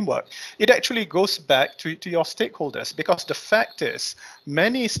need a framework? It actually goes back to your stakeholders, because the fact is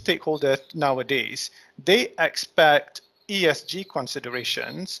many stakeholders nowadays, they expect ESG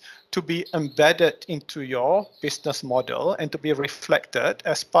considerations to be embedded into your business model and to be reflected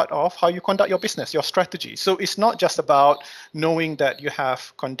as part of how you conduct your business, your strategy. So it's not just about knowing that you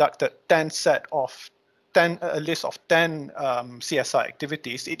have conducted a list of 10 CSR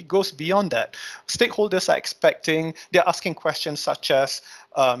activities. It goes beyond that. Stakeholders are expecting, they're asking questions such as,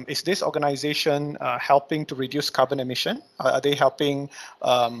 is this organization helping to reduce carbon emission? Are they helping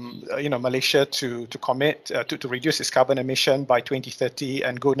Malaysia to commit to reduce its carbon emission by 2030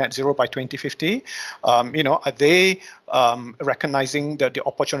 and go net zero by 2050? Are they recognizing the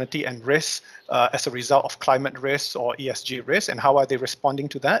opportunity and risk as a result of climate risk or ESG risk, and how are they responding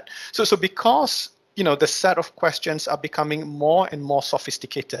to that? So because the set of questions are becoming more and more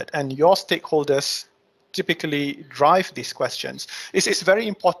sophisticated, and your stakeholders typically drive these questions. It's very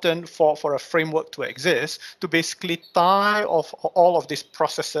important for a framework to exist to basically tie all of these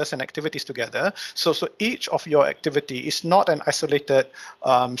processes and activities together. So each of your activity is not an isolated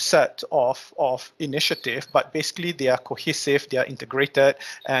set of initiative, but basically they are cohesive, they are integrated,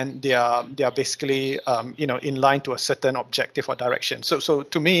 and they are basically in line to a certain objective or direction. So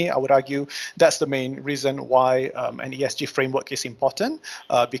to me, I would argue that's the main reason why an ESG framework is important,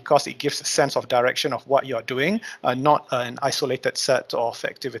 because it gives a sense of direction of what you're doing, not an isolated set of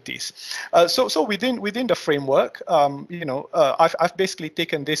activities. So within the framework, I've basically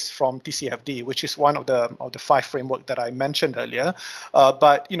taken this from TCFD, which is one of the 5 framework that I mentioned earlier.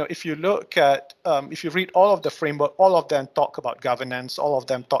 But if you look at, if you read all of the framework, all of them talk about governance, all of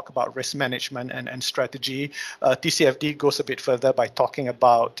them talk about risk management and strategy. TCFD goes a bit further by talking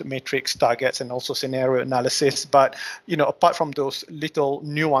about matrix, targets, and also scenario analysis. But apart from those little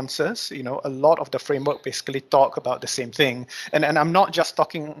nuances, a lot of the framework basically talk about the same thing. And I'm not just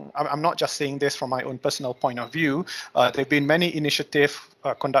saying this from my own personal point of view. There have been many initiatives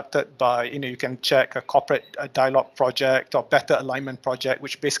conducted by, you can check a corporate dialogue project or better alignment project,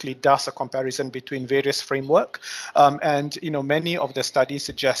 which basically does a comparison between various framework. And many of the studies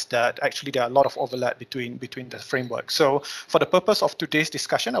suggest that actually there are a lot of overlap between the framework. So for the purpose of today's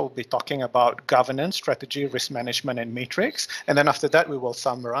discussion, I will be talking about governance, strategy, risk management, and matrix. And then after that, we will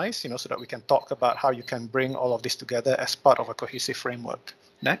summarize, so that we can talk about how you can bring all of this together as part of a cohesive framework.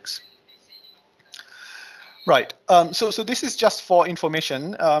 Next. Right. So this is just for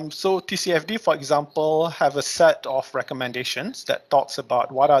information. So TCFD, for example, have a set of recommendations that talks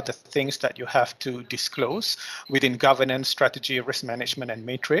about what are the things that you have to disclose within governance, strategy, risk management, and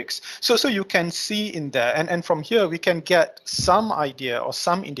matrix. So you can see in there, and from here we can get some idea or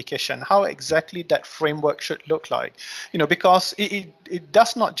some indication how exactly that framework should look like. Because it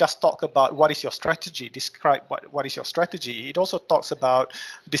does not just talk about what is your strategy, describe what is your strategy. It also talks about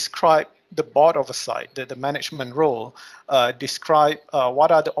describe the board oversight, the management role, describe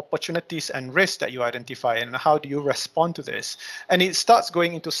what are the opportunities and risks that you identify and how do you respond to this. And it starts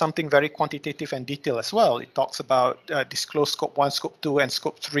going into something very quantitative and detailed as well. It talks about disclose scope 1, scope 2, and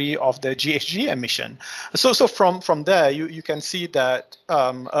scope 3 of the GHG emission. So from there, you can see that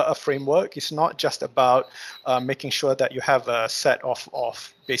a framework is not just about making sure that you have a set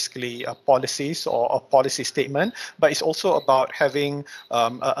of basically policies or a policy statement, but it's also about having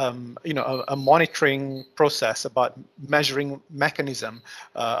a monitoring process, about measuring mechanism,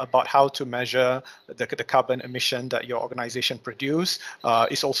 about how to measure the carbon emission that your organization produce.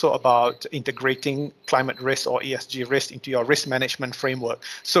 It's also about integrating climate risk or ESG risk into your risk management framework.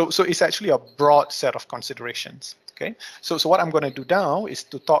 So it's actually a broad set of considerations. Okay. So what I'm going to do now is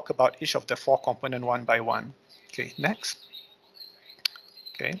to talk about each of the 4 components one by one. Okay. Next.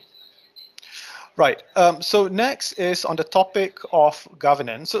 Okay. Right. So next is on the topic of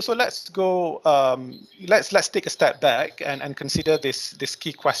governance. So let's go. Let's take a step back and consider this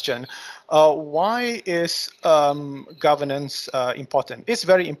key question. Why is governance important? It's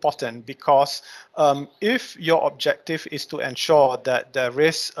very important because if your objective is to ensure that there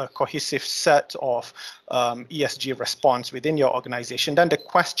is a cohesive set of ESG response within your organization, then the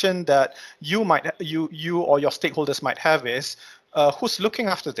question that you or your stakeholders might have is, who's looking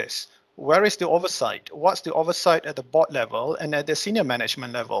after this? Where is the oversight? What's the oversight at the board level and at the senior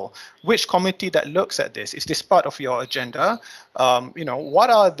management level? Which committee that looks at this? Is this part of your agenda? What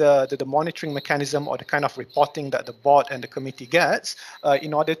are the monitoring mechanism or the kind of reporting that the board and the committee gets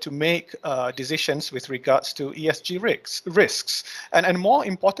in order to make decisions with regards to ESG risks? And more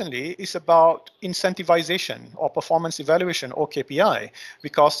importantly, it's about incentivization or performance evaluation or KPI.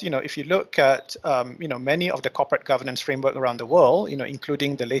 Because, if you look at, many of the corporate governance framework around the world,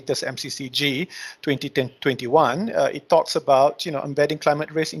 including the latest MCCG 2021, it talks about embedding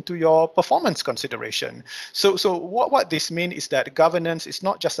climate risk into your performance consideration. So what this means is that governance is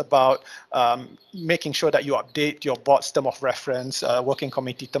not just about making sure that you update your board's term of reference, working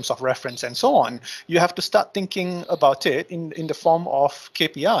committee terms of reference, and so on. You have to start thinking about it in the form of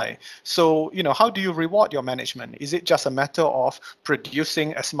KPI. So how do you reward your management? Is it just a matter of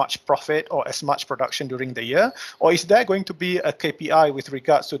producing as much profit or as much production during the year, or is there going to be a KPI with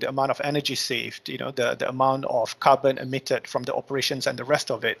regards to the amount of energy saved, the amount of carbon emitted from the operations and the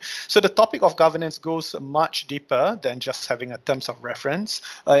rest of it? So the topic of governance goes much deeper than just having a terms of reference.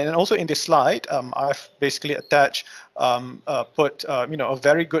 And also in this slide, I've basically attached put a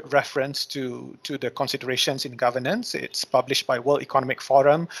very good reference to the considerations in governance. It's published by World Economic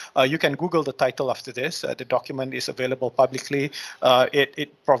Forum. You can Google the title after this. The document is available publicly.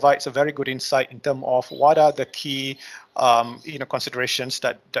 It provides a very good insight in terms of what are the key considerations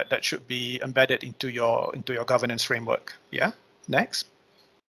that should be embedded into your governance framework. Yeah. Next.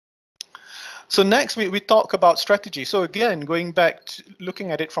 So next, we talk about strategy. So again, going back to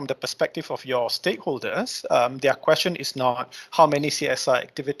looking at it from the perspective of your stakeholders, their question is not how many CSR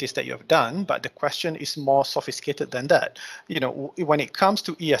activities that you have done, but the question is more sophisticated than that. When it comes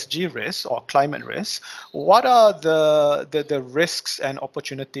to ESG risks or climate risks, what are the risks and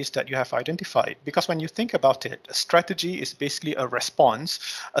opportunities that you have identified? Because when you think about it, strategy is basically a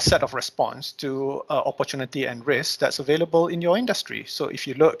set of response to opportunity and risk that's available in your industry. So if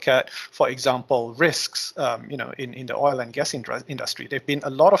you look at, for example, risks, in the oil and gas industry, there've been a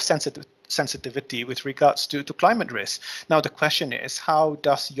lot of sensitivity with regards to climate risk. Now, the question is, how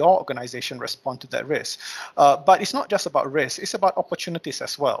does your organization respond to that risk? But it's not just about risk, it's about opportunities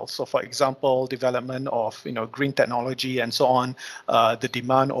as well. So for example, development of, green technology and so on, the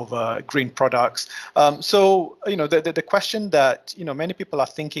demand over green products. The question that, many people are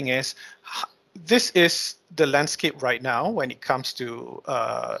thinking is, this is the landscape right now when it comes to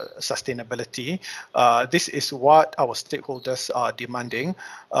sustainability. This is what our stakeholders are demanding.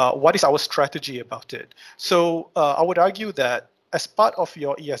 What is our strategy about it? So I would argue that as part of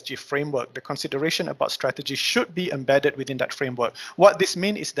your ESG framework, the consideration about strategy should be embedded within that framework. What this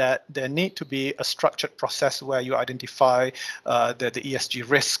means is that there need to be a structured process where you identify the ESG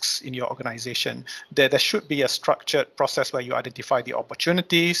risks in your organization. There should be a structured process where you identify the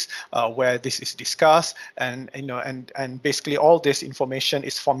opportunities, where this is discussed, and basically all this information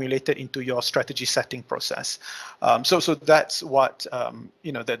is formulated into your strategy setting process. So that's what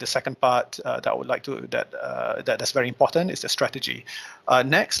the second part that I would like to that's very important is the strategy.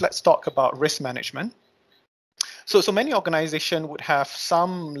 Next, let's talk about risk management. So many organizations would have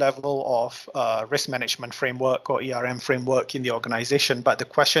some level of risk management framework or ERM framework in the organization, but the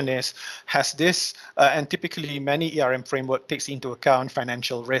question is, has this, and typically many ERM framework takes into account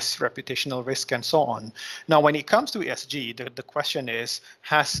financial risk, reputational risk, and so on. Now, when it comes to ESG, the question is,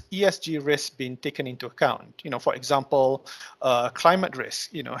 has ESG risk been taken into account? For example, climate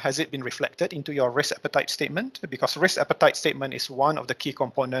risk, has it been reflected into your risk appetite statement? Because risk appetite statement is one of the key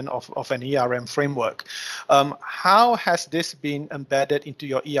components of an ERM framework. How has this been embedded into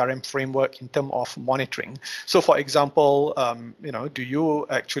your ERM framework in terms of monitoring? So, for example, do you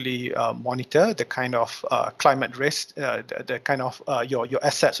actually monitor the kind of climate risk, the kind of your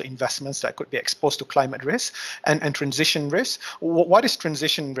assets or investments that could be exposed to climate risk and transition risk? What is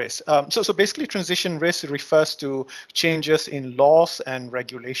transition risk? So basically, transition risk refers to changes in laws and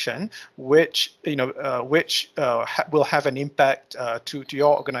regulation, which will have an impact to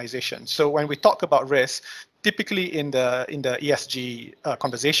your organization. So when we talk about risk, typically in the ESG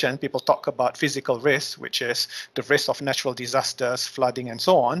conversation, people talk about physical risk, which is the risk of natural disasters, flooding, and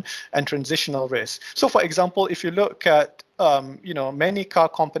so on, and transitional risk. So, for example, if you look at many car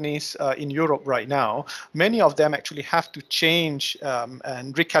companies in Europe right now, many of them actually have to change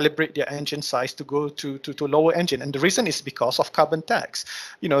and recalibrate their engine size to go to lower engine, and the reason is because of carbon tax.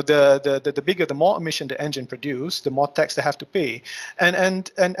 The bigger, the more emission the engine produce, the more tax they have to pay,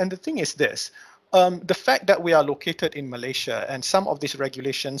 and the thing is this. The fact that we are located in Malaysia and some of these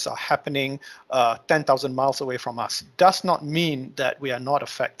regulations are happening 10,000 miles away from us does not mean that we are not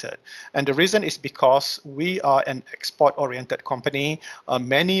affected. And the reason is because we are an export-oriented company.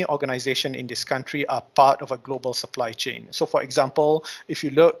 Many organizations in this country are part of a global supply chain. So, for example, if you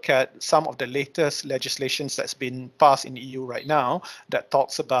look at some of the latest legislations that's been passed in the EU right now that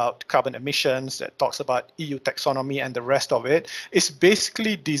talks about carbon emissions, that talks about EU taxonomy and the rest of it, it's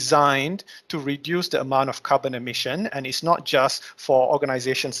basically designed to reduce the amount of carbon emission, and it's not just for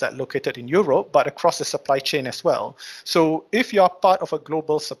organizations that are located in Europe, but across the supply chain as well. So if you are part of a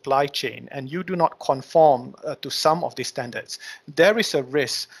global supply chain and you do not conform to some of these standards, there is a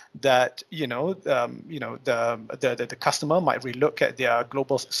risk that the customer might relook at their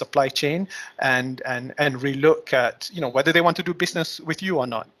global supply chain and relook at whether they want to do business with you or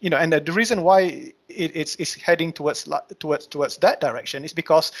not. And the reason why it's heading towards that direction is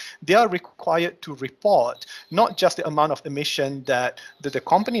because they are required to report not just the amount of emission that the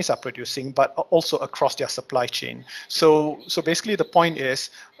companies are producing, but also across their supply chain. So basically the point is,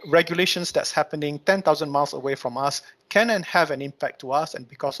 regulations that's happening 10,000 miles away from us can and have an impact to us, and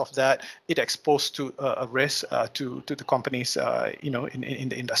because of that, it exposed to a risk to the companies in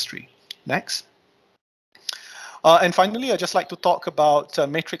the industry. Next. And finally, I'd just like to talk about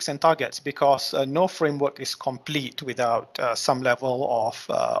metrics and targets, because no framework is complete without some level of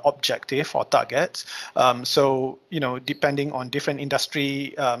objective or targets. So, depending on different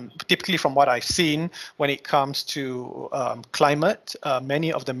industry, typically from what I've seen, when it comes to climate,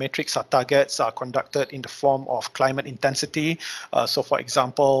 many of the metrics or targets are conducted in the form of climate intensity. So, for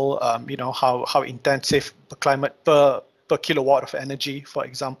example, how intensive the climate per kilowatt of energy, for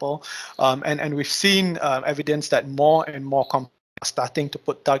example. And we've seen evidence that more and more companies are starting to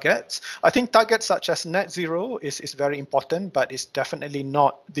put targets. I think targets such as net zero is very important, but it's definitely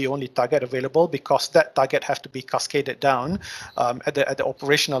not the only target available, because that target has to be cascaded down at the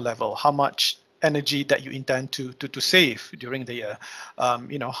operational level. How much energy that you intend to save during the year,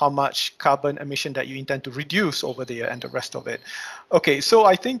 how much carbon emission that you intend to reduce over the year, and the rest of it. Okay, so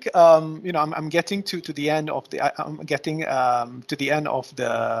I think I'm getting to the end of the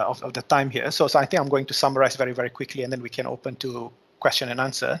the time here. So I think I'm going to summarize very, very quickly, and then we can open to question and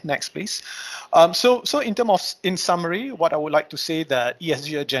answer. Next, please. So in summary, what I would like to say that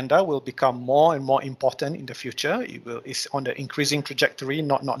ESG agenda will become more and more important in the future. It's on the increasing trajectory,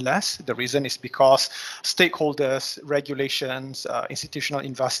 not less. The reason is because stakeholders, regulations, institutional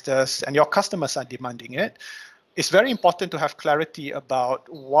investors, and your customers are demanding it. It's very important to have clarity about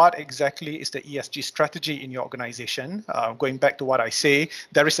what exactly is the ESG strategy in your organization. Going back to what I say,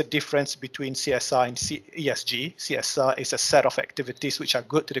 there is a difference between CSR and ESG. CSR is a set of activities which are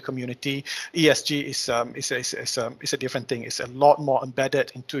good to the community. ESG is a different thing. It's a lot more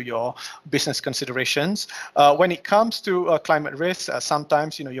embedded into your business considerations. When it comes to climate risk,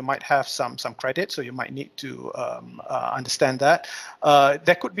 sometimes you might have some credit, so you might need to understand that.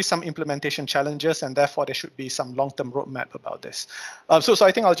 There could be some implementation challenges, and therefore there should be some long-term roadmap about this. So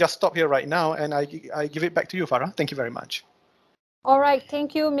I think I'll just stop here right now, and I give it back to you, Farra. Thank you very much. All right,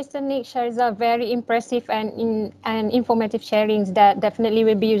 thank you, Mr. Nick, Shahrizal. Very impressive and informative sharings that definitely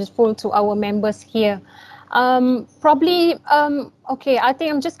will be useful to our members here. Okay, I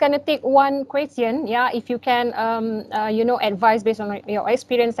think I'm just gonna take one question. Yeah, if you can, advise based on your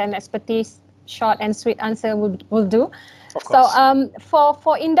experience and expertise, short and sweet answer will do. So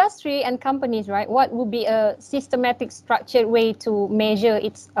for industry and companies, right, what would be a systematic, structured way to measure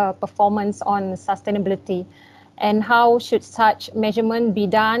its performance on sustainability? And how should such measurement be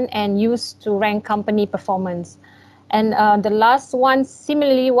done and used to rank company performance? And the last one,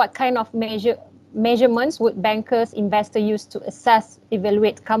 similarly, what kind of measurements would bankers, investors use to assess,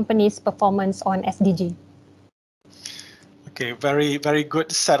 evaluate companies' performance on SDG? Okay, very, very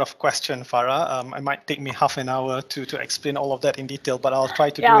good set of questions, Farra. It might take me half an hour to explain all of that in detail, but I'll try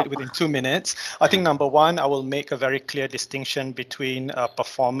to do it within 2 minutes. I think number one, I will make a very clear distinction between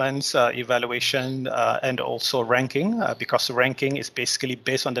performance, evaluation, and also ranking, because ranking is basically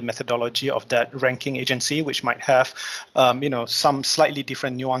based on the methodology of that ranking agency, which might have, some slightly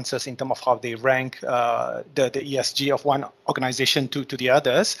different nuances in terms of how they rank the ESG of one organization to the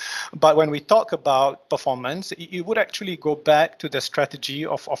others. But when we talk about performance, it would actually go back to the strategy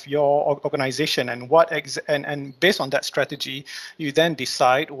of your organization, and and based on that strategy, you then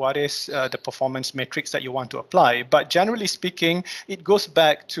decide what is the performance metrics that you want to apply. But generally speaking, it goes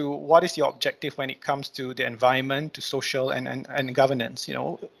back to what is your objective when it comes to the environment, to social and governance.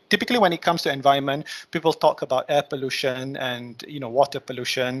 Typically, when it comes to environment, people talk about air pollution and water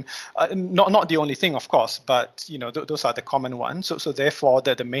pollution. Not the only thing, of course, but those are the common ones. So therefore,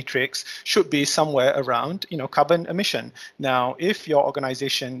 the matrix should be somewhere around carbon emission. Now, if your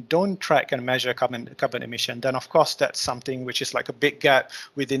organization don't track and measure carbon emission, then of course that's something which is like a big gap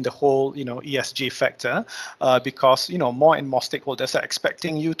within the whole ESG factor, because more and more stakeholders are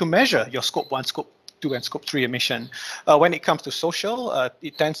expecting you to measure your scope 1, scope 2 and scope 3 emission. When it comes to social,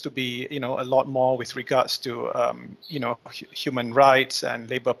 it tends to be a lot more with regards to human rights and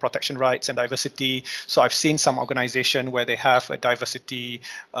labor protection rights and diversity. So I've seen some organization where they have a diversity,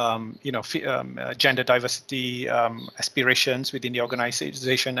 gender diversity aspirations within the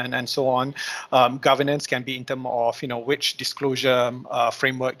organization and so on. Governance can be in terms of which disclosure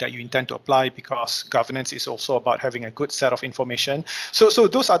framework that you intend to apply, because governance is also about having a good set of information. So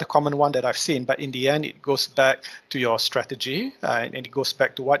those are the common one that I've seen, but in the end, it goes back to your strategy, and it goes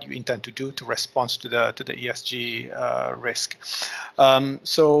back to what you intend to do to respond to the ESG risk.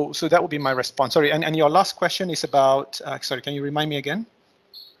 So that would be my response. Sorry, and your last question is about. Sorry, can you remind me again?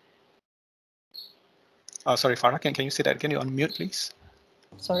 Sorry, Farra, can you say that again? You're on mute, please.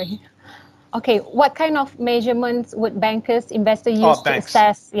 Sorry. Okay, what kind of measurements would bankers, investors use to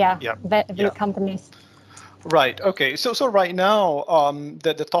assess companies? Right. Okay. So right now,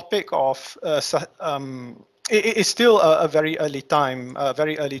 the topic of It's still a very early time, a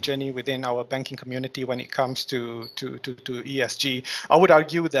very early journey within our banking community when it comes to ESG. I would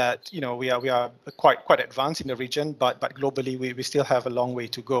argue that we are quite advanced in the region, but globally we still have a long way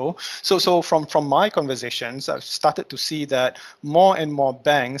to go. So from my conversations, I've started to see that more and more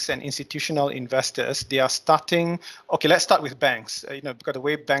banks and institutional investors, they are starting. Okay, let's start with banks. Because the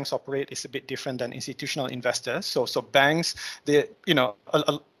way banks operate is a bit different than institutional investors. So banks, they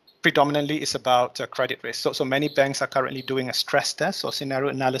predominantly is about credit risk. So many banks are currently doing a stress test or scenario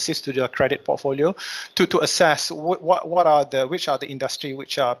analysis to their credit portfolio to assess which are the industry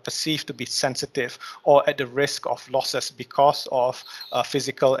which are perceived to be sensitive or at the risk of losses because of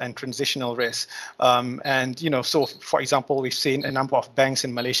physical and transitional risk. So for example, we've seen a number of banks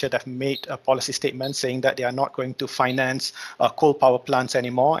in Malaysia that have made a policy statement saying that they are not going to finance coal power plants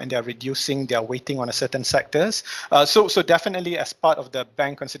anymore, and they're reducing their weighting on a certain sectors. So definitely as part of the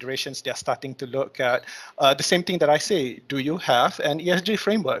bank consideration, they're starting to look at the same thing that I say. Do you have an ESG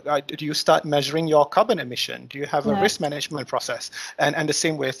framework? Do you start measuring your carbon emission? Do you have a risk management process? And the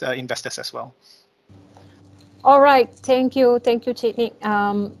same with investors as well. All right, thank you, Cik Nick.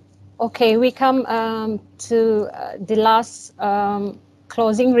 Okay, we come to the last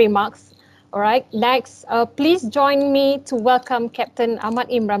closing remarks. All right, next, please join me to welcome Captain Ahmad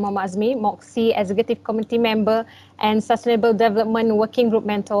Imran Azmi, MOGSC Executive Committee Member and Sustainable Development Working Group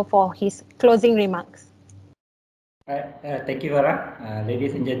Mentor for his closing remarks. Thank you, Farra.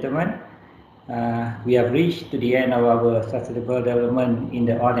 Ladies and gentlemen, we have reached to the end of our Sustainable Development in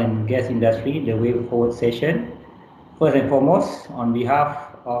the oil and gas industry, the Way Forward session. First and foremost, on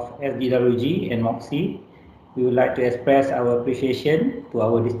behalf of SDGWG and MOGSC, we would like to express our appreciation to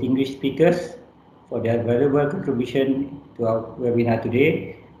our distinguished speakers for their valuable contribution to our webinar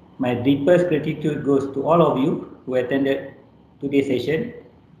today. My deepest gratitude goes to all of you who attended today's session,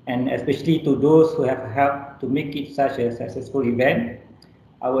 and especially to those who have helped to make it such a successful event.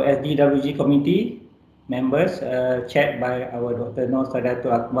 Our SDGWG committee members, chaired by our Dr.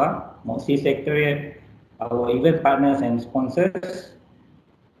 Nurlisha Akbar, MOGSC Secretariat, our event partners and sponsors.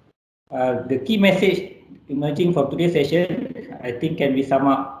 The key message emerging from today's session, I think, can be summed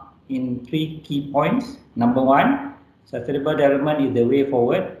up in 3 key points. Number 1, sustainable development is the way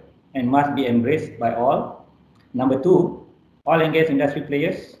forward and must be embraced by all. Number 2, oil and gas industry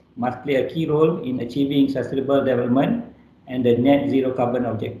players must play a key role in achieving sustainable development and the net zero carbon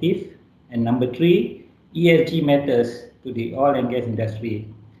objective. And number 3, ESG matters to the oil and gas industry.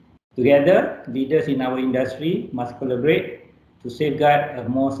 Together, leaders in our industry must collaborate to safeguard a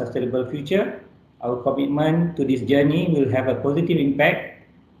more sustainable future. Our commitment to this journey will have a positive impact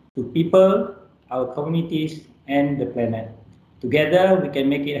to people, our communities, and the planet. Together, we can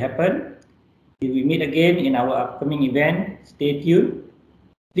make it happen. Till we meet again in our upcoming event, stay tuned.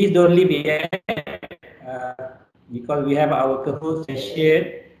 Please don't leave yet, because we have our Kahoot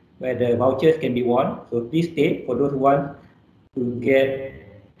session where the vouchers can be won. So please stay for those who want to get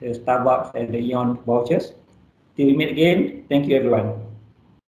the Starbucks and the Eon vouchers. Till we meet again, thank you everyone.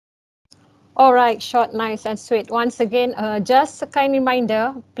 All right, short, nice and sweet. Once again, just a kind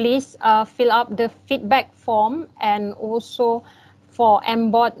reminder, please fill up the feedback form, and also for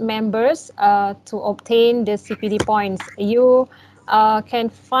MBOT members to obtain the CPD points. You can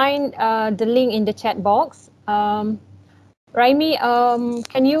find the link in the chat box. Raimi,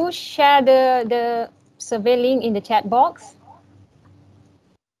 can you share the survey link in the chat box?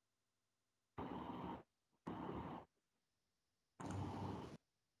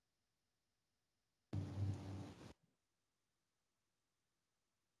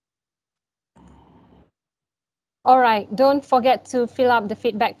 All right, don't forget to fill up the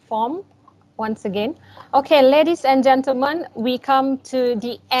feedback form once again. Okay, ladies and gentlemen, we come to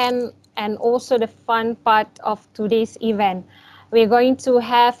the end and also the fun part of today's event. We're going to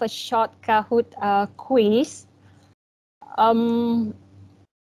have a short Kahoot quiz. And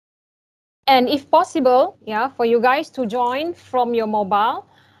if possible, for you guys to join from your mobile,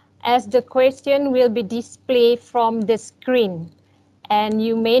 as the question will be displayed from the screen, and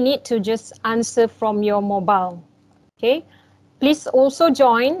you may need to just answer from your mobile. Okay, please also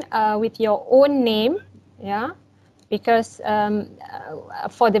join with your own name, because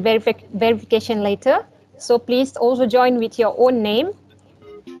for the verification later. So please also join with your own name,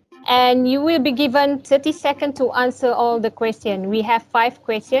 and you will be given 30 seconds to answer all the questions. We have 5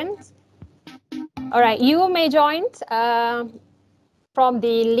 questions. All right, you may join from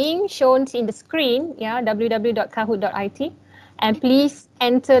the link shown in the screen, www.kahoot.it, and please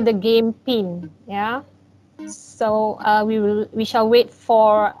enter the game pin, So we shall wait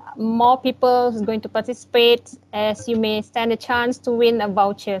for more people who's going to participate, as you may stand a chance to win a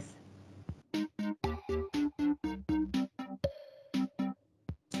vouchers.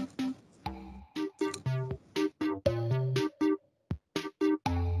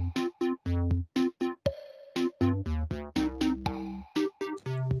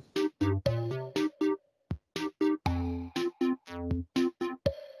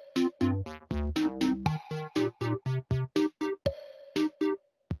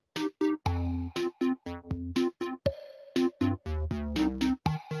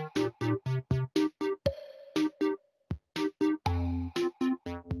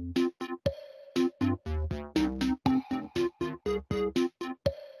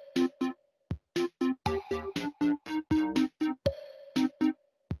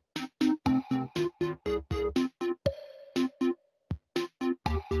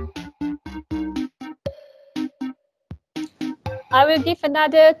 I will give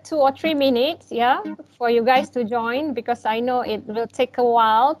another 2 or 3 minutes, yeah, for you guys to join, because I know it will take a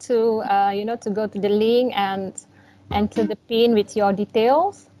while to, to go to the link and enter the pin with your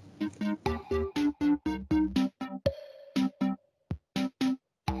details.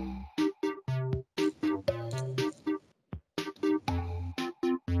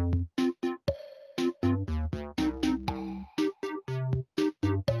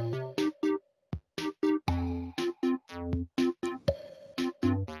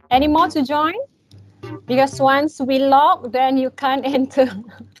 Any more to join? Because once we log, then you can't enter.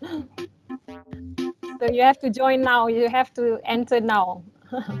 So you have to join now. You have to enter now.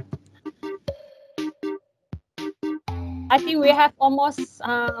 I think we have almost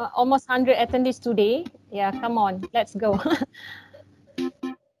 100 attendees today. Yeah, come on, let's go.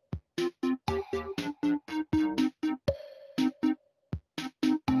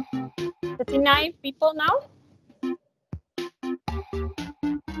 39 people now.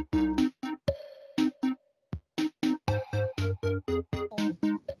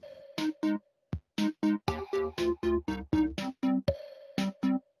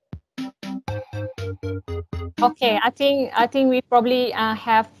 Okay, I think we probably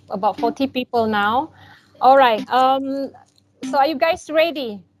have about 40 people now. All right. So are you guys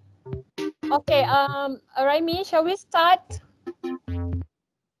ready? Okay. Raimi, shall we start?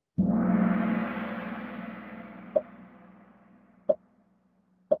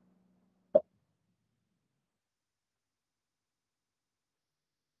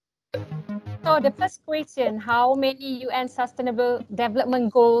 So the first question: how many UN Sustainable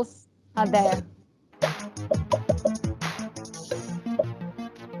Development Goals are there?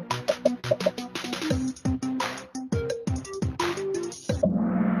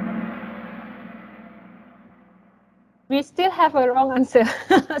 We still have a wrong answer,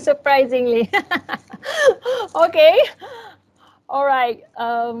 surprisingly. Okay. All right.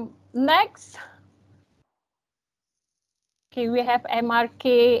 Next. Okay, we have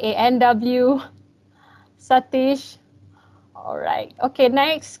MRK, ANW, Satish. All right. Okay,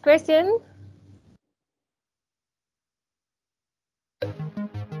 next question.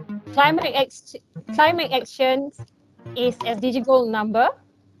 Climate action is SDG goal number.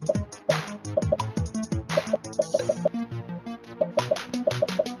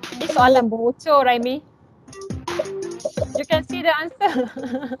 Ini soalan bocor, Raimi. You can see the answer.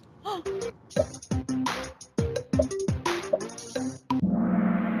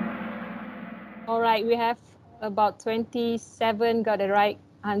 All right, we have about 27 got the right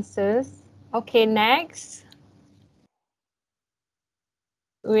answers. Okay, next.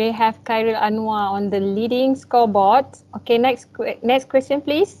 We have Khairil Anwar on the leading scoreboard. Okay, next question,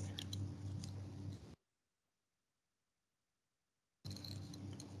 please.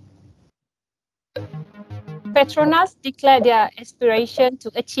 PETRONAS declared their aspiration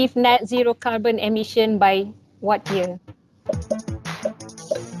to achieve net zero carbon emission by what year?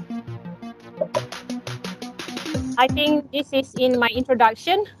 I think this is in my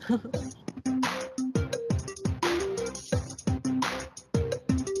introduction.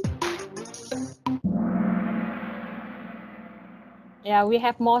 Yeah, we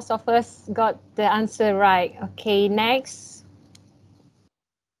have most of us got the answer right. Okay, next.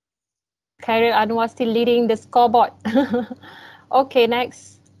 Khairil Anwar still leading the scoreboard. Okay,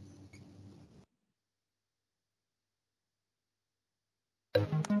 next.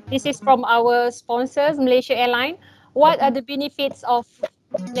 This is from our sponsors, Malaysia Airlines. What are the benefits of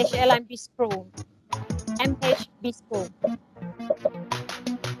Malaysia Airlines Bistro? MH Bistro.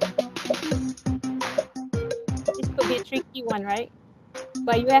 This could be a tricky one, right?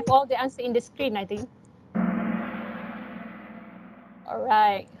 But you have all the answer in the screen, I think. All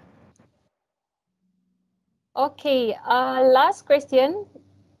right. Okay, last question.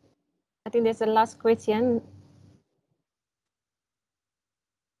 I think there's a last question.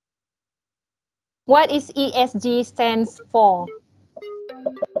 What is ESG stands for?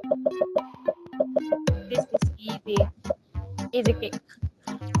 This is easy. Easy pick.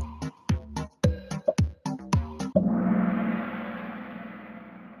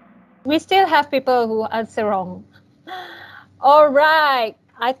 We still have people who answer wrong. All right.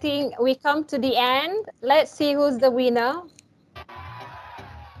 I think we come to the end. Let's see who's the winner.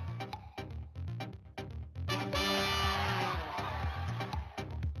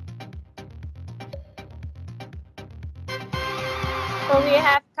 So we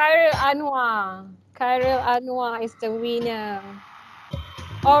have Khairil Anwar. Khairil Anwar is the winner.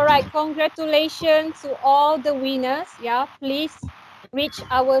 All right, congratulations to all the winners. Yeah, please reach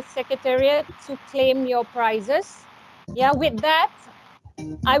our secretariat to claim your prizes. Yeah, with that,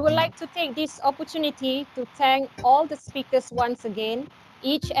 I would like to take this opportunity to thank all the speakers once again,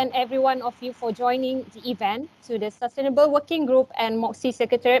 each and every one of you for joining the event, to the Sustainable Working Group and MOGSC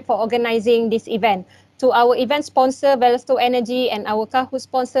Secretariat for organizing this event, to our event sponsor Velesto Energy and our Kahu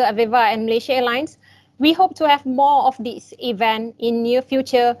sponsor Aveva and Malaysia Airlines. We hope to have more of this event in near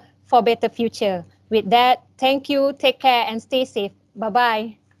future for better future. With that, thank you, take care and stay safe.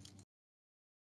 Bye-bye.